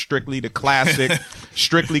shit. Just strictly the classic,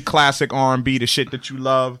 strictly classic R&B, the shit that you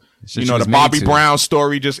love. You know, the Bobby Brown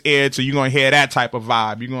story just aired, so you're gonna hear that type of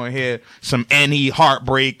vibe. You're gonna hear some Annie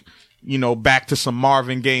Heartbreak. You know, back to some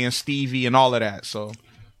Marvin Gaye and Stevie and all of that. So.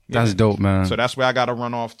 Yeah. That's dope, man. So that's where I got to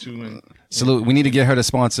run off to. And salute. We need to get her to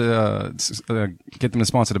sponsor, get them to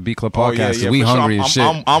sponsor the Beat Club podcast. We hungry as shit.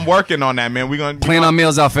 I'm working on that, man. We're going to plan our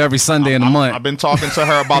meals out for every Sunday in the month. I've been talking to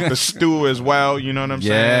her about the stew as well. You know what I'm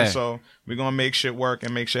saying? So we're going to make shit work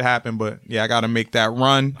and make shit happen. But yeah, I got to make that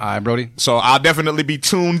run. All right, Brody. So I'll definitely be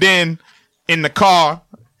tuned in the car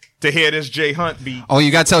to hear this Jay Hunt beat. Oh,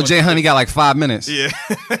 you got to tell Jay Hunt he got like 5 minutes. Yeah.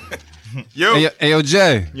 Yo,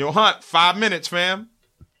 Jay. Yo, Hunt, 5 minutes, fam.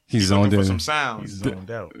 He's zoned in. For some sounds. He's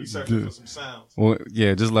zoned out. He's searching for some sounds. Well,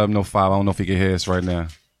 yeah, just let him know 5. I don't know if he can hear us right now.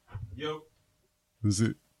 Yo. Is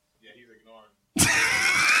it? Yeah, he's ignoring.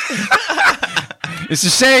 It's the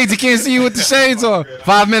shades. He can't see you with the shades on.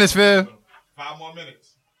 5 minutes, fam. 5 more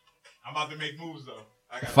minutes. I'm about to make moves, though.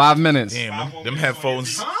 5 minutes. Damn, them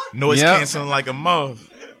headphones, noise canceling like a mug.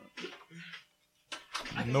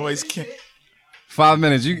 Noise canceling. 5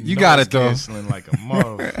 minutes. You got it, though. Canceling like a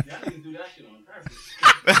mug.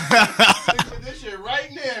 This shit right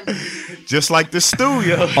now. Just like the stew,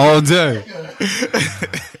 yo. All day.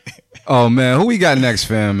 Oh man, who we got next,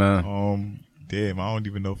 fam, man? Damn, I don't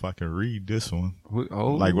even know if I can read this one.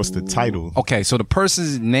 Oh. Like, what's the title? Okay, so the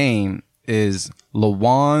person's name is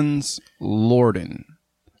Lawans Lorden.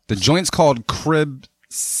 The joint's called Crib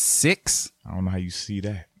 6. I don't know how you see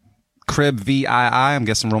that. Crib VII. I'm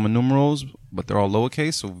guessing Roman numerals, but they're all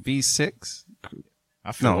lowercase, so V6.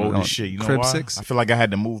 I feel old as shit. You know Crib why? 6. I feel like I had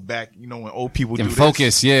to move back. You know when old people do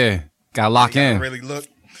focus, this? yeah. Gotta lock in. Really look.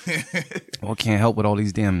 Well, can't help with all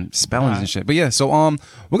these damn spellings and shit. But yeah, so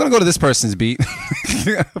we're gonna go to this person's beat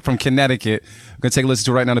from Connecticut. We're gonna take a listen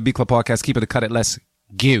to it right now. The Beat Club podcast. Keep it to cut it. Let's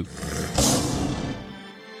go.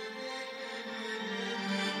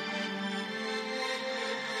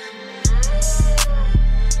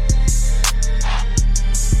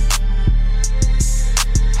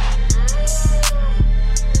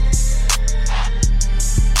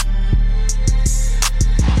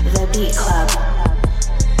 Beat Club.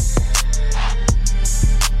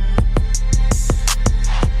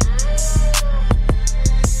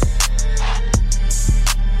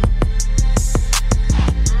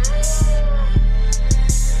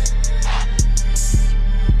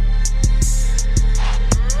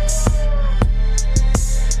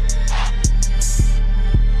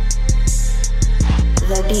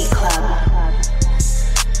 The Beat Club.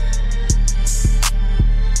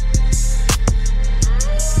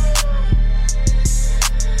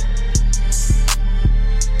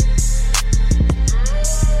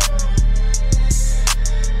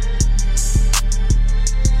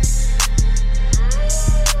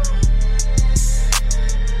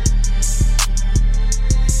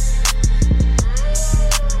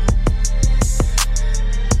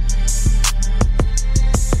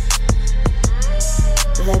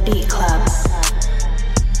 The Beat Club.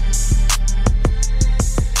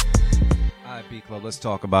 All right, Beat Club. Let's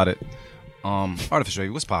talk about it.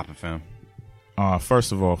 Artificial, what's popping, fam?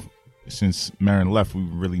 First of all, since Marin left, we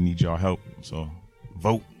really need y'all help. So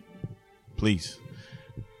vote, please.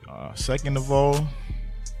 Second of all,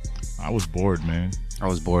 I was bored, man. I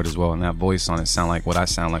was bored as well, and that voice on it sound like what I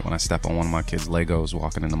sound like when I step on one of my kids' Legos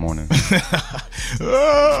walking in the morning.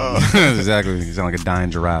 Exactly. You sound like a dying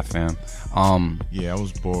giraffe, fam. Yeah, I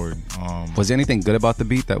was bored. Was there anything good about the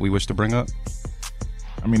beat that we wish to bring up?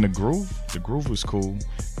 I mean, the groove was cool.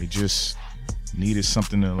 It just needed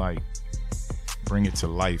something to like bring it to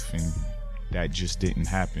life, and that just didn't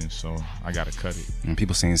happen. So I gotta cut it. And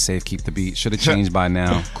people saying "safe, keep the beat" should have changed by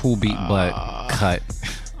now. Cool beat, but cut.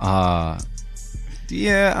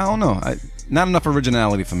 Yeah, I don't know. Not enough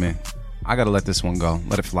originality for me. I gotta let this one go.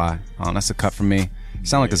 Let it fly. That's a cut for me.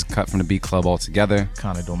 Sound like it's a cut from the Beat Club altogether.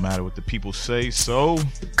 Kind of don't matter what the people say, so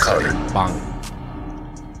cut it. Bang.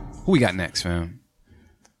 Who we got next, fam?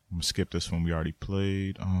 I'm gonna skip this one. We already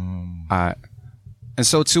played. All right. And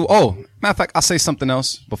so too. Oh, matter of fact, I'll say something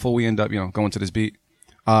else before we end up, going to this beat.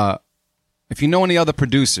 If you know any other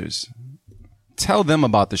producers, tell them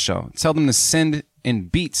about the show. Tell them to send in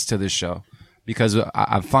beats to this show, because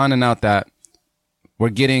I'm finding out that we're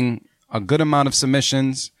getting a good amount of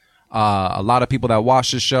submissions. A lot of people that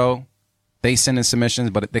watch the show, they send in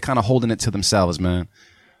submissions, but they're kind of holding it to themselves, man.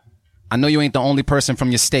 I know you ain't the only person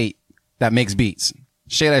from your state that makes beats.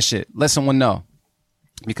 Share that shit. Let someone know,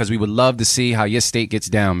 because we would love to see how your state gets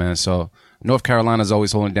down, man. So North Carolina's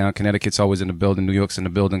always holding down. Connecticut's always in the building. New York's in the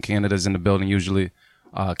building. Canada's in the building usually.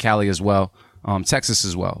 Cali as well. Texas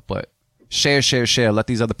as well. But share. Let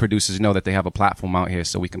these other producers know that they have a platform out here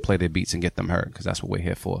so we can play their beats and get them heard, because that's what we're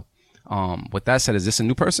here for. With that said, is this a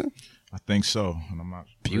new person? I think so. And I'm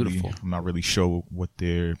not really sure what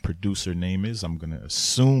their producer name is. I'm going to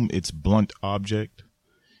assume it's Blunt Object.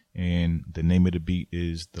 And the name of the beat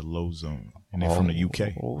is The Low Zone. And they're from the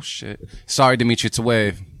UK. Oh, shit. Sorry, Dimitri, it's a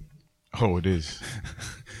wave. Oh, it is.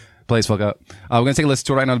 Please fuck up. We're going to take a listen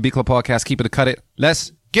to it right now, the Beat Club Podcast. Keep it or cut it.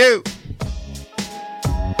 Let's go.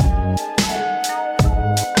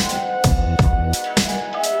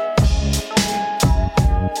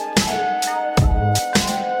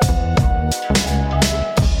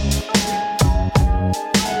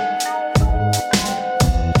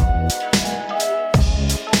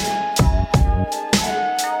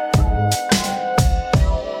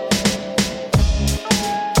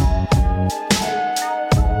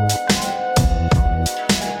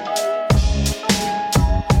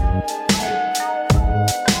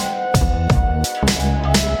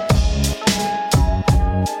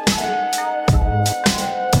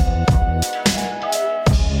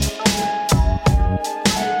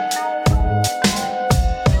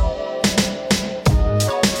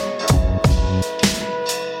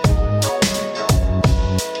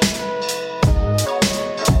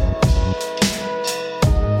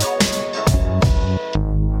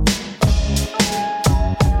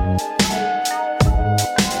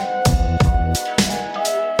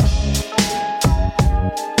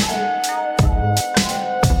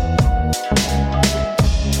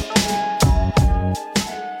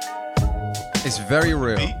 It's very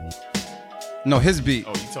real. Beat? No, his beat.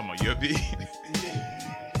 Oh, you talking about your beat?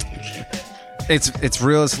 It's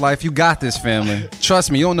real as life. You got this, family.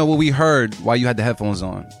 Trust me, you don't know what we heard while you had the headphones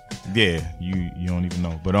on. Yeah, you don't even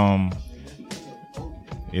know. But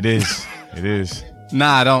it is.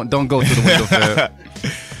 Nah, don't go through the window,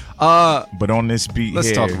 fam. But on this beat, let's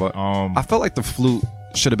here, talk about. I felt like the flute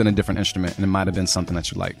should have been a different instrument, and it might have been something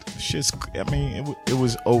that you liked. I mean, it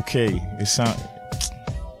was okay. It sounded.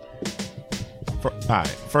 All right,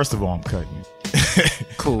 first of all, I'm cutting it.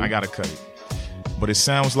 Cool. I gotta cut it. But it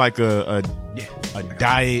sounds like a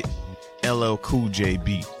diet LL Cool J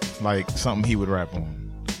beat, like something he would rap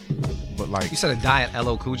on. But like, you said a diet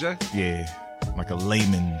LL Cool J? Yeah, like a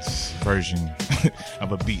layman's version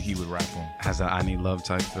of a beat he would rap on. Has a I Need Love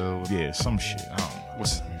type feel? Yeah, some shit. I don't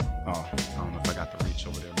know. I don't know if I got the reach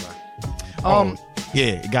over there, bro.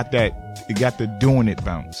 Yeah, it got the doing it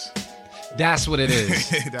bounce. That's what it is.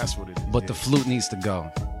 That's what it is. But the flute needs to go.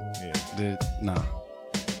 Yeah. Nah.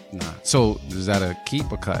 So is that a keep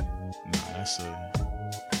or cut? Nah, that's a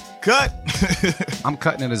cut. I'm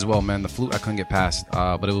cutting it as well, man. The flute I couldn't get past,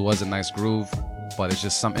 but it was a nice groove. But it's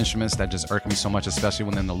just some instruments that just irk me so much, especially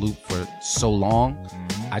when they're in the loop for so long.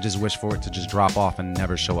 Mm-hmm. I just wish for it to just drop off and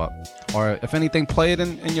never show up. Or if anything, play it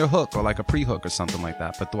in your hook or like a pre-hook or something like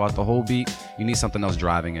that. But throughout the whole beat, you need something else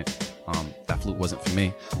driving it. That flute wasn't for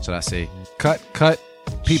me. So I say, cut.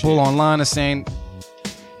 People online are saying,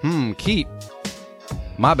 keep.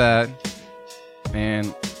 My bad.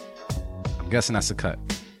 And I'm guessing that's a cut.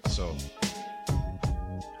 So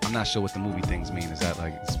I'm not sure what the movie things mean. Is that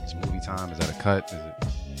like it's movie time? Is that a cut? Is it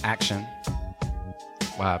action?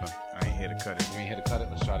 What happened? I ain't here to cut it. You ain't here to cut it?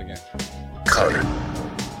 Let's try it again. Cut it.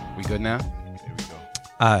 We good now? There we go.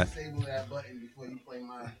 All right.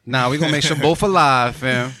 Nah, we're going to make sure both alive,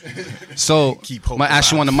 fam. So, I'm going to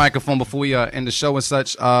ask you on the microphone before we end the show and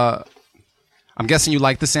such. I'm guessing you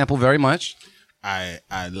like the sample very much. I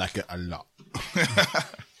like it a lot.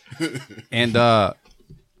 And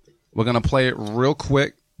we're going to play it real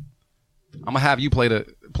quick. I'm going to have you play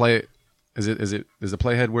it. Is the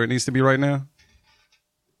playhead where it needs to be right now?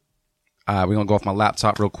 We're going to go off my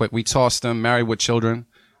laptop real quick. We tossed them, Married with Children.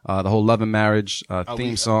 The whole Love and Marriage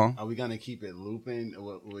theme song. Are we going to keep it looping?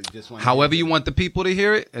 Or we just want however you want the people to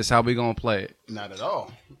hear it is how we're going to play it. Not at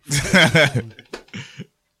all.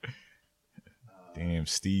 Damn,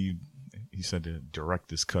 Steve, he said the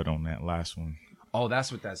director's cut on that last one. Oh,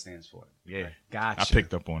 that's what that stands for. Yeah. Gotcha. I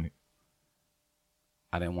picked up on it.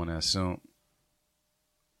 I didn't want to assume.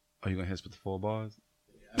 Are you going to hit us with the 4 bars?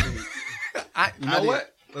 You know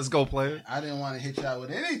what? Let's go, player. I didn't want to hit y'all with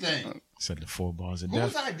anything. Said the 4 bars of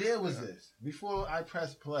death. Whose idea was this? Before I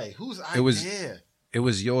press play, whose idea? It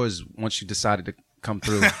was yours once you decided to come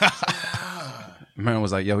through. Man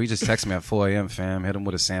was like, yo, he just texted me at 4 a.m., fam. Hit him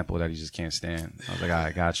with a sample that he just can't stand. I was like, all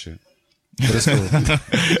right, got you. But it's cool.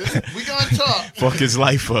 We gonna talk. Fuck his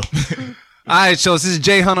life up. All right, so this is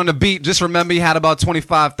Jay Hunt on the beat. Just remember, you had about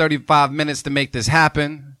 25, 35 minutes to make this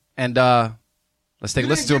happen. And let's take a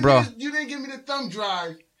listen to it, bro. You didn't give me the thumb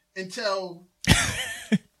drive until...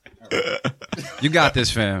 You got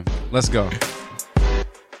this, fam. Let's go.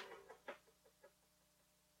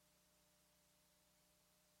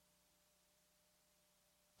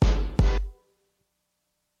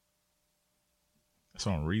 It's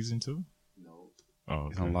on Reason too? No. Oh, okay.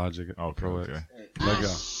 It's on Logic. Okay, Pro okay. Let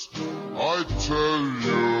go. I tell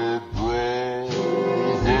you, brother,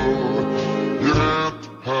 you can't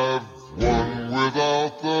have one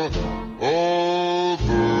without the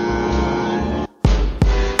other.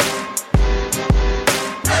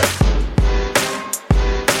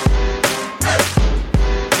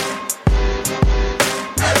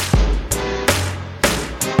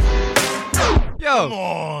 Yo. Come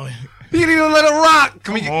on. He didn't even let it rock.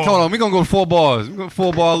 Hold on. We gonna go 4 bars. We go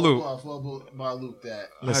 4-bar loop. 4-bar loop that.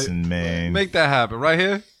 Listen, man. Make that happen right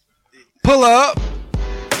here. Pull up.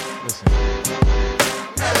 Listen.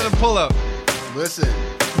 Let him pull up. Listen.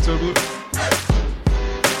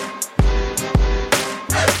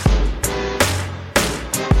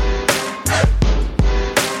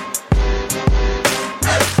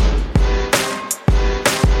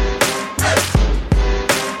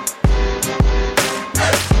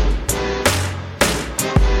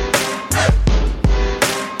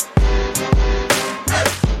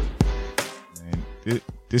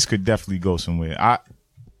 This could definitely go somewhere.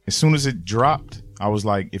 As soon as it dropped, I was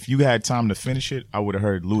like, if you had time to finish it, I would have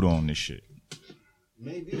heard Luda on this shit.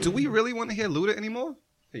 Maybe. Do we really want to hear Luda anymore?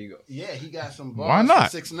 Here you go. Yeah, he got some bars. Why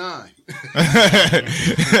not? 6ix9ine.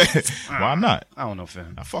 Why not? I don't know,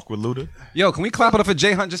 fam. I fuck with Luda. Yo, can we clap it up for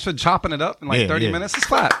Jay Hunt just for chopping it up in like 30 minutes? Let's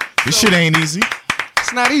clap. This shit ain't easy.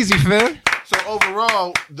 It's not easy, fam. So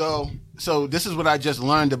overall, though, so this is what I just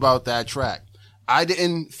learned about that track. I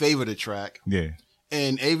didn't favor the track. Yeah.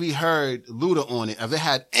 And AV heard Luda on it. If it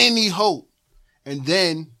had any hope. And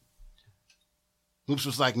then Loops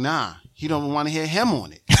was like, nah, he don't want to hear him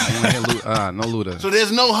on it. I want to hear Luda. No Luda. So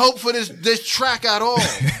there's no hope for this track at all.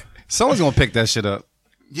 Someone's going to pick that shit up.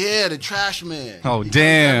 Yeah, the Trash Man. Oh,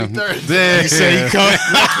 damn. Damn. He said he come.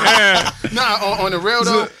 Nah, on the real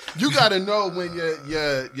though, you got to know when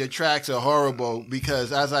your tracks are horrible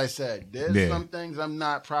because, as I said, there's some things I'm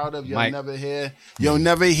not proud of. You'll never hear. You'll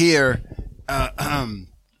never hear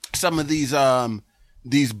some of these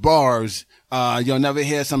bars. You'll never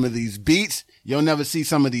hear some of these beats. You'll never see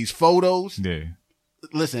some of these photos. Yeah.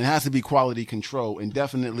 Listen, it has to be quality control, and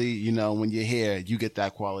definitely, you know, when you're here, you get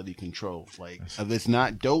that quality control. Like, if it's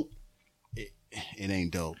not dope, it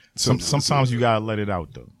ain't dope. Sometimes you gotta let it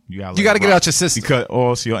out though. You gotta get it out your system because, or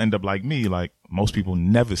else you'll end up like me. Like most people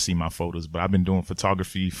never see my photos, but I've been doing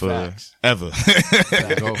photography for ever.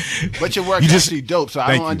 But your work is actually dope, so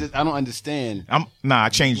I don't understand. I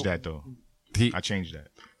changed that though. I changed that.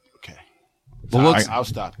 Well, I'll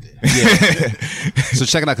stop there. Yeah. So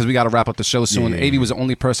check it out because we got to wrap up the show soon. AV was the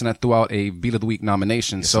only person that threw out a Beat of the Week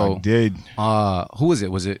nomination. Yes, so I did. Who was it?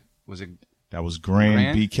 Was it? That was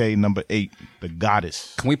Grand BK number 8, the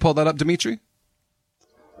Goddess. Can we pull that up, Dimitri?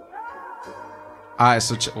 All right.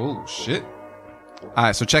 So oh shit. All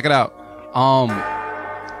right. So check it out.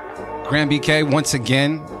 Grand BK, once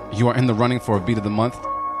again, you are in the running for a Beat of the Month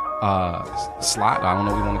slot. I don't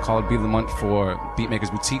know what we want to call it. Beat of the Month for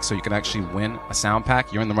Beatmakers Boutique, so you can actually win a sound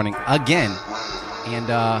pack. You're in the running again, and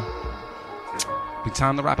be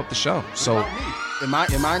time to wrap up the show. So, am I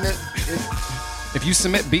if you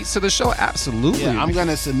submit beats to the show, absolutely. Yeah, I'm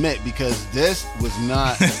gonna submit because this was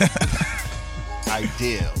not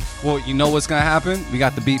ideal. Well, you know what's gonna happen? We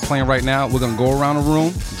got the beat playing right now. We're gonna go around the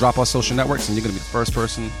room, drop our social networks, and you're gonna be the first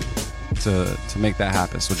person to make that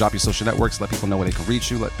happen. So drop your social networks, let people know where they can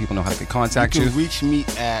reach you, let people know how they can contact you. You can reach me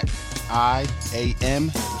at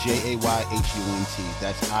IAMJAYHUNT.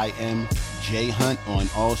 That's IMJHunt on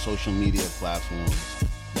all social media platforms.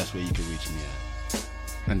 That's where you can reach me at.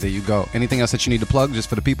 And there you go. Anything else that you need to plug just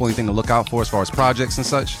for the people? Anything to look out for as far as projects and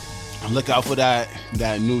such? Look out for that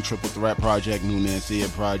new Triple Threat project, new Nancia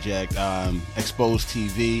project, Exposed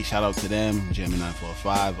TV. Shout out to them, Jamie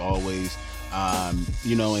 945 always.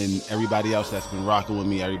 You know, and everybody else that's been rocking with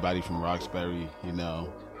me, everybody from Roxbury, you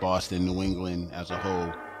know, Boston, New England as a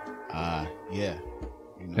whole. Yeah.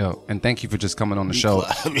 You know. Yo, and thank you for just coming on the show.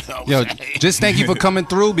 Yo, just thank you for coming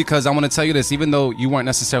through because I want to tell you this, even though you weren't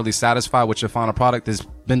necessarily satisfied with your final product, there's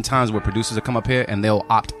been times where producers have come up here and they'll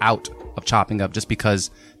opt out of chopping up just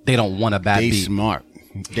because they don't want a bad They beat. smart.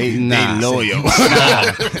 They loyal.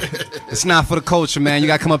 It's not for the culture, man. You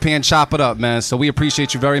got to come up here and chop it up, man. So we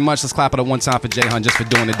appreciate you very much. Let's clap it up one time for J Hunt just for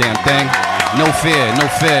doing the damn thing. No fear, no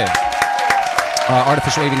fear.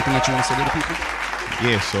 Artificial Wave, anything that you want to say to the people?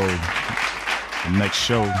 Yeah, so the next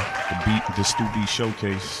show, the Stu Beat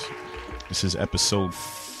Showcase. This is episode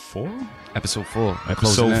 4? Episode 4.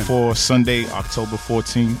 Episode 4, Sunday, October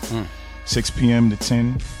 14th, 6 p.m. to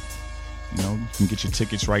 10. You know, you can get your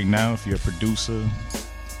tickets right now if you're a producer,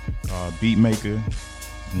 beat maker,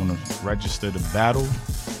 you want to register to battle.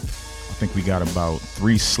 I think we got about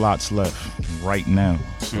 3 slots left right now.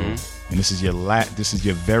 So, and this is your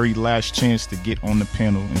very last chance to get on the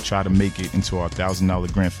panel and try to make it into our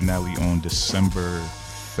 $1,000 grand finale on December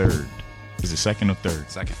 3rd. Is it 2nd or 3rd?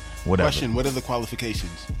 2nd. Whatever. Question: what are the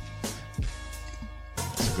qualifications?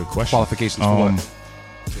 That's a good question. Qualifications for what?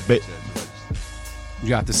 But,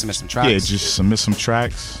 you have to submit some tracks. yeah, just submit some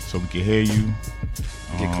tracks so we can hear you.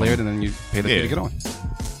 Get cleared, and then you pay the fee to get on.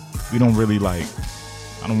 We don't really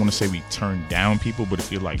I don't want to say we turn down people, but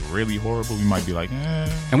if you're really horrible, we might be like, eh.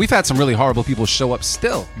 And we've had some really horrible people show up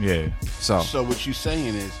still. Yeah. So what you're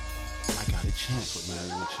saying is, I got a chance with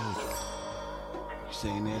Married with Children. You're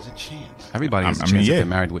saying there's a chance. Everybody has a chance if they're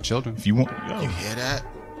married with children. If you want, you hear that?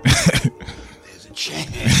 There's a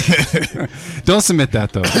chance. Don't submit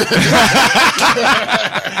that though.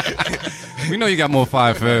 We know you got more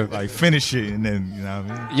fire for finish it and then you know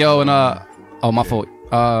what I mean. Yo, and my fault.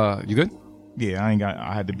 You good? Yeah,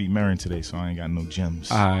 I had to be married today, so I ain't got no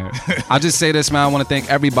gems. All right. I'll just say this, man. I want to thank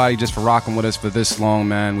everybody just for rocking with us for this long,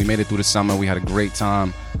 man. We made it through the summer. We had a great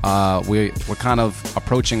time. We're kind of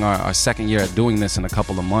approaching our second year at doing this in a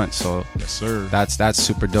couple of months. So yes, sir. That's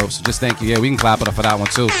super dope. So just thank you. Yeah, we can clap it up for that one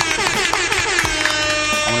too.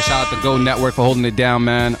 I want to shout out the Go Network for holding it down,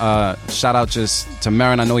 man. Shout out just to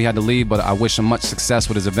Marin. I know he had to leave, but I wish him much success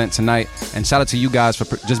with his event tonight. And shout out to you guys for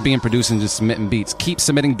just being producers and just submitting beats. Keep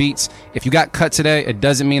submitting beats. If you got cut today, it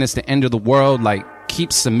doesn't mean it's the end of the world.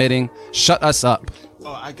 Keep submitting. Shut us up.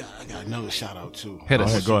 Oh, I got another shout out too. Hit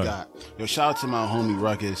us. Go ahead. Yo, shout out to my homie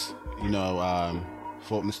Ruckus. You know,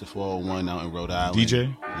 Mr. 401 out in Rhode Island.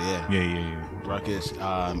 DJ? Yeah. Ruckus,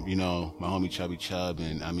 you know, my homie Chubby Chubb,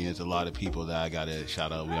 and I mean, there's a lot of people that I gotta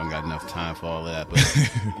shout out. We don't got enough time for all that, but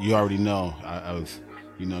you already know. I was,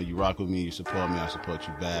 you know, you rock with me, you support me, I support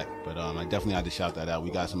you back. But I definitely had to shout that out.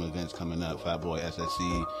 We got some events coming up. Fat Boy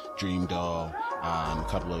SSC, Dream Doll, a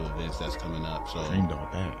couple of events that's coming up. So Dream Doll,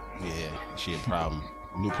 bad. Yeah, she a problem.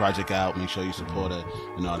 New project out. Make sure you support her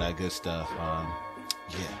and all that good stuff.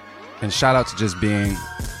 Yeah. And shout out to just being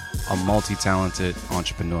a multi-talented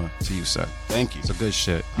entrepreneur to you, sir. Thank you. It's a good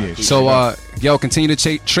shit. Yeah. So, yo, continue to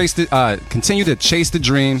chase the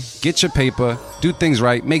dream. Get your paper. Do things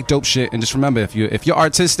right. Make dope shit. And just remember, if you're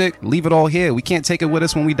artistic, leave it all here. We can't take it with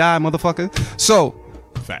us when we die, motherfucker. So,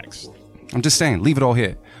 facts. I'm just saying, leave it all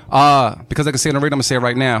here. Because I can say it on the radio, I'm gonna say it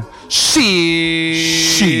right now. Shit.